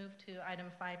let's move to item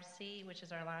 5C, which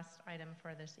is our last item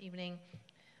for this evening.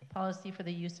 Policy for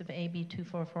the use of AB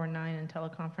 2449 and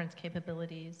teleconference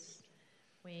capabilities.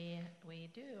 We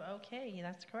do. Okay,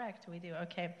 that's correct. We do.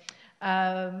 Okay.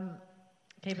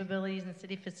 Capabilities in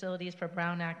city facilities for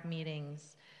Brown Act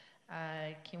meetings.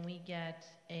 Can we get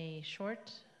a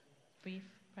short, brief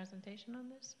presentation on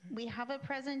this? We have a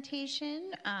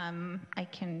presentation. I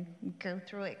can go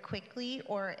through it quickly,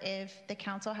 or if the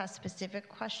council has specific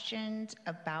questions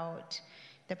about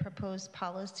the proposed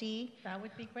policy. That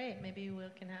would be great. Maybe we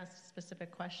can ask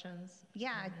specific questions.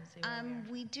 Yeah,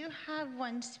 we do have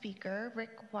one speaker.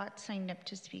 Rick Watt signed up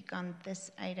to speak on this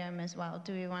item as well.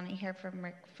 Do we want to hear from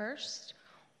Rick first?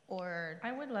 Or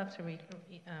I would love to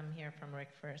hear from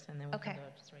Rick first, and then we can go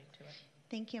straight to it.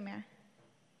 Thank you, Mayor.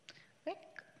 Rick?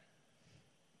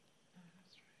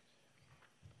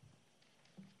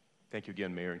 Thank you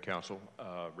again, Mayor and Council.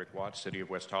 Rick Watts, City of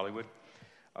West Hollywood.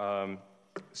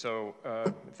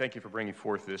 Thank you for bringing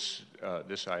forth this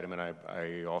item, and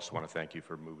I also want to thank you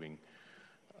for moving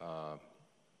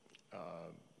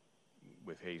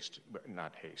with haste,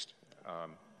 not haste,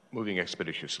 moving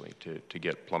expeditiously to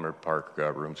get Plummer Park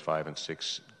rooms 5 and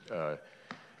 6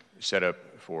 set up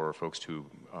for folks to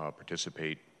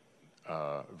participate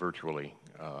virtually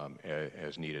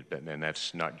as needed. And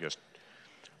that's not just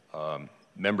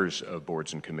members of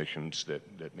boards and commissions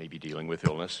that may be dealing with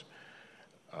illness,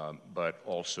 but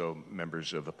also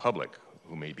members of the public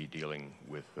who may be dealing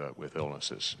with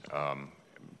illnesses.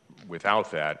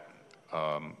 Without that,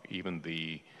 even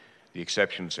the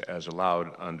exceptions as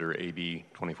allowed under AB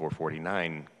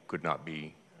 2449 could not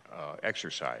be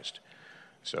exercised.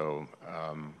 So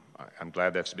I'm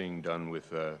glad that's being done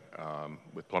with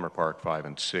Plummer Park 5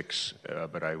 and 6,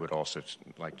 but I would also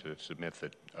like to submit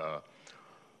that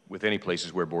with any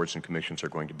places where boards and commissions are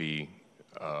going to be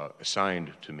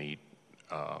assigned to meet,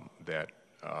 that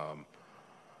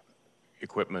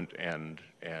equipment and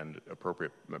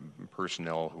appropriate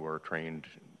personnel who are trained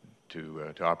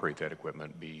to operate that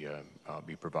equipment be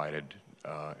provided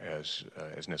as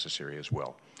necessary as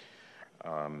well.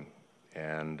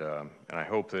 And I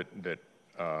hope that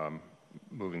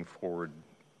moving forward,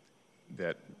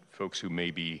 that folks who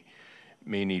may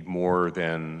need more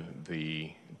than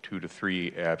the 2 to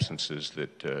 3 absences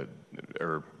that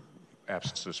are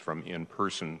absences from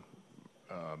in-person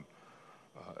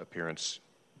appearance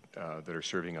that are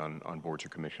serving on boards or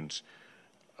commissions,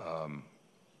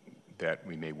 that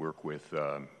we may work with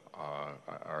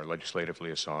our legislative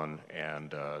liaison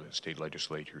and state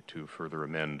legislature to further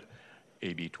amend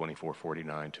AB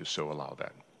 2449 to so allow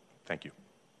that. Thank you.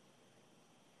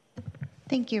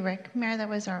 Thank you, Rick. Mayor, that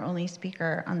was our only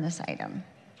speaker on this item.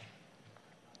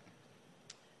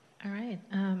 All right.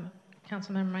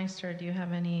 Councilmember Meister, do you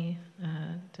have any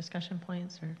discussion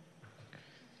points or?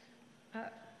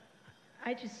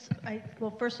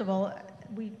 Well, first of all,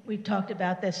 we've talked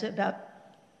about this, about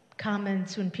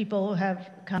comments, when people have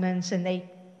comments and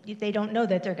they don't know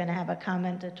that they're going to have a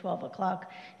comment at 12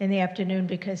 o'clock in the afternoon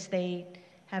because they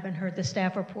haven't heard the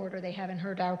staff report or they haven't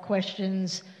heard our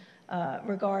questions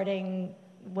regarding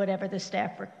whatever the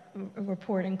staff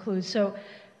report includes. So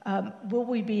will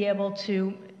we be able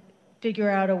to figure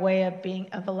out a way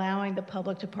of allowing the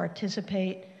public to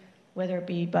participate, whether it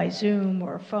be by Zoom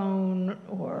or phone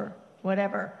or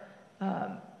whatever,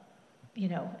 on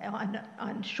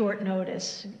short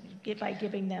notice, by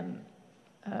giving them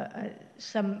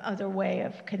some other way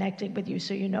of connecting with you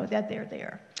so you know that they're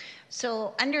there?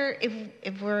 So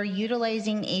if we're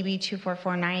utilizing AB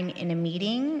 2449 in a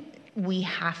meeting, we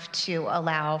have to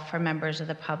allow for members of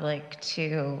the public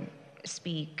to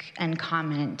speak and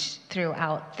comment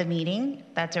throughout the meeting.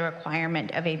 That's a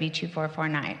requirement of AB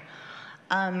 2449.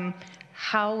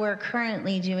 How we're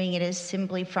currently doing it is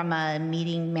simply from a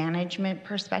meeting management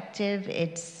perspective.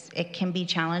 It can be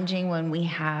challenging when we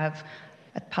have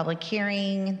a public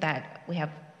hearing that we have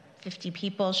 50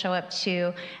 people show up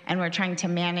to, and we're trying to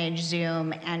manage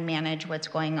Zoom and manage what's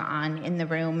going on in the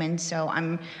room. And so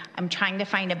I'm trying to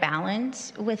find a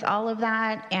balance with all of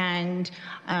that, and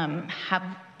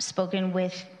have spoken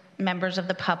with members of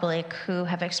the public who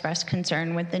have expressed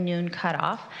concern with the noon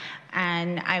cutoff.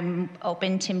 And I'm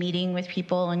open to meeting with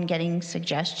people and getting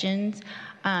suggestions.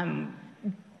 But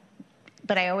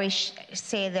I always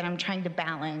say that I'm trying to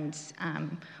balance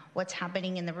what's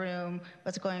happening in the room,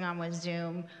 what's going on with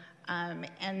Zoom.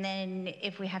 And then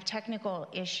if we have technical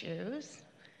issues,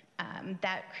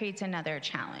 that creates another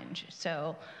challenge.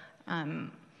 So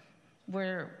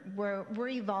we're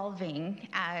evolving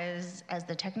as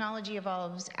the technology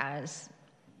evolves, as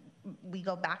we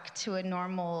go back to a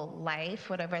normal life,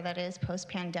 whatever that is,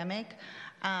 post-pandemic.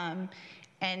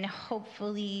 And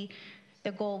hopefully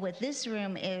the goal with this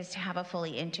room is to have a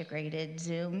fully integrated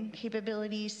Zoom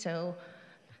capability. So,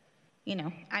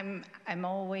 I'm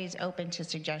always open to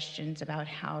suggestions about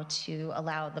how to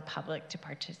allow the public to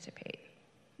participate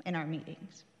in our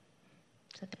meetings.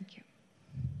 So thank you.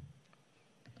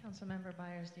 Councilmember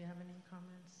Byers, do you have any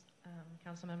comments?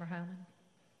 Councilmember Heilman?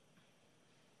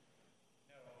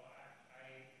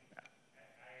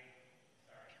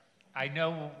 I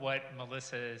know what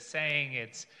Melissa is saying.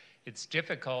 It's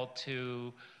difficult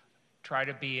to try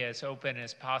to be as open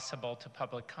as possible to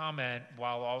public comment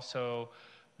while also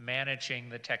managing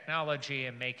the technology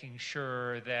and making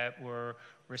sure that we're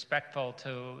respectful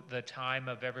to the time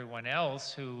of everyone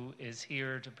else who is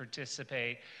here to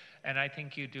participate. And I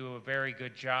think you do a very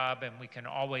good job, and we can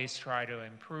always try to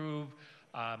improve,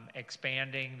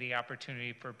 expanding the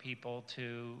opportunity for people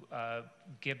to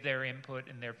give their input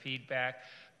and their feedback.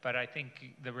 But I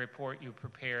think the report you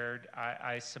prepared,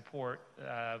 I support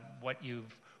what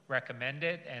you've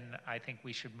recommended, and I think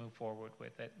we should move forward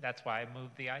with it. That's why I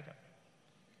moved the item.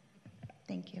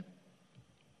 Thank you.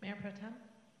 Mayor Pro Tem?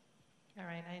 All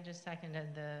right, I just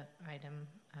seconded the item,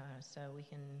 so we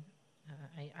can,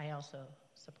 I also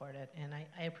support it. And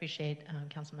I appreciate,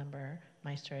 Councilmember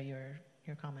Meister, your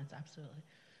comments, absolutely.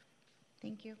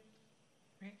 Thank you.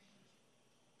 Great.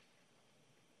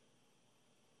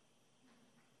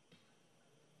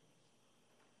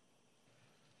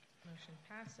 Motion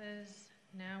passes.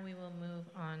 Now we will move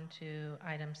on to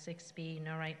item 6B,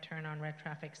 no right turn on red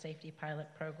traffic safety pilot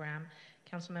program.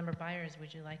 Councilmember Byers,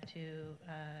 would you like to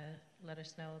let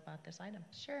us know about this item?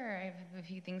 Sure, I have a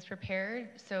few things prepared.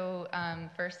 So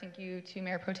first, thank you to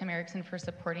Mayor Pro Tem Erickson for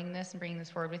supporting this and bringing this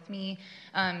forward with me.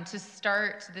 To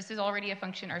start, this is already a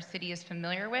function our city is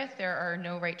familiar with. There are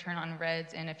no right turn on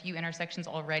reds in a few intersections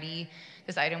already.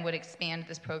 This item would expand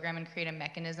this program and create a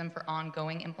mechanism for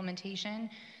ongoing implementation.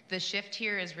 The shift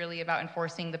here is really about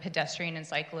enforcing the pedestrian and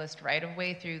cyclist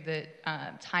right-of-way through the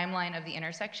timeline of the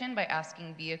intersection by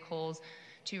asking vehicles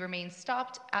to remain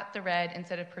stopped at the red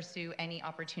instead of pursue any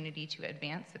opportunity to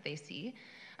advance that they see.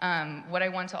 What I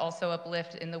want to also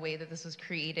uplift in the way that this was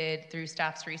created through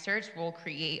staff's research will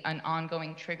create an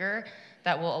ongoing trigger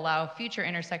that will allow future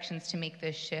intersections to make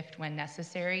this shift when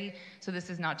necessary. So this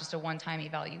is not just a one-time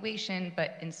evaluation,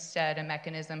 but instead a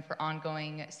mechanism for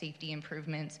ongoing safety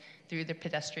improvements through the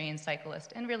pedestrian,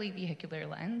 cyclist, and really vehicular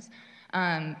lens.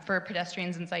 For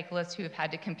pedestrians and cyclists who have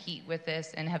had to compete with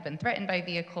this and have been threatened by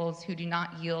vehicles who do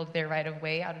not yield their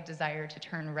right-of-way out of desire to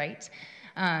turn right.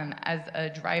 As a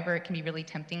driver, it can be really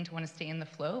tempting to want to stay in the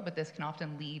flow, but this can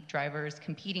often leave drivers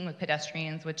competing with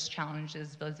pedestrians, which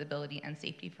challenges visibility and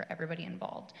safety for everybody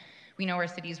involved. We know our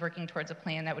city is working towards a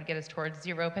plan that would get us towards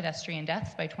 0 pedestrian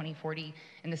deaths by 2040,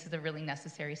 and this is a really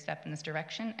necessary step in this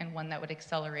direction and one that would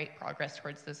accelerate progress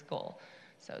towards this goal.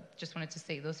 So just wanted to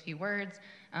say those few words.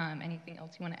 Anything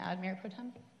else you want to add, Mayor Pro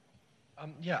Tem?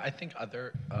 Yeah, I think I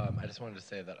just wanted to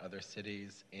say that other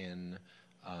cities in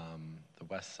the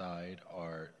west side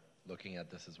are looking at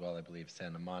this as well. I believe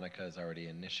Santa Monica has already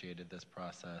initiated this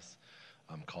process.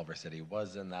 Culver City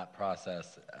was in that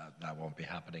process. That won't be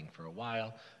happening for a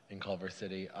while in Culver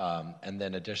City. And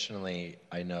then additionally,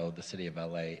 I know the city of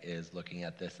LA is looking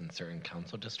at this in certain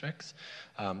council districts.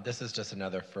 This is just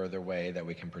another further way that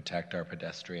we can protect our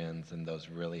pedestrians in those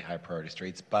really high priority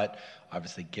streets, but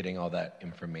obviously getting all that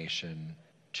information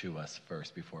to us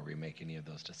first before we make any of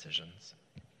those decisions.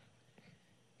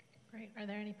 Great. Are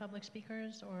there any public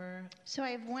speakers or? So I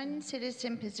have one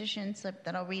citizen position slip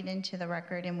that I'll read into the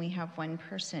record, and we have one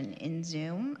person in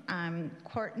Zoom.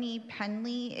 Courtney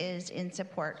Penley is in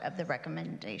support of the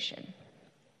recommendation.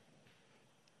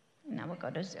 Now we'll go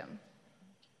to Zoom.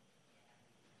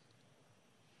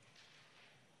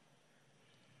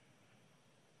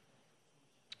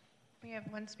 We have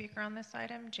one speaker on this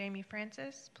item, Jamie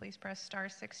Francis. Please press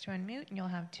 *6 to unmute, and you'll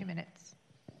have 2 minutes.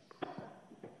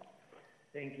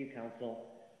 Thank you, Council.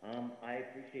 I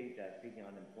appreciate speaking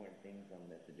on important things on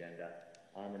this agenda.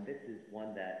 And this is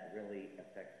one that really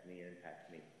affects me and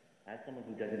impacts me. As someone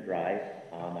who doesn't drive,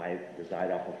 I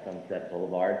reside off of Sunset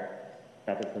Boulevard,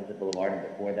 south of Sunset Boulevard, and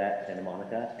before that, Santa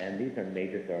Monica, and these are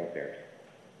major thoroughfares.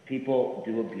 People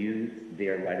do abuse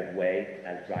their right-of-way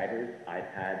as drivers. I've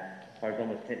had cars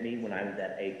almost hit me when I was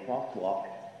at a crosswalk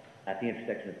at the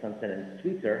intersection of Sunset and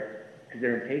Sweetser because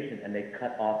they're impatient and they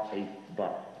cut off a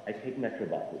bus. I take metro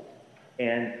buses,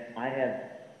 and I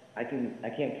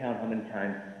can't count how many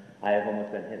times I have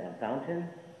almost been hit on Fountain,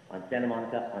 on Santa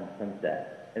Monica, on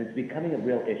Sunset, and it's becoming a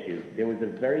real issue. There was a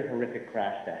very horrific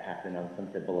crash that happened on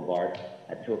Sunset Boulevard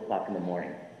at 2 o'clock in the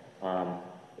morning,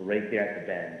 right there at the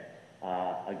bend.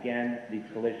 Again, these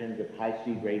collisions of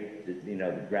high-speed race, the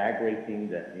drag racing,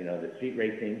 the street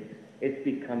racing, it's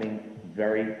becoming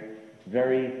very,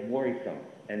 very worrisome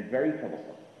and very troublesome.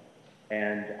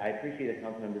 And I appreciate that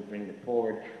council members bring this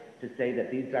forward to say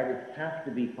that these drivers have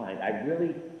to be fined.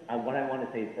 What I want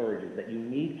to say is urge is that you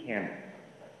need cameras.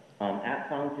 At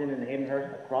Fountain and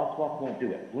Havenhurst, a crosswalk won't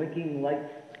do it. Blinking lights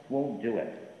won't do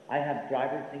it. I have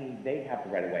drivers thinking they have the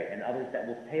right of way and others that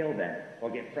will tail them or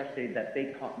get frustrated that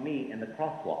they caught me in the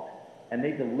crosswalk. And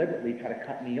they deliberately try to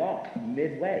cut me off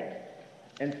midway.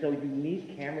 And so you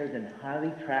need cameras in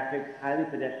highly trafficked, highly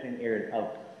pedestrian areas of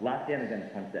Los Angeles and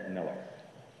Sunset and Miller.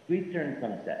 Sweetser and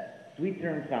Sunset, Sweetser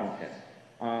and Fountain,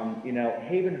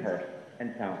 Havenhurst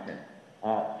and Fountain,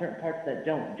 certain parts that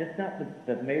don't, just not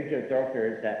the major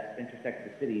thoroughfares that intersect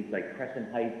the cities like Crescent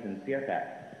Heights and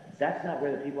Fairfax. That's not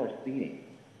where the people are speeding,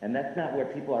 and that's not where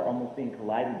people are almost being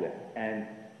collided with. And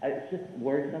it's just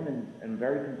worrisome and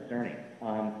very concerning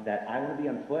that I want to be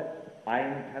on foot, I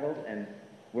am entitled and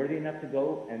worthy enough to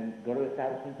go to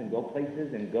establishments and go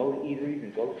places and go to eateries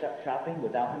and go shopping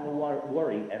without having to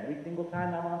worry every single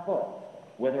time I'm on foot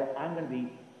whether I'm going to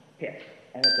be hit.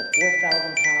 And it's a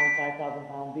 4,000-pound,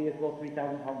 5,000-pound vehicle,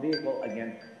 3,000-pound vehicle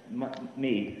against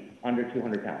me under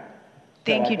 200 pounds.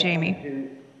 Thank you, Jamie.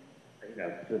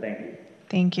 So thank you.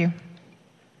 Thank you.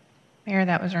 Mayor,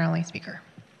 that was our only speaker.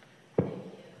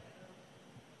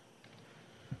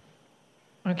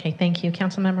 Okay, thank you.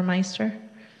 Councilmember Meister?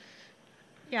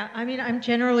 Yeah, I mean, I'm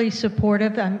generally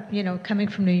supportive. I'm, coming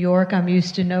from New York, I'm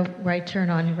used to no right turn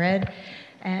on red,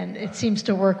 and it seems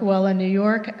to work well in New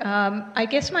York. I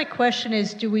guess my question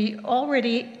is, do we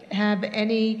already have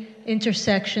any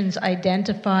intersections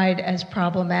identified as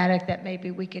problematic that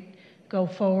maybe we could go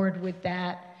forward with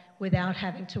that without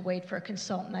having to wait for a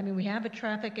consultant? I mean, we have a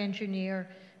traffic engineer,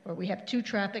 or we have 2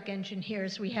 traffic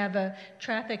engineers. We have a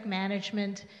traffic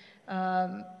management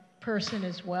person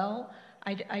as well.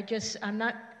 I guess I'm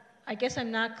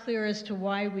not clear as to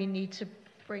why we need to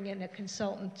bring in a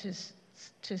consultant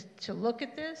to look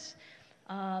at this.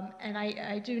 And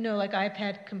I do know, like, I've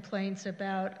had complaints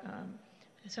about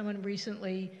someone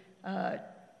recently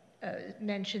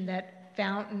mentioned that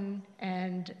Fountain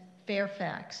and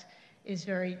Fairfax is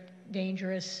very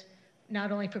dangerous,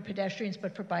 not only for pedestrians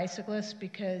but for bicyclists,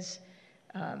 because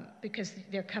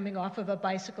they're coming off of a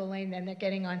bicycle lane, then they're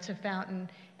getting onto Fountain,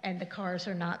 and the cars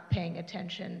are not paying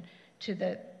attention to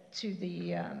the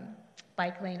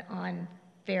bike lane on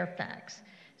Fairfax.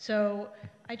 So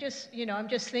I'm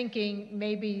just thinking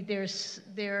maybe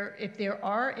if there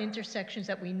are intersections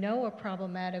that we know are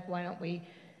problematic, why don't we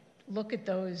look at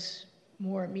those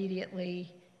more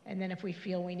immediately, and then if we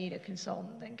feel we need a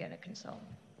consultant, then get a consultant.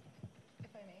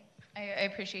 I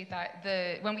appreciate that.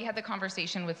 When we had the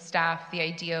conversation with staff, the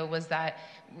idea was that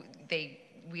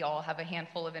we all have a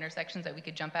handful of intersections that we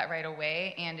could jump at right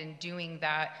away, and in doing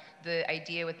that, the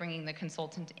idea with bringing the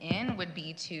consultant in would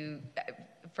be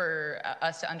for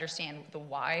us to understand the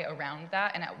why around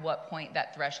that and at what point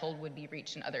that threshold would be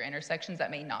reached in other intersections that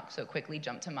may not so quickly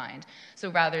jump to mind. So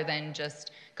rather than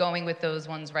just going with those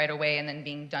ones right away and then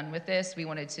being done with this, we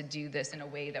wanted to do this in a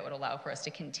way that would allow for us to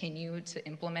continue to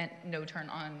implement no turn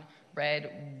on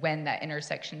red when that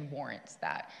intersection warrants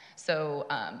that. So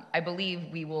I believe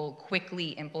we will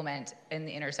quickly implement in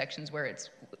the intersections where it's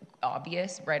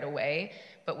obvious right away,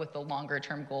 but with the longer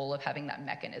term goal of having that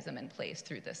mechanism in place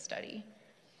through this study.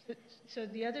 So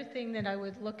the other thing that I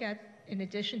would look at in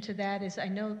addition to that is, I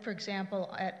know, for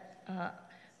example,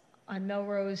 on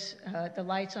Melrose, the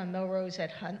lights on Melrose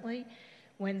at Huntley,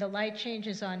 when the light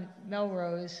changes on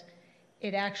Melrose,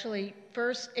 it actually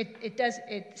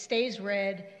it stays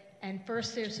red, and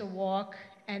first there's a walk,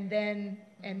 and then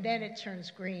it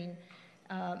turns green.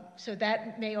 So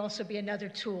that may also be another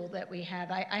tool that we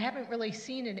have. I haven't really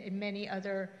seen it in many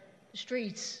other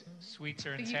streets. Suites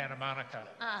are in Santa Monica.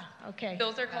 Okay.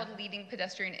 Those are called leading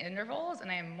pedestrian intervals, and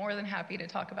I am more than happy to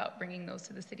talk about bringing those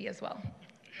to the city as well.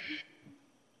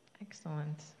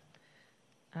 Excellent.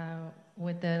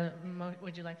 Would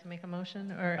you like to make a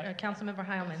motion, or Councilmember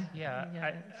Heilman?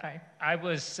 Yeah, sorry. I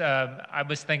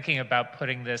was thinking about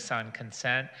putting this on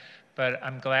consent, but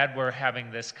I'm glad we're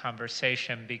having this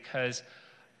conversation because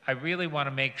I really want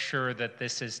to make sure that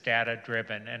this is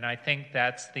data-driven, and I think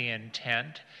that's the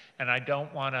intent. And I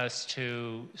don't want us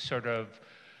to sort of,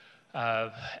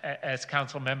 as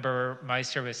Councilmember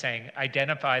Meister was saying,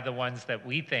 identify the ones that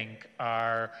we think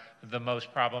are the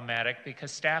most problematic, because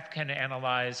staff can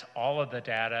analyze all of the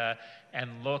data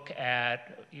and look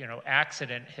at,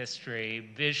 accident history,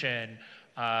 vision,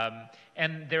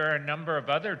 and there are a number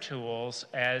of other tools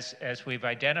as we've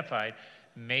identified.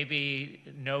 Maybe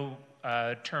no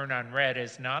turn on red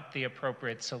is not the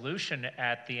appropriate solution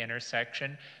at the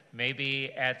intersection.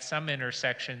 Maybe at some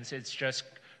intersections it's just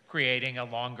creating a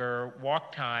longer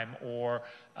walk time or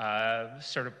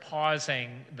sort of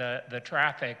pausing the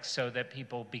traffic so that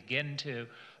people begin to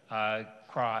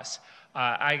cross.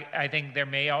 I think there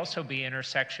may also be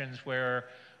intersections where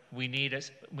we need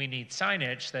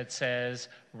signage that says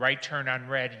right turn on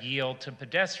red, yield to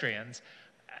pedestrians.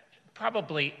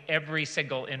 Probably every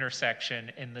single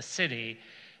intersection in the city,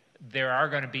 there are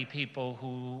going to be people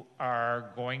who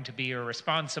are going to be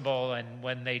irresponsible, and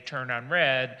when they turn on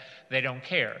red, they don't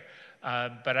care.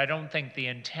 But I don't think the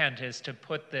intent is to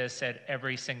put this at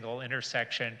every single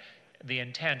intersection. The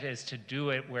intent is to do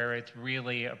it where it's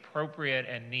really appropriate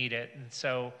and needed. And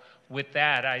so with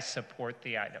that, I support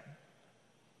the item.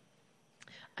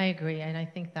 I agree, and I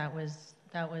think that was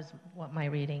what my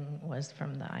reading was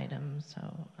from the item, so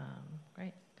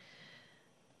great.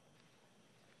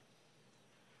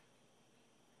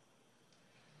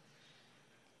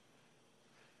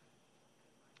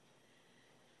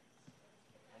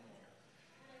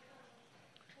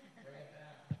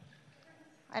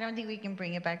 I don't think we can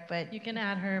bring it back, but... You can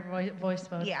add her voice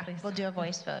vote, yeah, please. We'll do a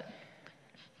voice vote.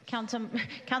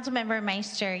 Councilmember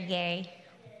Meister, yay.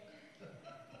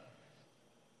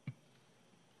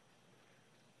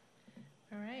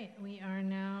 All right, we are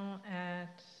now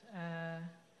at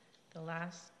the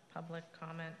last public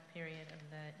comment period of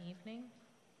the evening.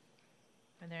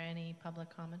 Are there any public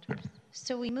commenters?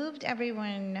 So we moved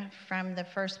everyone from the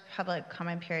first public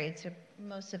comment period, so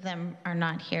most of them are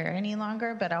not here any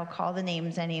longer, but I'll call the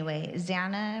names anyway.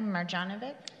 Zana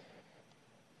Marjanovic.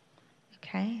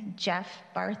 Okay. Jeff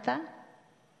Bartha.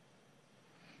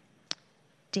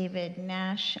 David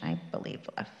Nash, I believe,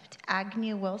 left.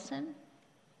 Agnew Wilson.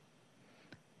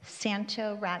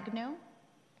 Santo Ragno.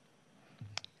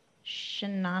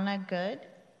 Shanana Good.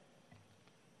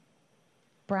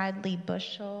 Bradley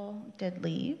Bushell did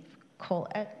leave. Cole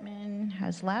Ettman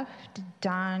has left.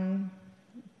 Don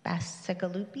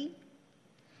Bassigalupi.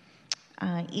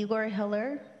 Igor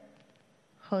Hiller.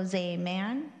 Jose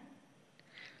Mann.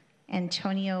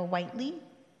 Antonio Whiteley.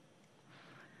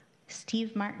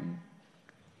 Steve Martin.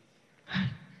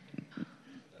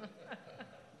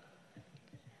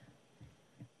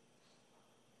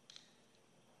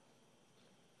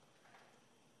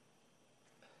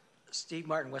 Steve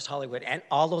Martin, West Hollywood, and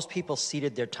all those people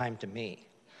ceded their time to me.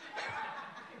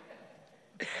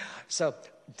 So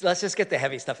let's just get the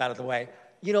heavy stuff out of the way.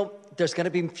 You know, there's going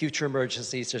to be future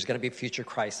emergencies. There's going to be future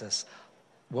crisis.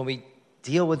 When we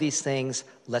deal with these things,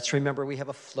 let's remember we have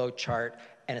a flow chart,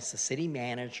 and it's the city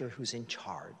manager who's in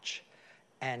charge.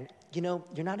 And, you know,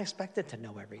 you're not expected to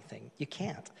know everything. You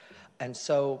can't. And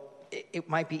so it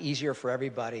might be easier for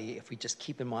everybody if we just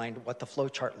keep in mind what the flow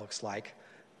chart looks like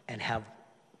and have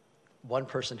one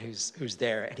person who's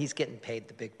there, and he's getting paid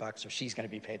the big bucks, or she's going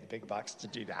to be paid the big bucks to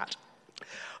do that.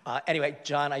 Anyway,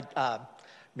 John,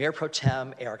 Mayor Pro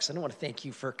Tem Erickson, I want to thank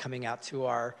you for coming out to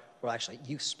actually,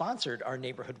 you sponsored our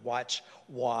Neighborhood Watch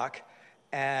walk,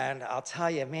 and I'll tell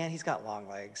you, man, he's got long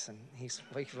legs, and he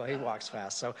walks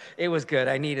fast, so it was good.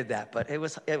 I needed that, but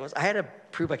I had to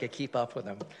prove I could keep up with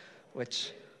him,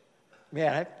 which,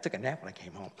 man, I took a nap when I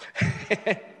came home.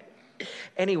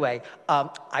 Anyway,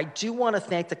 I do want to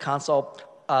thank the council,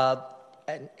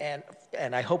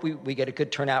 and I hope we get a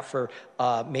good turnout for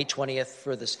May 20th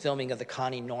for this filming of the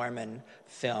Connie Norman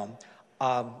film.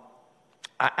 You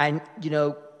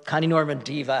know, Connie Norman,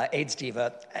 diva, AIDS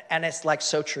diva, and it's like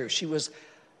so true. She was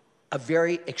a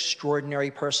very extraordinary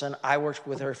person. I worked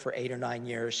with her for 8 or 9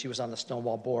 years. She was on the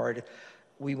Stonewall board.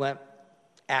 We went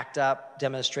ACT UP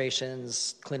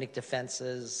demonstrations, clinic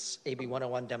defenses, AB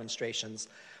 101 demonstrations.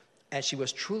 And she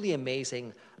was truly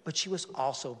amazing, but she was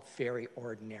also very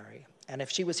ordinary. And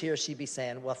if she was here, she'd be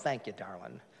saying, well, thank you,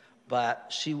 darling. But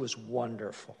she was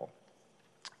wonderful.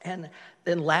 And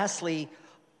then lastly,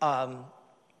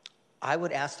 I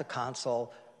would ask the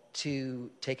council to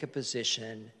take a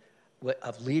position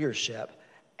of leadership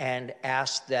and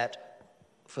ask that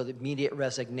for the immediate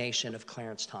resignation of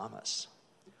Clarence Thomas.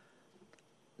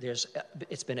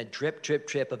 It's been a drip, drip,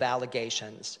 drip of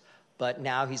allegations, but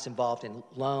now he's involved in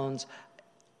loans.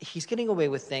 He's getting away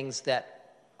with things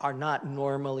that are not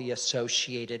normally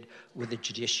associated with the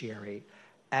judiciary.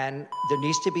 And there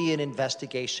needs to be an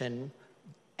investigation,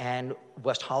 and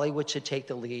West Hollywood should take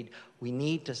the lead. We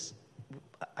need to,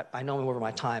 I know I'm over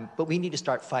my time, but we need to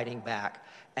start fighting back.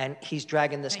 And he's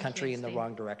dragging this country in the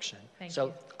wrong direction.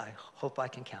 So I hope I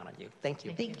can count on you. Thank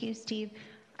you. Thank you, Steve.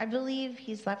 I believe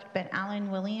he's left but Alan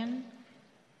William.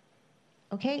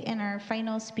 Okay, and our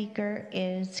final speaker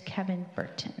is Kevin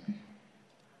Burton.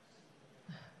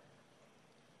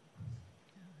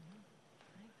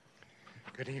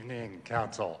 Good evening,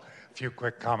 Council. A few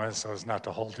quick comments so as not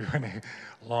to hold you any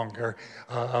longer.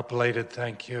 A belated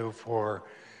thank you for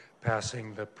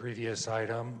passing the previous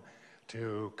item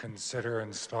to consider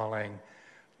installing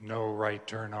no right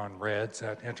turn on reds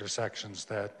at intersections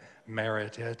that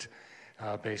merit it,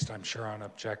 based, I'm sure, on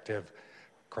objective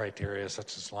criteria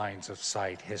such as lines of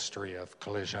sight, history of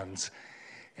collisions.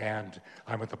 And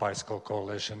I'm with the Bicycle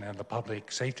Coalition, and the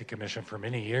Public Safety Commission for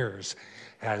many years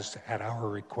has, at our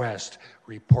request,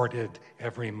 reported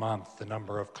every month the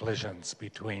number of collisions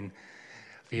between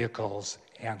vehicles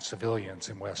and civilians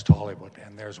in West Hollywood.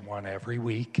 And there's one every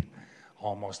week,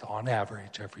 almost on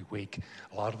average every week.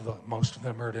 Most of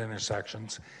them are at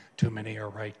intersections. Too many are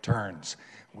right turns.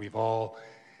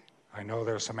 I know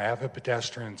there's some avid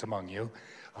pedestrians among you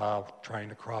trying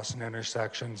to cross an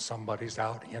intersection. Somebody's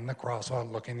out in the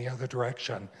crosswalk looking the other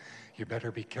direction. You better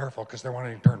be careful because they're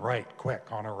wanting to turn right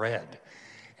quick on a red.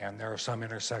 And there are some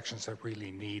intersections that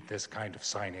really need this kind of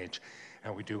signage.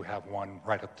 And we do have one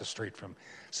right up the street from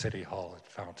City Hall at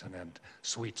Fountain and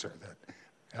Sweetser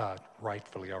that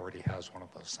rightfully already has one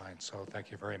of those signs. So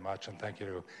thank you very much, and thank you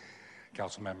to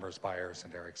Council Members Byers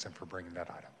and Erickson for bringing that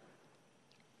item.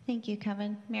 Thank you,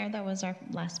 Kevin. Mayor, that was our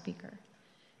last speaker.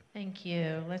 Thank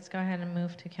you. Let's go ahead and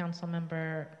move to council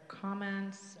member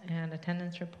comments and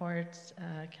attendance reports.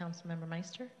 Council Member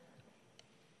Meister.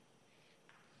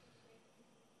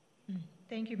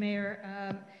 Thank you,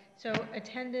 Mayor. So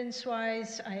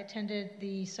attendance-wise, I attended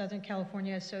the Southern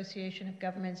California Association of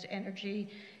Governments Energy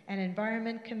and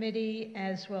Environment Committee,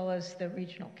 as well as the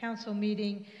Regional Council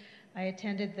meeting. I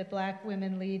attended the Black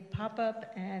Women Lead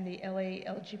pop-up and the LA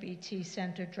LGBT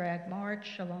Center Drag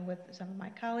March, along with some of my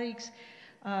colleagues.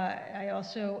 I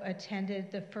also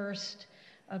attended the first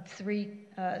of 3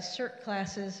 CERT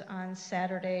classes on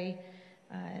Saturday,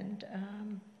 and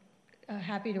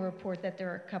happy to report that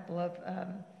there are a couple of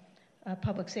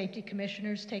public safety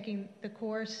commissioners taking the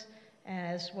course,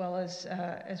 as well as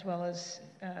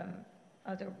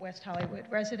other West Hollywood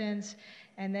residents.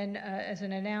 And then as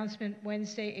an announcement,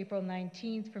 Wednesday, April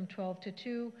 19th from 12 to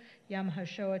 2, Yom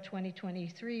HaShoah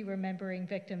 2023, Remembering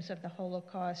Victims of the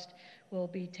Holocaust, will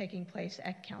be taking place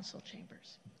at Council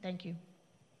Chambers. Thank you.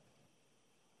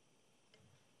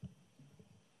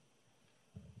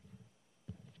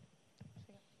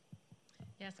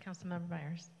 Yes, Yes, Councilmember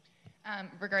Byers.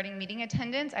 Regarding meeting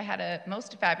attendance, I had a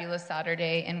most fabulous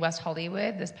Saturday in West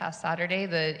Hollywood this past Saturday.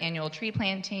 The annual tree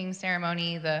planting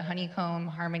ceremony, the Honeycomb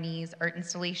Harmonies art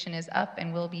installation is up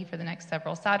and will be for the next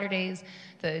several Saturdays.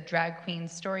 The Drag Queen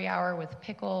Story Hour with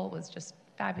Pickle was just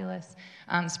fabulous.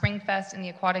 Spring Fest and the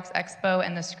Aquatics Expo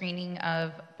and the screening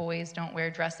of Boys Don't Wear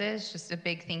Dresses. Just a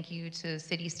big thank you to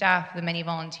city staff, the many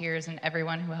volunteers, and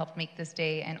everyone who helped make this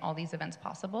day and all these events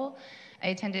possible. I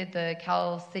attended the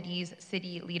Cal Cities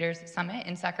City Leaders Summit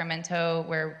in Sacramento,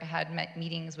 where I had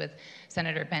meetings with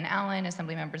Senator Ben Allen,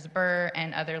 Assembly Members Burr,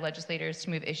 and other legislators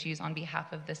to move issues on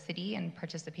behalf of the city, and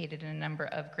participated in a number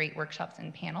of great workshops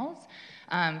and panels.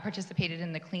 Participated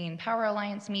in the Clean Power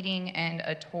Alliance meeting and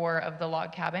a tour of the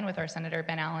log cabin with our Senator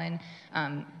Ben Allen.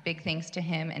 Big thanks to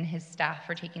him and his staff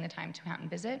for taking the time to come out and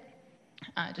visit.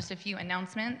 Just a few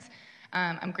announcements.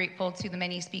 I'm grateful to the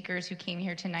many speakers who came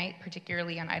here tonight,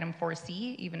 particularly on item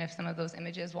 4C, even if some of those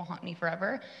images will haunt me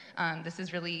forever. This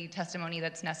is really testimony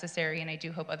that's necessary, and I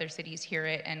do hope other cities hear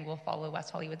it and will follow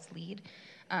West Hollywood's lead.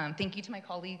 Thank you to my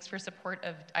colleagues for support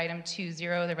of item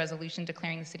 2.0, the resolution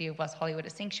declaring the city of West Hollywood a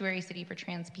sanctuary city for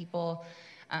trans people.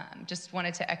 Just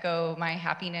wanted to echo my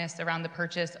happiness around the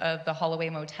purchase of the Holloway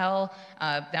Motel.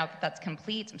 Now that that's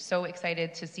complete, I'm so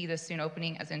excited to see this soon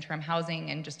opening as interim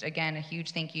housing, and just again, a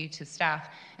huge thank you to staff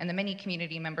and the many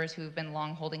community members who have been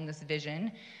long holding this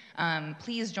vision.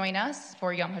 Please join us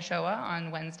for Yom HaShoah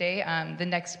on Wednesday. The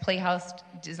next Playhouse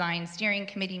Design Steering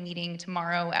Committee meeting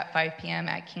tomorrow at 5 p.m.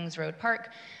 at Kings Road Park.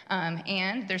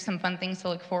 And there's some fun things to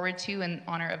look forward to in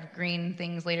honor of green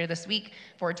things later this week.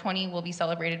 420 will be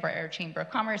celebrated by our Chamber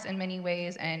of Commerce in many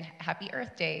ways, and Happy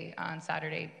Earth Day on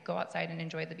Saturday. Go outside and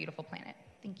enjoy the beautiful planet.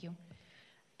 Thank you.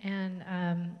 And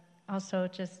also,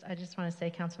 I just want to say,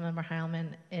 Councilmember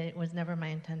Heilman, it was never my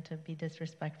intent to be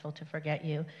disrespectful, to forget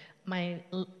you.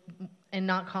 And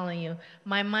not calling you.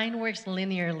 My mind works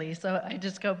linearly, so I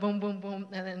just go boom, boom, boom,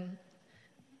 and then.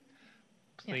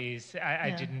 Please, I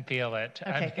didn't feel it.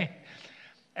 Okay, I mean,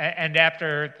 and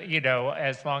after,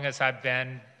 as long as I've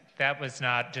been, that was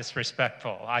not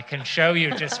disrespectful. I can show you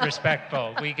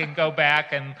disrespectful. We can go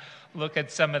back and look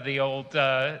at some of the old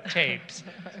tapes.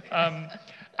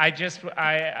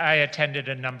 I attended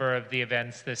a number of the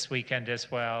events this weekend as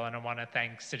well, and I want to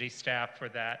thank city staff for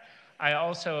that. I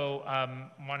also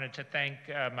wanted to thank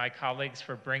my colleagues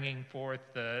for bringing forth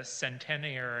the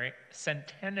centenarian,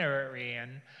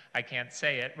 I can't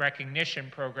say it, recognition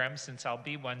program, since I'll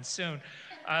be one soon.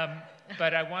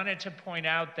 But I wanted to point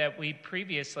out that we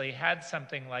previously had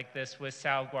something like this with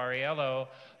Sal Guariello.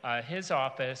 His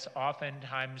office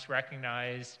oftentimes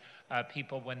recognized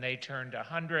people when they turned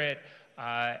 100.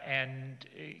 And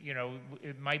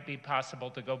it might be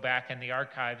possible to go back in the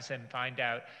archives and find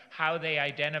out how they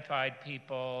identified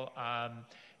people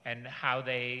and how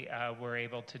they were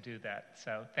able to do that.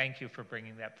 So thank you for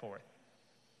bringing that forth.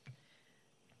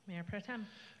 Mayor Pro Tem.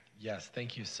 Yes,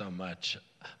 thank you so much,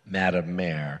 Madam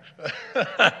Mayor.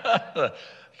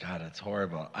 God, it's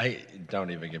horrible. Don't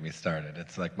even get me started.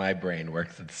 It's like my brain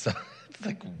works. It's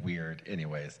like weird.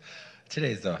 Anyways.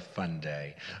 Today's a fun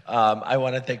day. I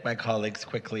want to thank my colleagues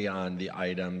quickly on the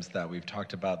items that we've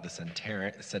talked about, I'm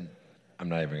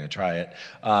not even going to try it,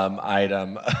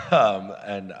 item.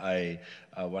 And I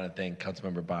want to thank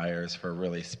Councilmember Byers for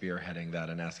really spearheading that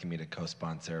and asking me to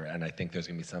co-sponsor. And I think there's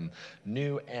going to be some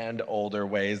new and older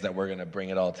ways that we're going to bring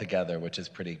it all together, which is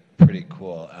pretty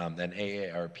cool. And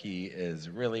AARP is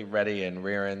really ready and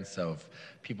rearing, so if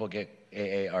people get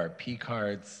AARP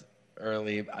cards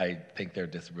early, I think they're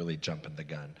just really jumping the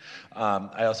gun.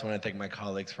 I also want to thank my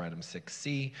colleagues for item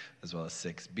 6C as well as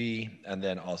 6B, and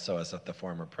then also as the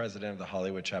former president of the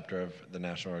Hollywood chapter of the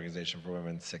National Organization for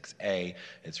Women, 6A.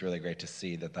 It's really great to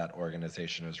see that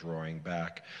organization is roaring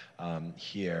back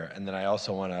here. And then I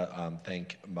also want to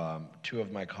thank two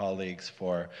of my colleagues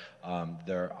for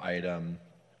their item,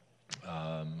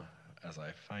 as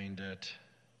I find it,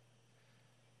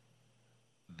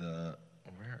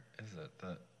 where is it?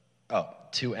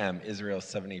 2M, Israel's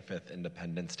 75th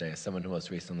Independence Day. As someone who most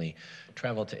recently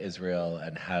traveled to Israel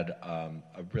and had a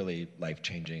really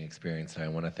life-changing experience, and I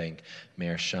want to thank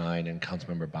Mayor Shine and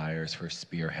Councilmember Byers for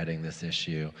spearheading this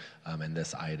issue and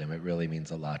this item. It really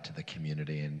means a lot to the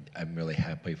community, and I'm really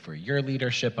happy for your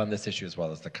leadership on this issue as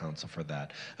well as the council for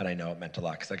that. And I know it meant a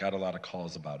lot because I got a lot of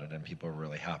calls about it, and people were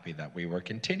really happy that we were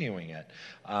continuing it.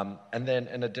 And then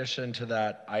in addition to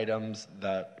that,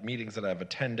 meetings that I've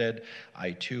attended,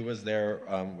 I too was there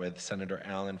with Senator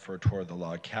Allen for a tour of the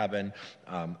log cabin.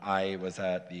 I was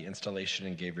at the installation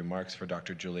and gave remarks for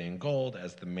Dr. Julian Gold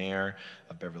as the mayor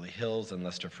of Beverly Hills and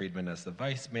Lester Friedman as the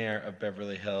vice mayor of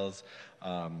Beverly Hills.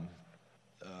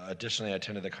 Additionally, I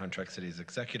attended the Contract Cities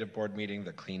Executive Board meeting,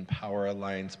 the Clean Power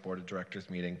Alliance Board of Directors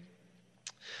meeting,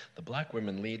 the Black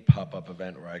Women Lead pop-up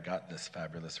event where I got this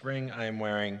fabulous ring I am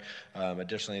wearing,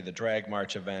 additionally the Drag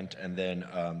March event, and then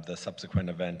the subsequent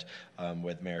event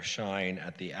with Mayor Shine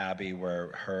at the Abbey where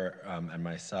her and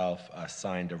myself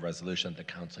signed a resolution that the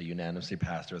council unanimously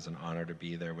passed. It was an honor to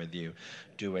be there with you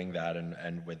doing that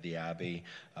and with the Abbey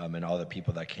and all the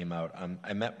people that came out.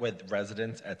 I met with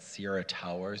residents at Sierra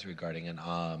Towers regarding an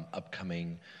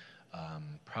upcoming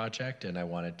project, and I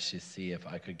wanted to see if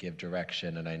I could give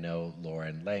direction. And I know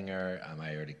Lauren Langer,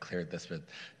 I already cleared this with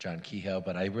John Kehoe,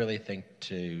 but I really think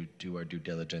to do our due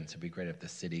diligence, it'd be great if the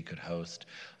city could host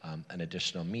an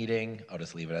additional meeting. I'll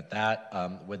just leave it at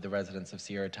that with the residents of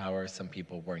Sierra Towers. Some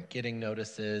people weren't getting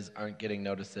notices, aren't getting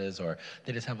notices, or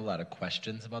they just have a lot of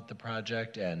questions about the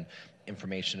project, and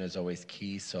information is always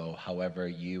key. So however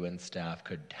you and staff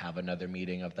could have another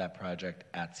meeting of that project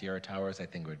at Sierra Towers, I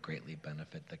think would greatly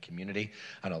benefit the community.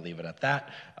 And I'll leave it at that.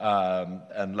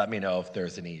 And let me know if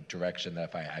there's any direction that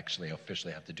if I actually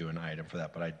officially have to do an item for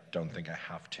that, but I don't think I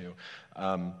have to.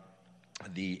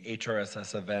 The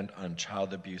HRSS event on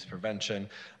child abuse prevention.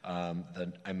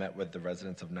 I met with the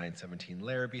residents of 917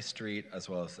 Larrabee Street, as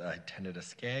well as I attended a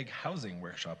SCAG housing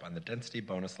workshop on the density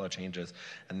bonus law changes.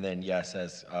 And then, yes,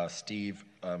 as Steve,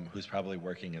 who's probably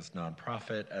working as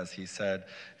nonprofit, as he said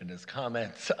in his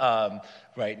comments,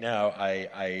 right now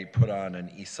I put on an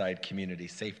East Side Community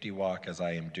Safety Walk, as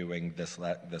I am doing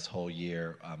this whole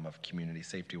year of community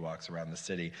safety walks around the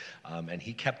city. And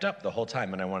he kept up the whole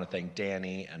time. And I want to thank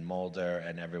Danny and Mulder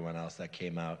and everyone else that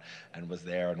came out and was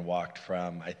there and walked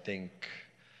from, I think,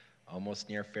 almost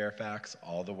near Fairfax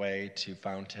all the way to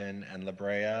Fountain and La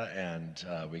Brea, and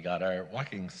we got our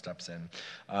walking steps in.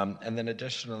 And then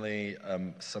additionally,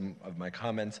 some of my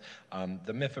comments,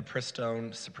 the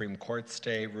Mifepristone Supreme Court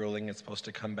stay ruling is supposed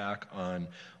to come back on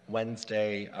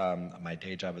Wednesday. My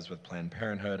day job is with Planned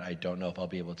Parenthood. I don't know if I'll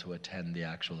be able to attend the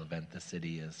actual event the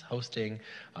city is hosting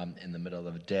in the middle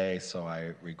of the day, so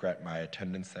I regret my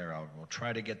attendance there. I will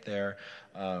try to get there.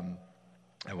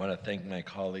 I want to thank my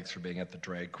colleagues for being at the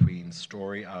Drag Queen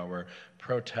Story Hour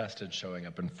protest and showing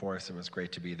up in force. It was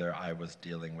great to be there. I was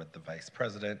dealing with the vice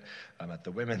president at the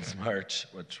Women's March,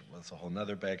 which was a whole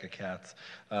nother bag of cats.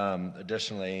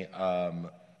 Additionally,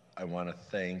 I want to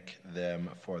thank them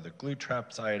for the glue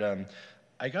traps item.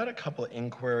 I got a couple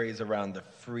inquiries around the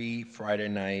free Friday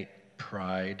night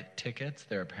Pride tickets.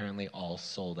 They're apparently all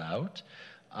sold out.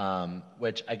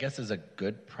 Which I guess is a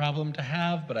good problem to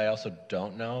have, but I also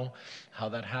don't know how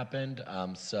that happened.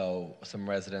 So some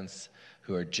residents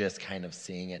who are just kind of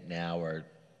seeing it now are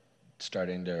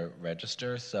starting to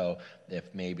register. So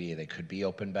if maybe they could be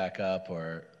opened back up,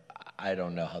 or I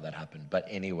don't know how that happened. But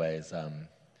anyways,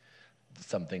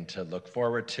 something to look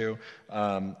forward to.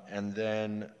 And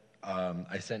then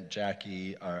I sent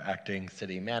Jackie, our acting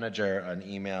city manager, an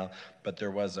email, but there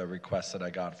was a request that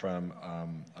I got from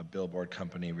a billboard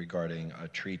company regarding a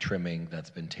tree trimming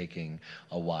that's been taking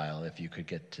a while. If you could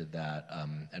get to that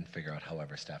and figure out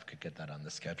however staff could get that on the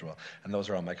schedule. And those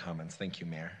are all my comments. Thank you,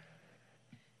 Mayor.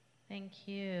 Thank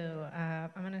you.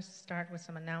 I'm going to start with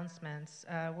some announcements.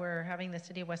 We're having the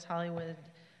City of West Hollywood,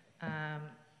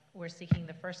 we're seeking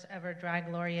the first ever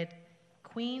Drag Laureate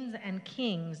Queens and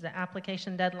Kings. The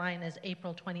application deadline is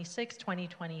April 26,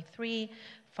 2023,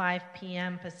 5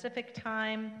 p.m. Pacific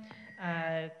time.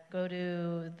 Go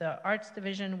to the arts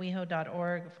division,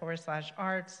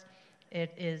 weho.org/arts.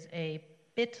 It is a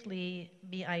bit.ly,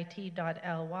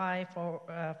 bit.ly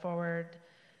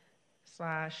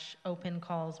 /open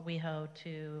calls WeHo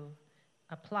to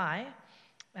apply.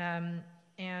 And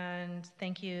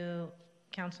thank you,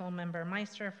 Council Member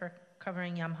Meister, for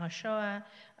covering Yom HaShoah.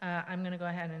 I'm going to go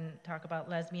ahead and talk about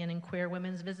Lesbian and Queer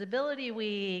Women's Visibility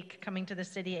Week, coming to the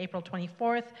city April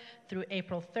 24th through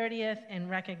April 30th in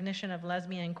recognition of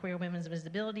Lesbian and Queer Women's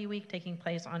Visibility Week, taking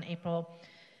place on April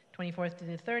 24th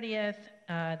through the 30th.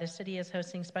 The city is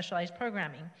hosting specialized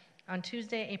programming. On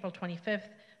Tuesday, April 25th,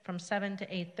 from 7 to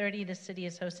 8:30, the city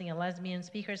is hosting a lesbian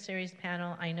speaker series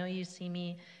panel, I Know You See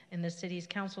Me, in the city's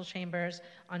council chambers.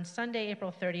 On Sunday,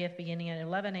 April 30th, beginning at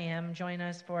 11 a.m., join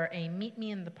us for a Meet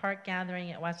Me in the Park gathering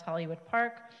at West Hollywood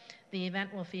Park. The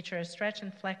event will feature a stretch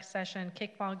and flex session,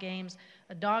 kickball games,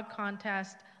 a dog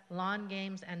contest, lawn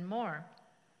games, and more.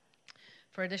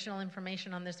 For additional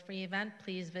information on this free event,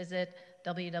 please visit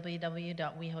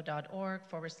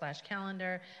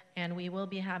www.weho.org/calendar, and we will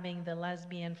be having the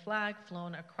lesbian flag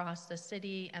flown across the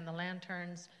city and the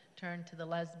lanterns return to the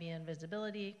lesbian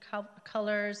visibility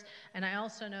colors. And I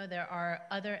also know there are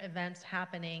other events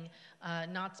happening,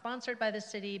 not sponsored by the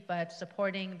city, but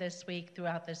supporting this week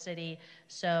throughout the city.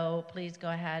 So please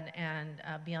go ahead and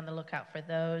be on the lookout for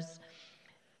those.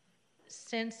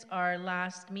 Since our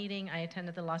last meeting, I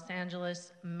attended the Los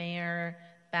Angeles Mayor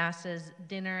Bass's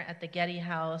dinner at the Getty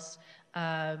House,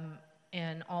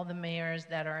 and all the mayors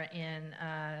that are in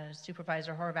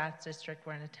Supervisor Horvath's district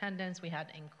were in attendance. We had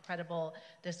incredible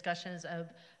discussions of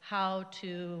how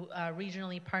to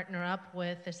regionally partner up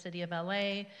with the city of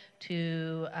LA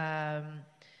to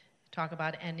talk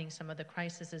about ending some of the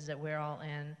crises that we're all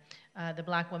in. The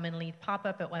Black Women Lead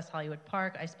pop-up at West Hollywood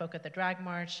Park. I spoke at the drag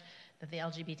march that the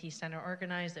LGBT Center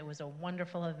organized. It was a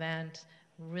wonderful event.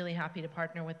 Really happy to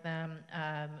partner with them.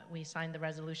 We signed the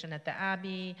resolution at the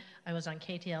Abbey. I was on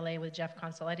KTLA with Jeff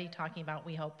Consoletti talking about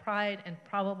We Hope Pride, and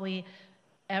probably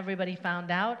everybody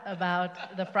found out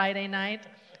about the Friday night.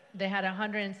 They had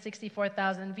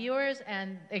 164,000 viewers,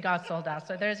 and it got sold out.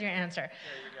 So there's your answer. There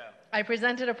you go. I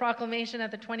presented a proclamation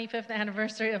at the 25th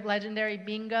anniversary of Legendary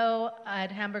Bingo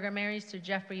at Hamburger Mary's to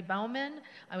Jeffrey Bauman.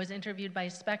 I was interviewed by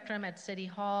Spectrum at City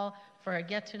Hall for a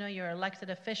Get to Know Your Elected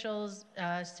Officials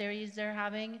series they're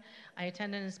having. I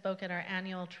attended and spoke at our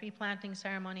annual tree planting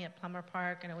ceremony at Plummer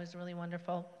Park, and it was really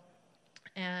wonderful.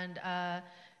 And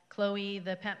Chloe,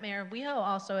 the pet mayor of WeHo,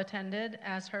 also attended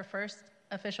as her first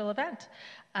official event.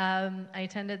 I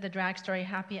attended the Drag Story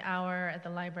Happy Hour at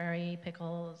the library.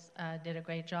 Pickles did a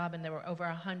great job, and there were over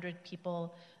 100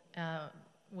 people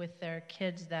with their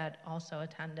kids that also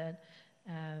attended.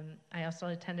 I also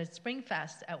attended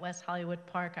Springfest at West Hollywood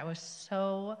Park. I was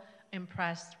so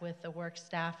impressed with the work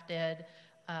staff did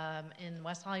in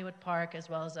West Hollywood Park, as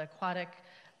well as the Aquatic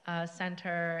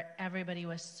Center. Everybody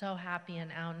was so happy and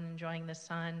out and enjoying the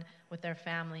sun with their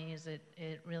families.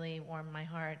 It really warmed my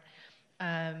heart.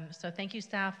 So thank you,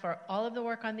 staff, for all of the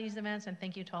work on these events, and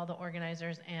thank you to all the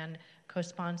organizers and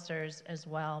co-sponsors as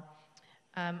well.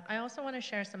 I also want to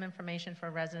share some information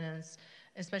for residents,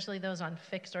 especially those on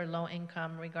fixed or low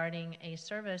income, regarding a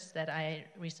service that I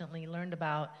recently learned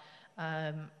about.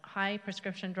 High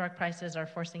prescription drug prices are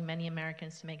forcing many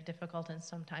Americans to make difficult and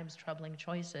sometimes troubling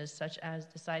choices, such as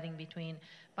deciding between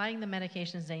buying the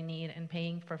medications they need and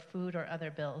paying for food or other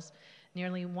bills.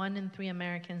 Nearly 1 in 3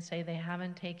 Americans say they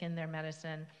haven't taken their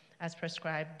medicine as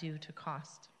prescribed due to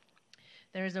cost.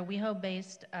 There is a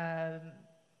WeHo-based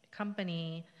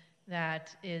company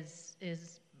that is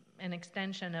an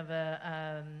extension of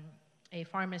a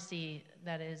pharmacy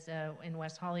that is in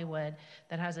West Hollywood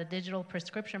that has a digital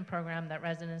prescription program that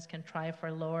residents can try for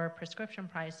lower prescription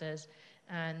prices.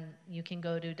 And you can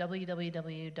go to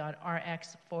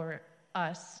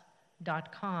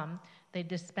www.rxforus.com. They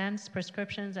dispense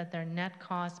prescriptions at their net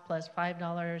cost plus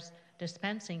 $5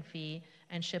 dispensing fee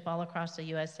and ship all across the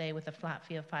USA with a flat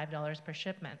fee of $5 per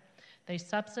shipment. They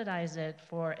subsidize it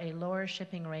for a lower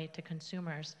shipping rate to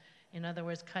consumers. In other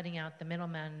words, cutting out the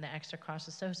middleman and the extra costs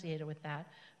associated with that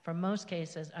for most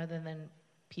cases other than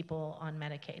people on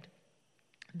Medicaid.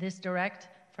 This direct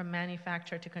from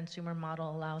manufacturer to consumer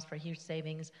model allows for huge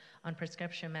savings on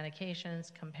prescription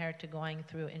medications compared to going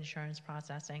through insurance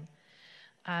processing.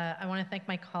 I want to thank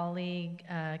my colleague,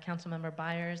 Councilmember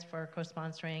Byers, for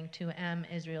co-sponsoring 2M,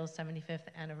 Israel's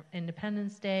 75th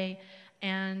Independence Day,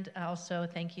 and also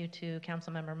thank you to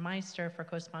Councilmember Meister for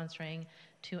co-sponsoring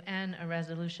 2N, a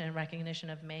resolution in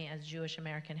recognition of May as Jewish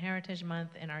American Heritage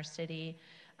Month in our city.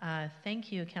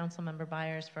 Thank you, Councilmember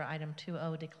Byers, for item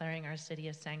 2.0, declaring our city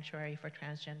a sanctuary for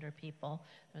transgender people.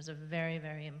 It was a very,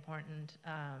 very important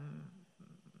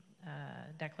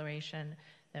declaration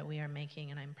that we are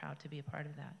making, and I'm proud to be a part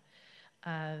of that.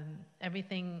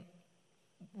 Everything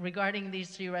regarding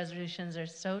these 3 resolutions are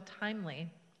so timely,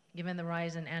 given the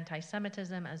rise in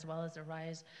anti-Semitism as well as the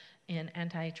rise in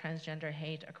anti-transgender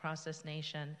hate across this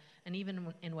nation, and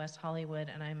even in West Hollywood,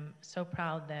 and I'm so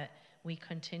proud that we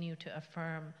continue to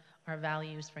affirm our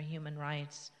values for human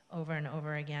rights over and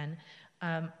over again.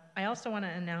 I also want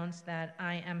to announce that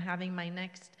I am having my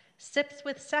next Sips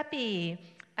with Seppi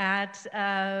at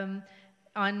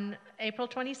on April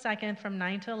 22nd from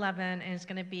 9 to 11, and it's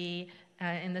going to be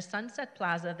in the Sunset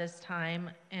Plaza this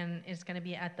time, and it's going to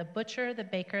be at the Butcher, the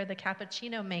Baker, the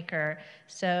Cappuccino Maker.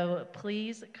 So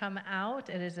please come out.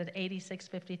 It is at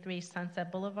 8653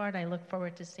 Sunset Boulevard. I look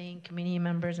forward to seeing community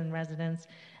members and residents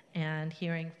and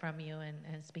hearing from you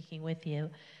and speaking with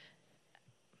you.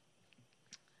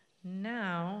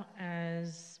 Now,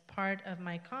 as part of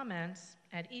my comments,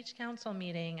 at each council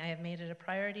meeting, I have made it a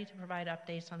priority to provide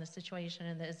updates on the situation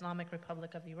in the Islamic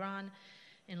Republic of Iran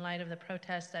in light of the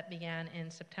protests that began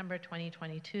in September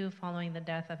 2022 following the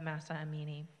death of Mahsa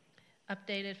Amini.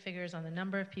 Updated figures on the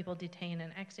number of people detained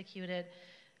and executed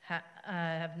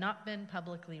have not been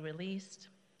publicly released.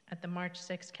 At the March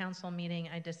 6th council meeting,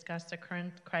 I discussed the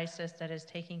current crisis that is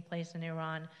taking place in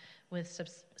Iran with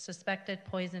suspected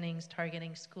poisonings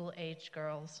targeting school-aged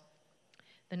girls.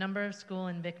 The number of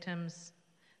schools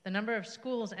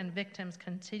and victims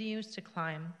continues to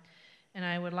climb, and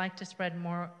I would like to spread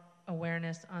more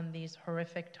awareness on these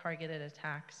horrific targeted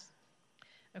attacks.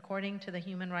 According to the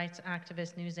human rights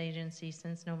activist news agency,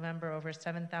 since November, over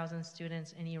 7,000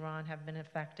 students in Iran have been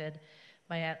affected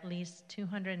by at least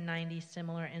 290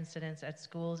 similar incidents at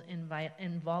schools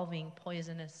involving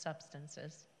poisonous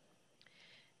substances.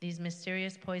 These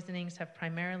mysterious poisonings have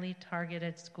primarily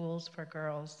targeted schools for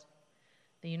girls.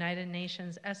 The United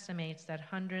Nations estimates that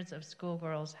hundreds of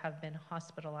schoolgirls have been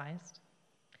hospitalized.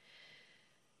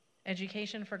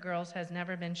 Education for girls has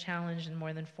never been challenged in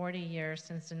more than 40 years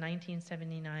since the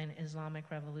 1979 Islamic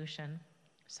Revolution.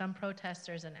 Some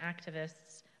protesters and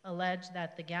activists allege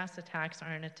that the gas attacks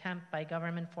are an attempt by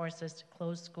government forces to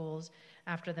close schools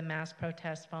after the mass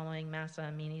protests following Mahsa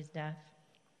Amini's death.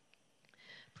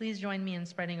 Please join me in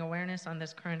spreading awareness on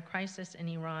this current crisis in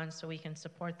Iran so we can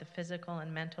support the physical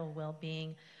and mental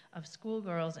well-being of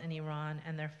schoolgirls in Iran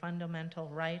and their fundamental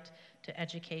right to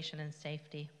education and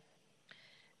safety.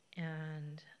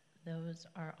 And those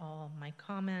are all my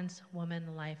comments.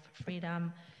 Woman, life,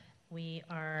 freedom. We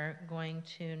are going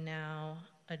to now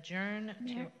adjourn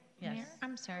to... Yes. Mayor,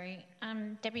 I'm sorry.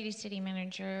 Deputy City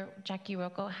Manager Jackie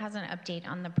Rocco has an update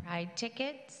on the Pride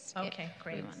tickets. Okay,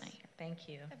 great. Thank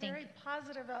you. A very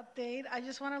positive update. I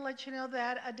just want to let you know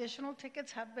that additional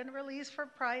tickets have been released for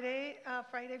Friday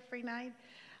Free Night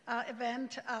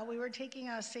event. We were taking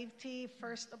a safety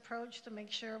first approach to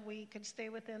make sure we could stay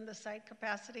within the site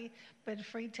capacity, but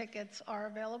free tickets are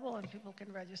available and people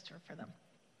can register for them.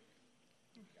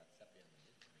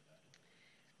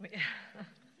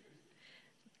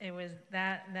 It was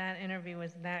that interview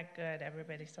was that good.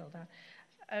 Everybody sold out.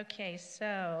 Okay,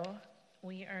 so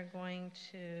we are going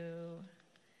to.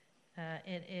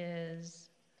 It is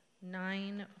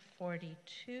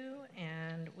 9:42,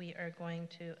 and we are going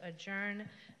to adjourn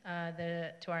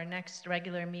to our next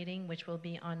regular meeting, which will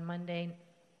be on Monday,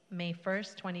 May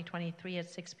 1st, 2023, at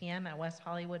 6 p.m. at West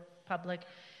Hollywood Public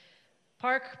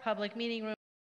Meeting Room.